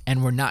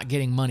and we're not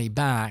getting money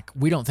back.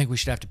 We don't think we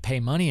should have to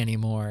pay money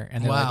anymore.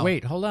 And they're like,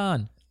 wait, hold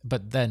on.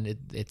 But then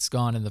it's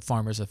gone and the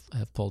farmers have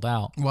pulled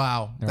out.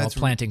 Wow. They're all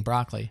planting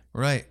broccoli.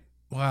 Right.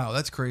 Wow,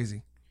 that's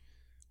crazy.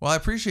 Well, I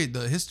appreciate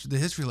the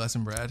history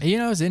lesson, Brad.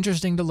 It's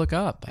interesting to look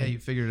up. Yeah, you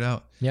figured it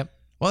out. Yep.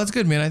 Well, that's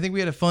good, man. I think we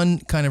had a fun,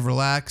 kind of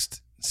relaxed,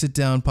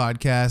 sit-down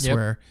podcast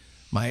where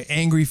my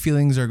angry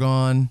feelings are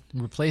gone.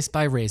 Replaced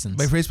by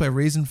raisins. Replaced by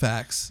raisin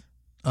facts.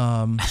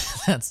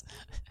 That's...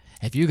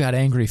 If you got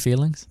angry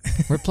feelings,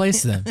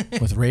 replace them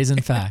with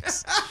raisin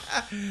facts.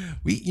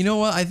 You know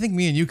what? I think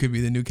me and you could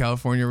be the new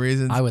California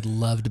Raisins. I would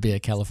love to be a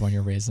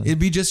California Raisin. It'd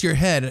be just your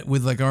head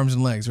with like arms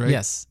and legs, right?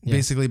 Yes.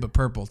 Basically, but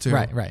purple too.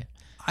 Right.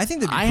 I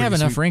think that I have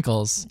enough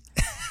wrinkles.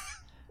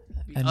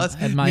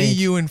 And me,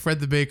 you, and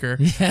Fred the Baker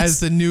as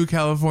the new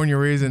California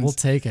Raisins. We'll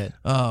take it.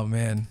 Oh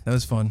man, that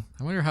was fun.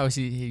 I wonder how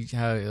he's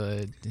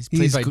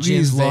played by Jim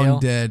He's Vale. long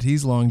dead.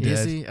 He's long dead.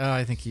 Is he? Oh,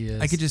 I think he is.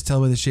 I could just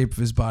tell by the shape of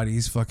his body,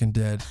 he's fucking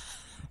dead.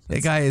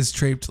 That guy is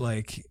draped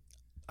like,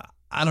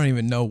 I don't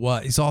even know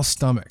what. He's all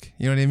stomach.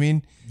 You know what I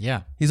mean?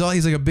 Yeah. He's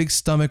like a big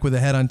stomach with a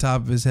head on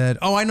top of his head.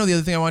 Oh, I know the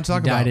other thing I want to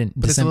talk about.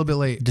 But it's a little bit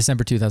late.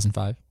 December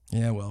 2005.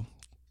 Yeah, well,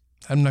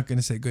 I'm not going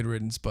to say good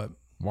riddance, but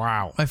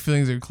wow, my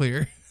feelings are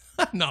clear.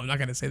 No, I'm not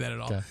going to say that at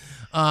all. Okay.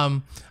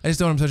 I just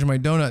don't want him touching my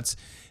donuts.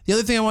 The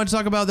other thing I want to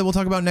talk about that we'll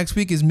talk about next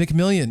week is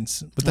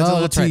McMillions. But that's a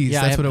little tease. Right.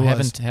 Yeah, that's what it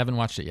was. Haven't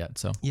watched it yet.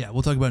 So yeah,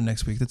 we'll talk about it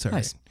next week. That's all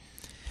right.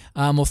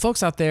 Well,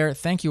 folks out there,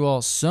 thank you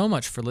all so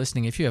much for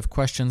listening. If you have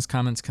questions,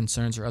 comments,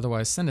 concerns, or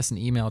otherwise, send us an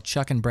email,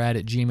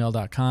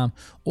 chuckandbrad@gmail.com,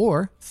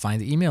 or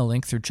find the email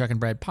link through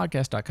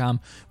chuckandbradpodcast.com,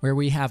 where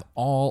we have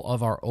all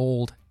of our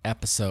old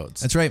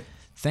episodes. That's right.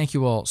 Thank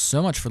you all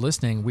so much for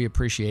listening. We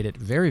appreciate it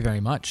very,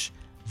 very much.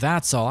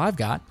 That's all I've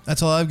got.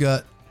 That's all I've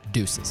got.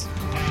 Deuces.